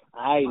 because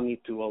I need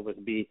to always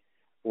be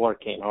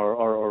working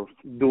or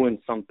doing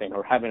something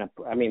or having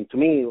to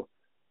me,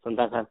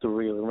 sometimes I have to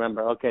really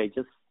remember, okay,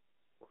 just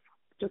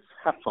just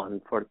have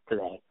fun for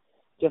today.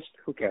 Just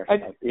who cares,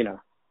 you know.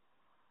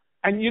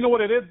 And you know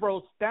what it is,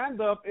 bro?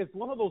 Stand-up is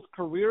one of those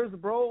careers,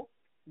 bro,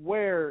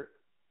 where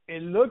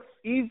it looks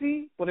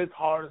easy, but it's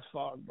hard as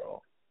fuck,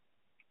 bro.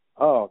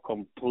 Oh,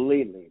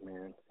 completely,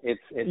 man.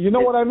 It's you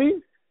know what I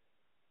mean?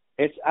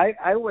 It's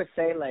I always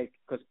say, like,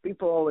 because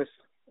people always,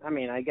 I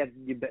mean, I get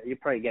you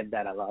probably get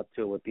that a lot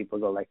too, where people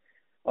go like,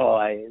 oh,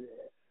 I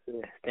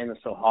stand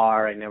so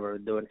hard, I never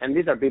do it. And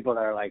these are people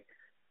that are like,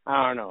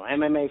 I don't know,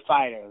 MMA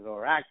fighters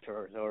or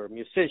actors or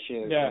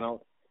musicians, you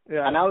know.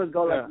 Yeah. And I always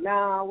go like,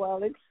 nah,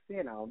 well, it's,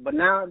 you know, but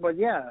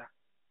yeah,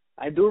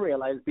 I do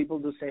realize people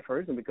do say for a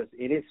reason, because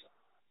it is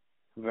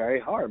very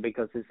hard,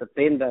 because it's a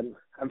thing that,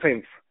 I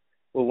think,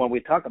 well, when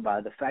we talk about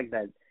it, the fact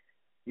that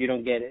you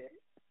don't get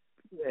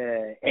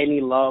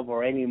any love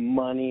or any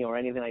money or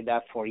anything like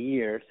that for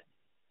years,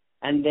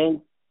 and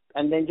then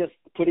just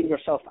putting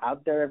yourself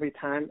out there every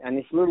time, and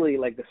it's literally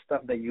like the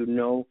stuff that you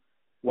know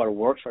what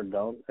works or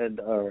don't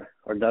or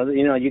doesn't.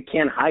 You know, you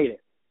can't hide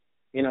it.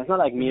 You know, it's not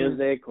like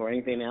music or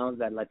anything else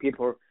that, like,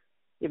 people,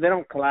 if they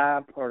don't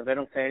clap or they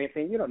don't say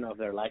anything, you don't know if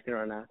they're liking it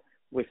or not.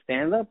 With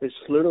stand up, it's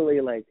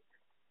literally like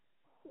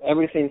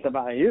everything's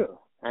about you,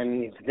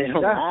 and if they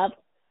don't laugh,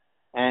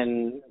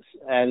 and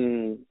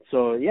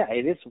so yeah,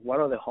 it is one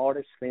of the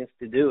hardest things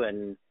to do,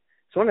 and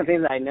it's one of the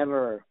things that I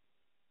never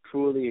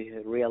truly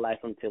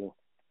realized until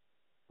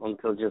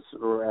just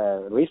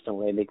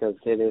recently, because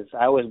it is,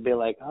 I always be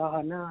like,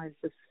 oh no, it's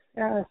just,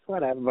 yeah, it's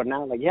whatever, but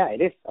now, like, yeah,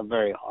 it is a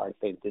very hard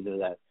thing to do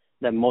that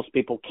most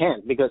people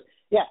can't, because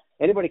yeah,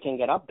 anybody can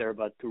get up there,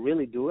 but to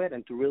really do it,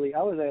 and to really, I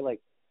always say, like,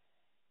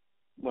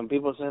 when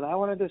people say I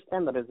want to do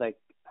stand up, it's like,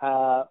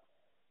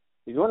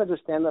 if you want to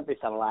do stand up, it's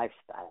a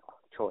lifestyle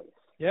choice.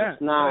 Yeah.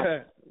 It's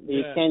not,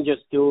 you can't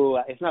just do,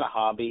 it's not a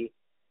hobby,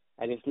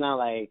 and it's not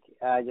like,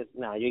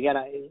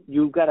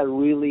 you gotta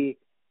really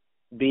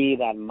be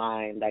that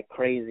mind, that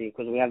crazy,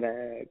 because we have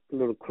a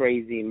little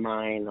crazy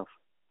mind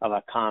of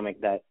a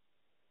comic because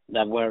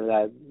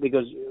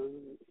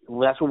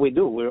that's what we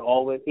do. We're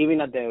always,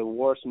 even at the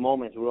worst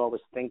moments, we're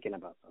always thinking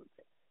about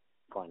something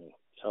funny.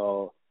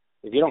 So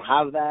if you don't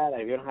have that,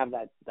 if you don't have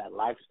that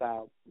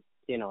lifestyle,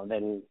 you know,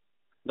 then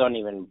don't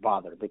even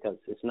bother, because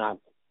it's not,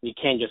 you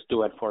can't just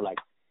do it for, like,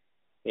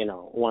 you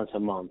know, once a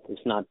month.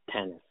 It's not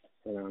tennis,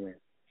 you know what I mean?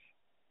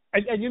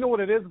 And you know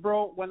what it is,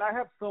 bro? When I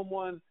have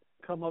someone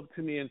come up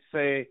to me and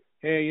say,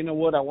 hey, you know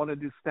what, I want to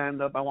do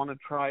stand-up, I want to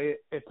try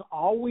it, it's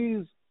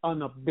always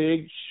on a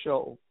big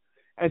show.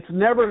 It's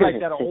never like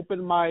at an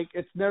open mic.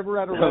 It's never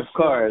at a restaurant. Of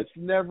course.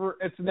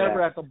 It's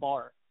never at the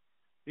bar,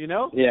 you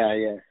know?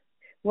 Yeah.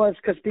 Well, it's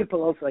because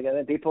people also, like,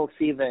 people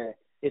see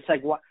it's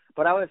like, what,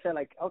 but I would say,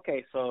 like,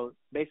 okay, so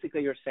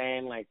basically you're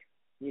saying, like,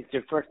 it's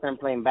your first time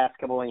playing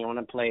basketball and you want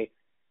to play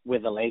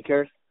with the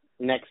Lakers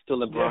next to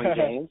LeBron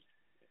James.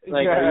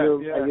 Like,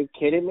 are you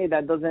kidding me?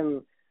 That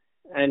doesn't,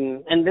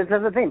 and this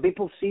is the thing.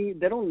 People see,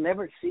 they don't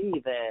never see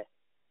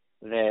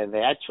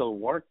the actual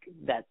work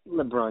that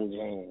LeBron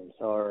James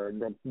or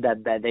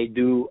that they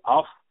do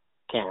off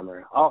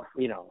camera,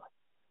 you know.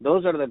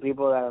 Those are the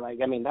people that are, like,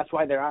 I mean, that's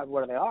why they're out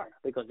where they are,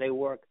 because they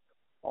work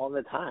all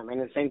the time.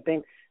 And the same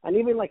thing, and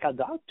even like a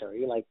doctor,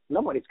 you're like,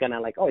 nobody's gonna,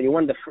 like, oh, you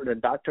want the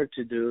doctor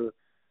to do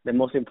the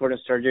most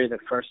important surgery, the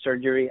first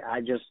surgery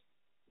I just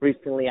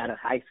recently out of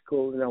high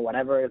school, you know,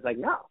 whatever. It's like,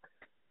 no,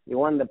 you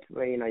want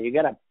you know, you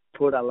gotta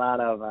put a lot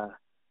of,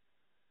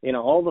 you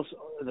know, all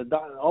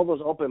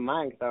those open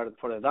mics are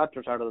for the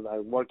doctors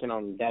are working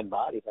on dead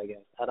bodies, I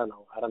guess. I don't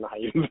know how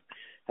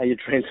you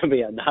train to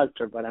be a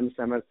doctor, but I'm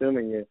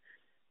assuming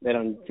they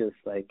don't just,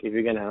 like, if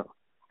you're gonna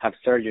have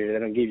surgery, they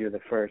don't give you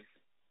the first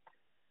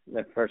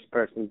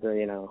person to,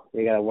 you know,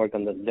 you gotta work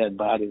on the dead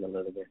bodies a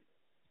little bit.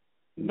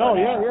 No,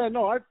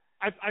 no,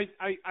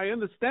 I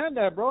understand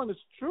that, bro, and it's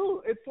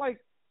true. It's like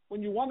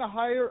when you want to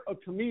hire a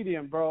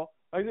comedian, bro.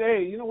 Like,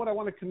 hey, you know what? I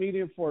want a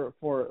comedian for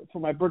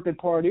my birthday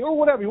party or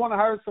whatever. You want to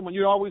hire someone,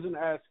 you're always going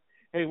to ask,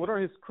 hey, what are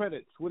his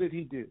credits? What did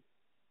he do?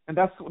 And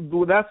that's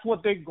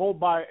what they go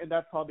by, and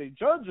that's how they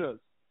judge us.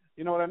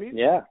 You know what I mean?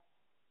 Yeah.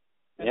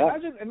 And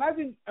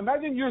imagine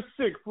you're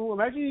sick, fool.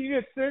 Imagine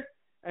you get sick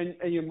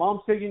and your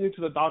mom's taking you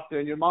to the doctor,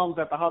 and your mom's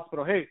at the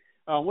hospital. Hey,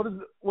 what is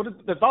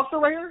the doctor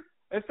right here?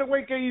 Este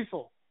güey que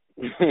hizo.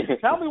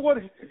 Tell me what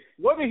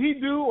did he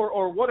do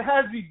or what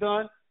has he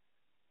done,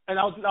 and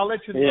I'll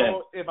let you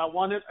know if I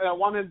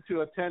wanted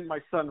to attend my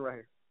son right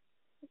here.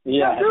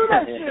 Yeah, do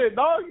that shit,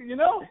 dog. You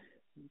know?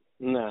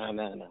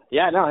 No.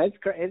 Yeah, no, it's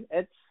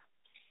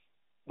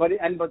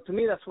but to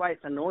me that's why it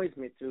annoys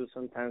me too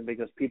sometimes,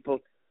 because people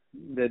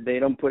they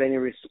don't put any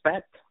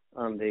respect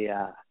on the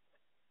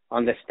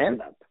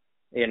stand up,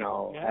 you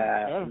know,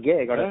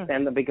 gig or the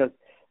stand up, because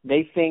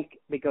they think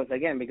because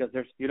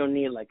you don't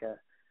need like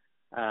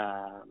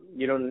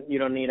you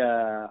don't need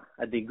a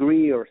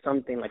degree or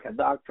something like a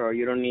doctor, or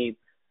you don't need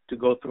to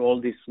go through all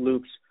these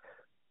loops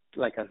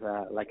like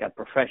a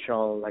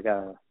professional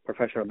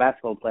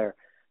basketball player.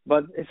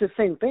 But it's the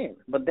same thing.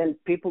 But then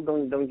people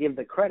don't give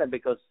the credit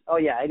because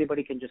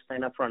anybody can just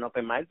sign up for an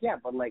open mic. Yeah,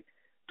 but like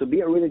to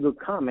be a really good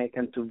comic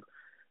and to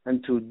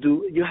and to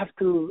do. You have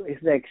to.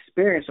 It's the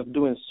experience of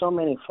doing so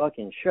many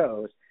fucking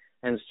shows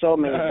and so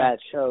many bad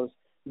shows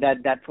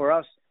that for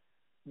us.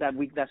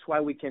 That's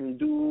why we can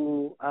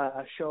do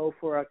a show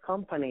for a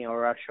company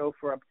or a show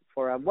for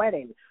a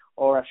wedding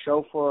or a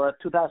show for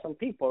 2,000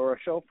 people or a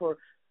show for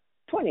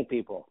 20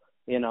 people,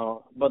 you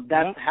know. But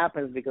that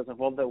happens because of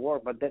all the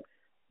work. But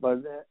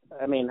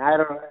I mean, I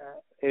don't,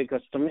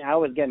 because to me, I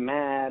always get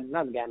mad,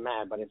 not get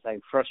mad, but it's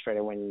like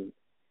frustrated when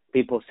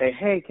people say,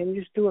 hey, can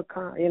you just do you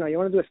want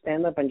to do a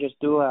stand-up and just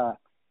do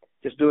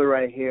it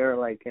right here,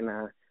 like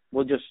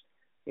we'll just,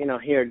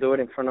 here, do it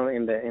in front of,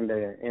 in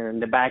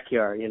the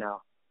backyard,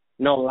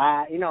 no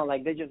lie,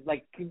 like they just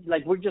like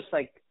we're just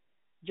like,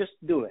 just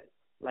do it.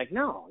 Like,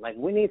 no, like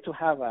we need to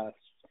have a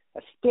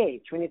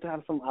stage. We need to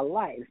have a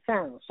light,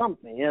 sound,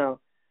 something,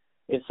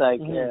 It's like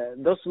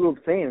those little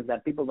things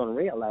that people don't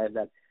realize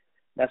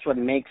that's what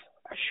makes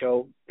a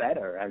show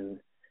better.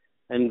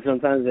 And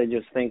sometimes they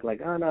just think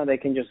like, oh no, they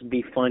can just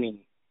be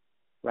funny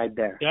right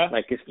there. Yeah.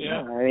 Like it's,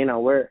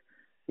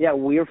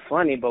 we're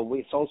funny, but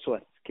it's also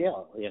a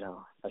skill,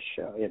 a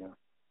show,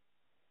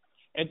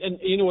 And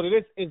you know what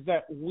it is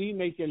that we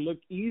make it look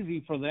easy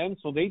for them,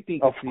 so they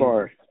think. Of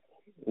course,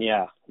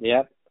 yeah,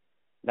 yep.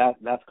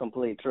 That's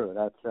completely true.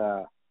 That's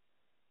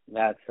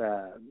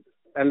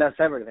and that's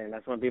everything.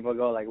 That's when people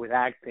go like with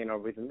acting or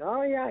with,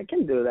 oh yeah, I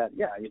can do that.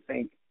 Yeah, you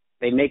think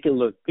they make it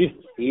look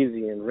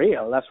easy and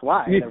real. That's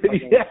why.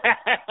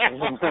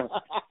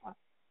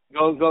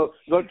 Go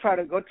try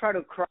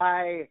to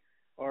cry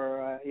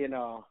or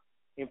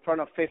in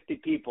front of 50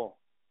 people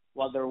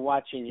while they're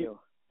watching you.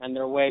 And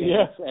they're waiting,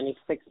 and it's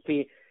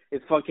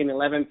it's fucking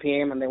 11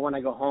 p.m. and they want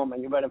to go home,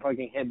 and you better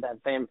fucking hit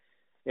that thing,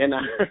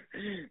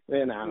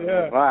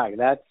 Fuck,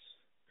 that's.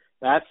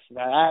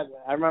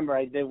 I remember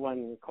I did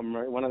one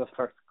of the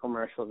first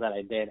commercials that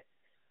I did,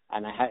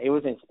 and it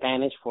was in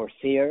Spanish for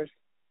Sears,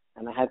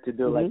 and I had to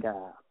do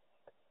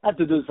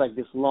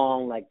this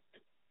long like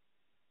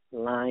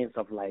lines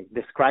of like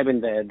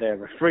describing the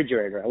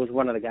refrigerator. I was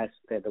one of the guys,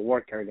 the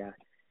worker guy,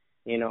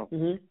 and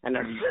I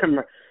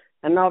remember.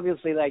 And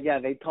obviously, like,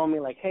 they told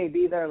me, like, hey,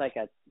 be there, like,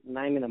 at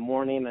 9 in the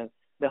morning. And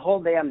the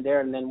whole day I'm there.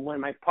 And then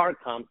when my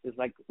part comes, it's,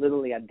 like,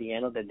 literally at the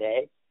end of the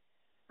day.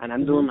 And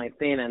I'm doing my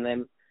thing.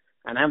 And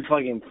I'm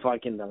fucking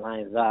the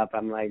lines up.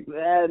 I'm like,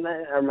 and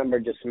I remember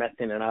just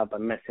messing it up.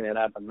 And I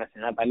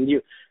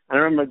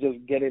remember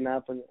just getting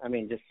up and,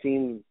 just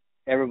seeing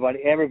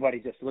everybody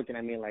just looking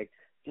at me like,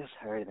 just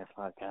hurry the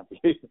fuck up.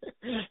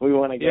 We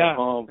want to get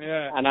home.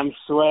 Yeah. And I'm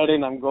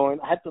sweating. I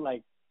had to,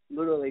 like,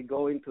 literally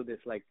go into this,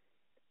 like,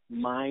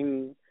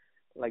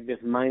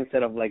 this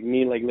mindset of like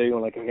me, like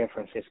literally like, okay,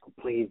 Francisco,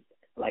 please,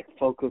 like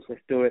focus,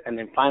 let's do it. And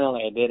then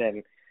finally I did it,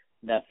 and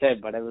that's it.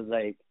 But it was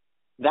like,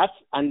 that's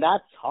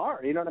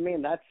hard, you know what I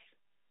mean? That's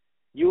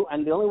you,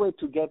 and the only way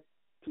to get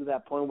to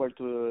that point where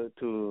to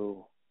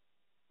do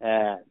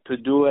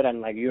it,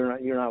 and like you're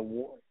not,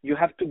 you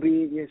have to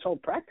be, it's all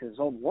practice, it's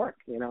all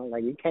work,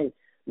 like you can't,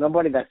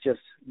 nobody that's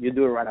just, you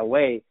do it right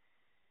away,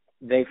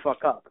 they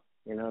fuck up,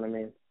 you know what I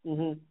mean?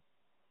 Mm-hmm.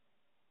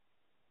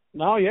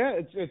 No, yeah,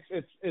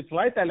 it's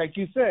like that. Like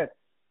you said,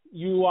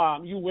 you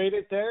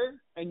waited there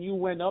and you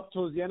went up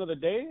towards the end of the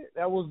day.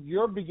 That was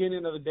your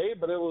beginning of the day,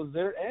 but it was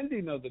their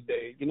ending of the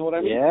day. You know what I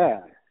mean?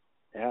 Yeah.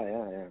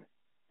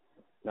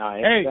 No,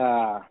 it's,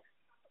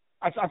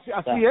 así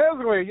es,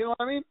 güey. You know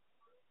what I mean?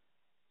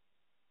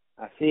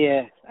 Así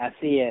es.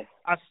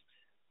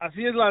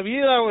 Así es la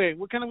vida, güey.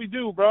 What can we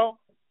do, bro?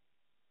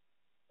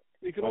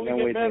 We can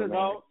only get better,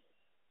 dog.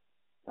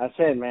 That's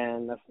it,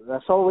 man.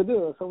 That's all we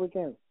do. That's all we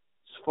can.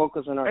 Just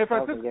focus on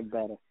ourselves and get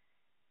better.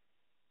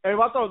 Hey,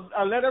 Vato,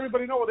 I'll let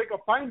everybody know where they can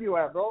find you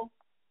at, bro.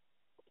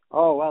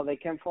 Oh, well, they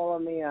can follow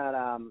me at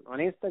on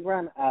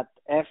Instagram at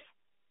F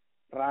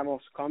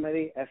Ramos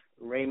Comedy,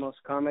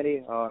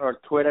 or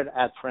Twitter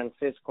at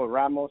Francisco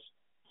Ramos,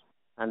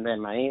 and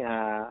then my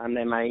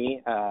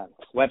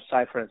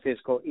website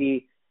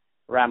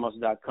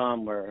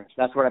franciscoeramos.com, where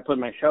that's where I put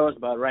my shows.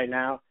 But right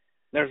now,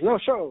 there's no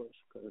shows.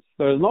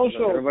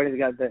 Everybody's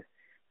got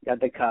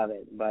the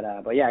COVID,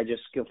 but yeah,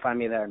 just you'll find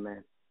me there,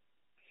 man.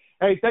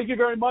 Hey, thank you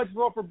very much,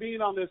 bro, for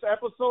being on this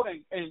episode,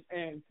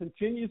 and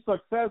continued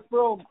success,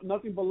 bro.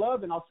 Nothing but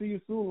love, and I'll see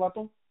you soon,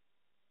 Vato.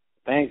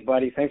 Thanks,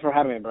 buddy. Thanks for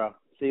having me, bro.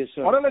 See you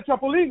soon. Órale,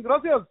 Chapulín.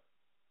 Gracias.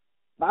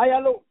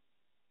 Váyalo.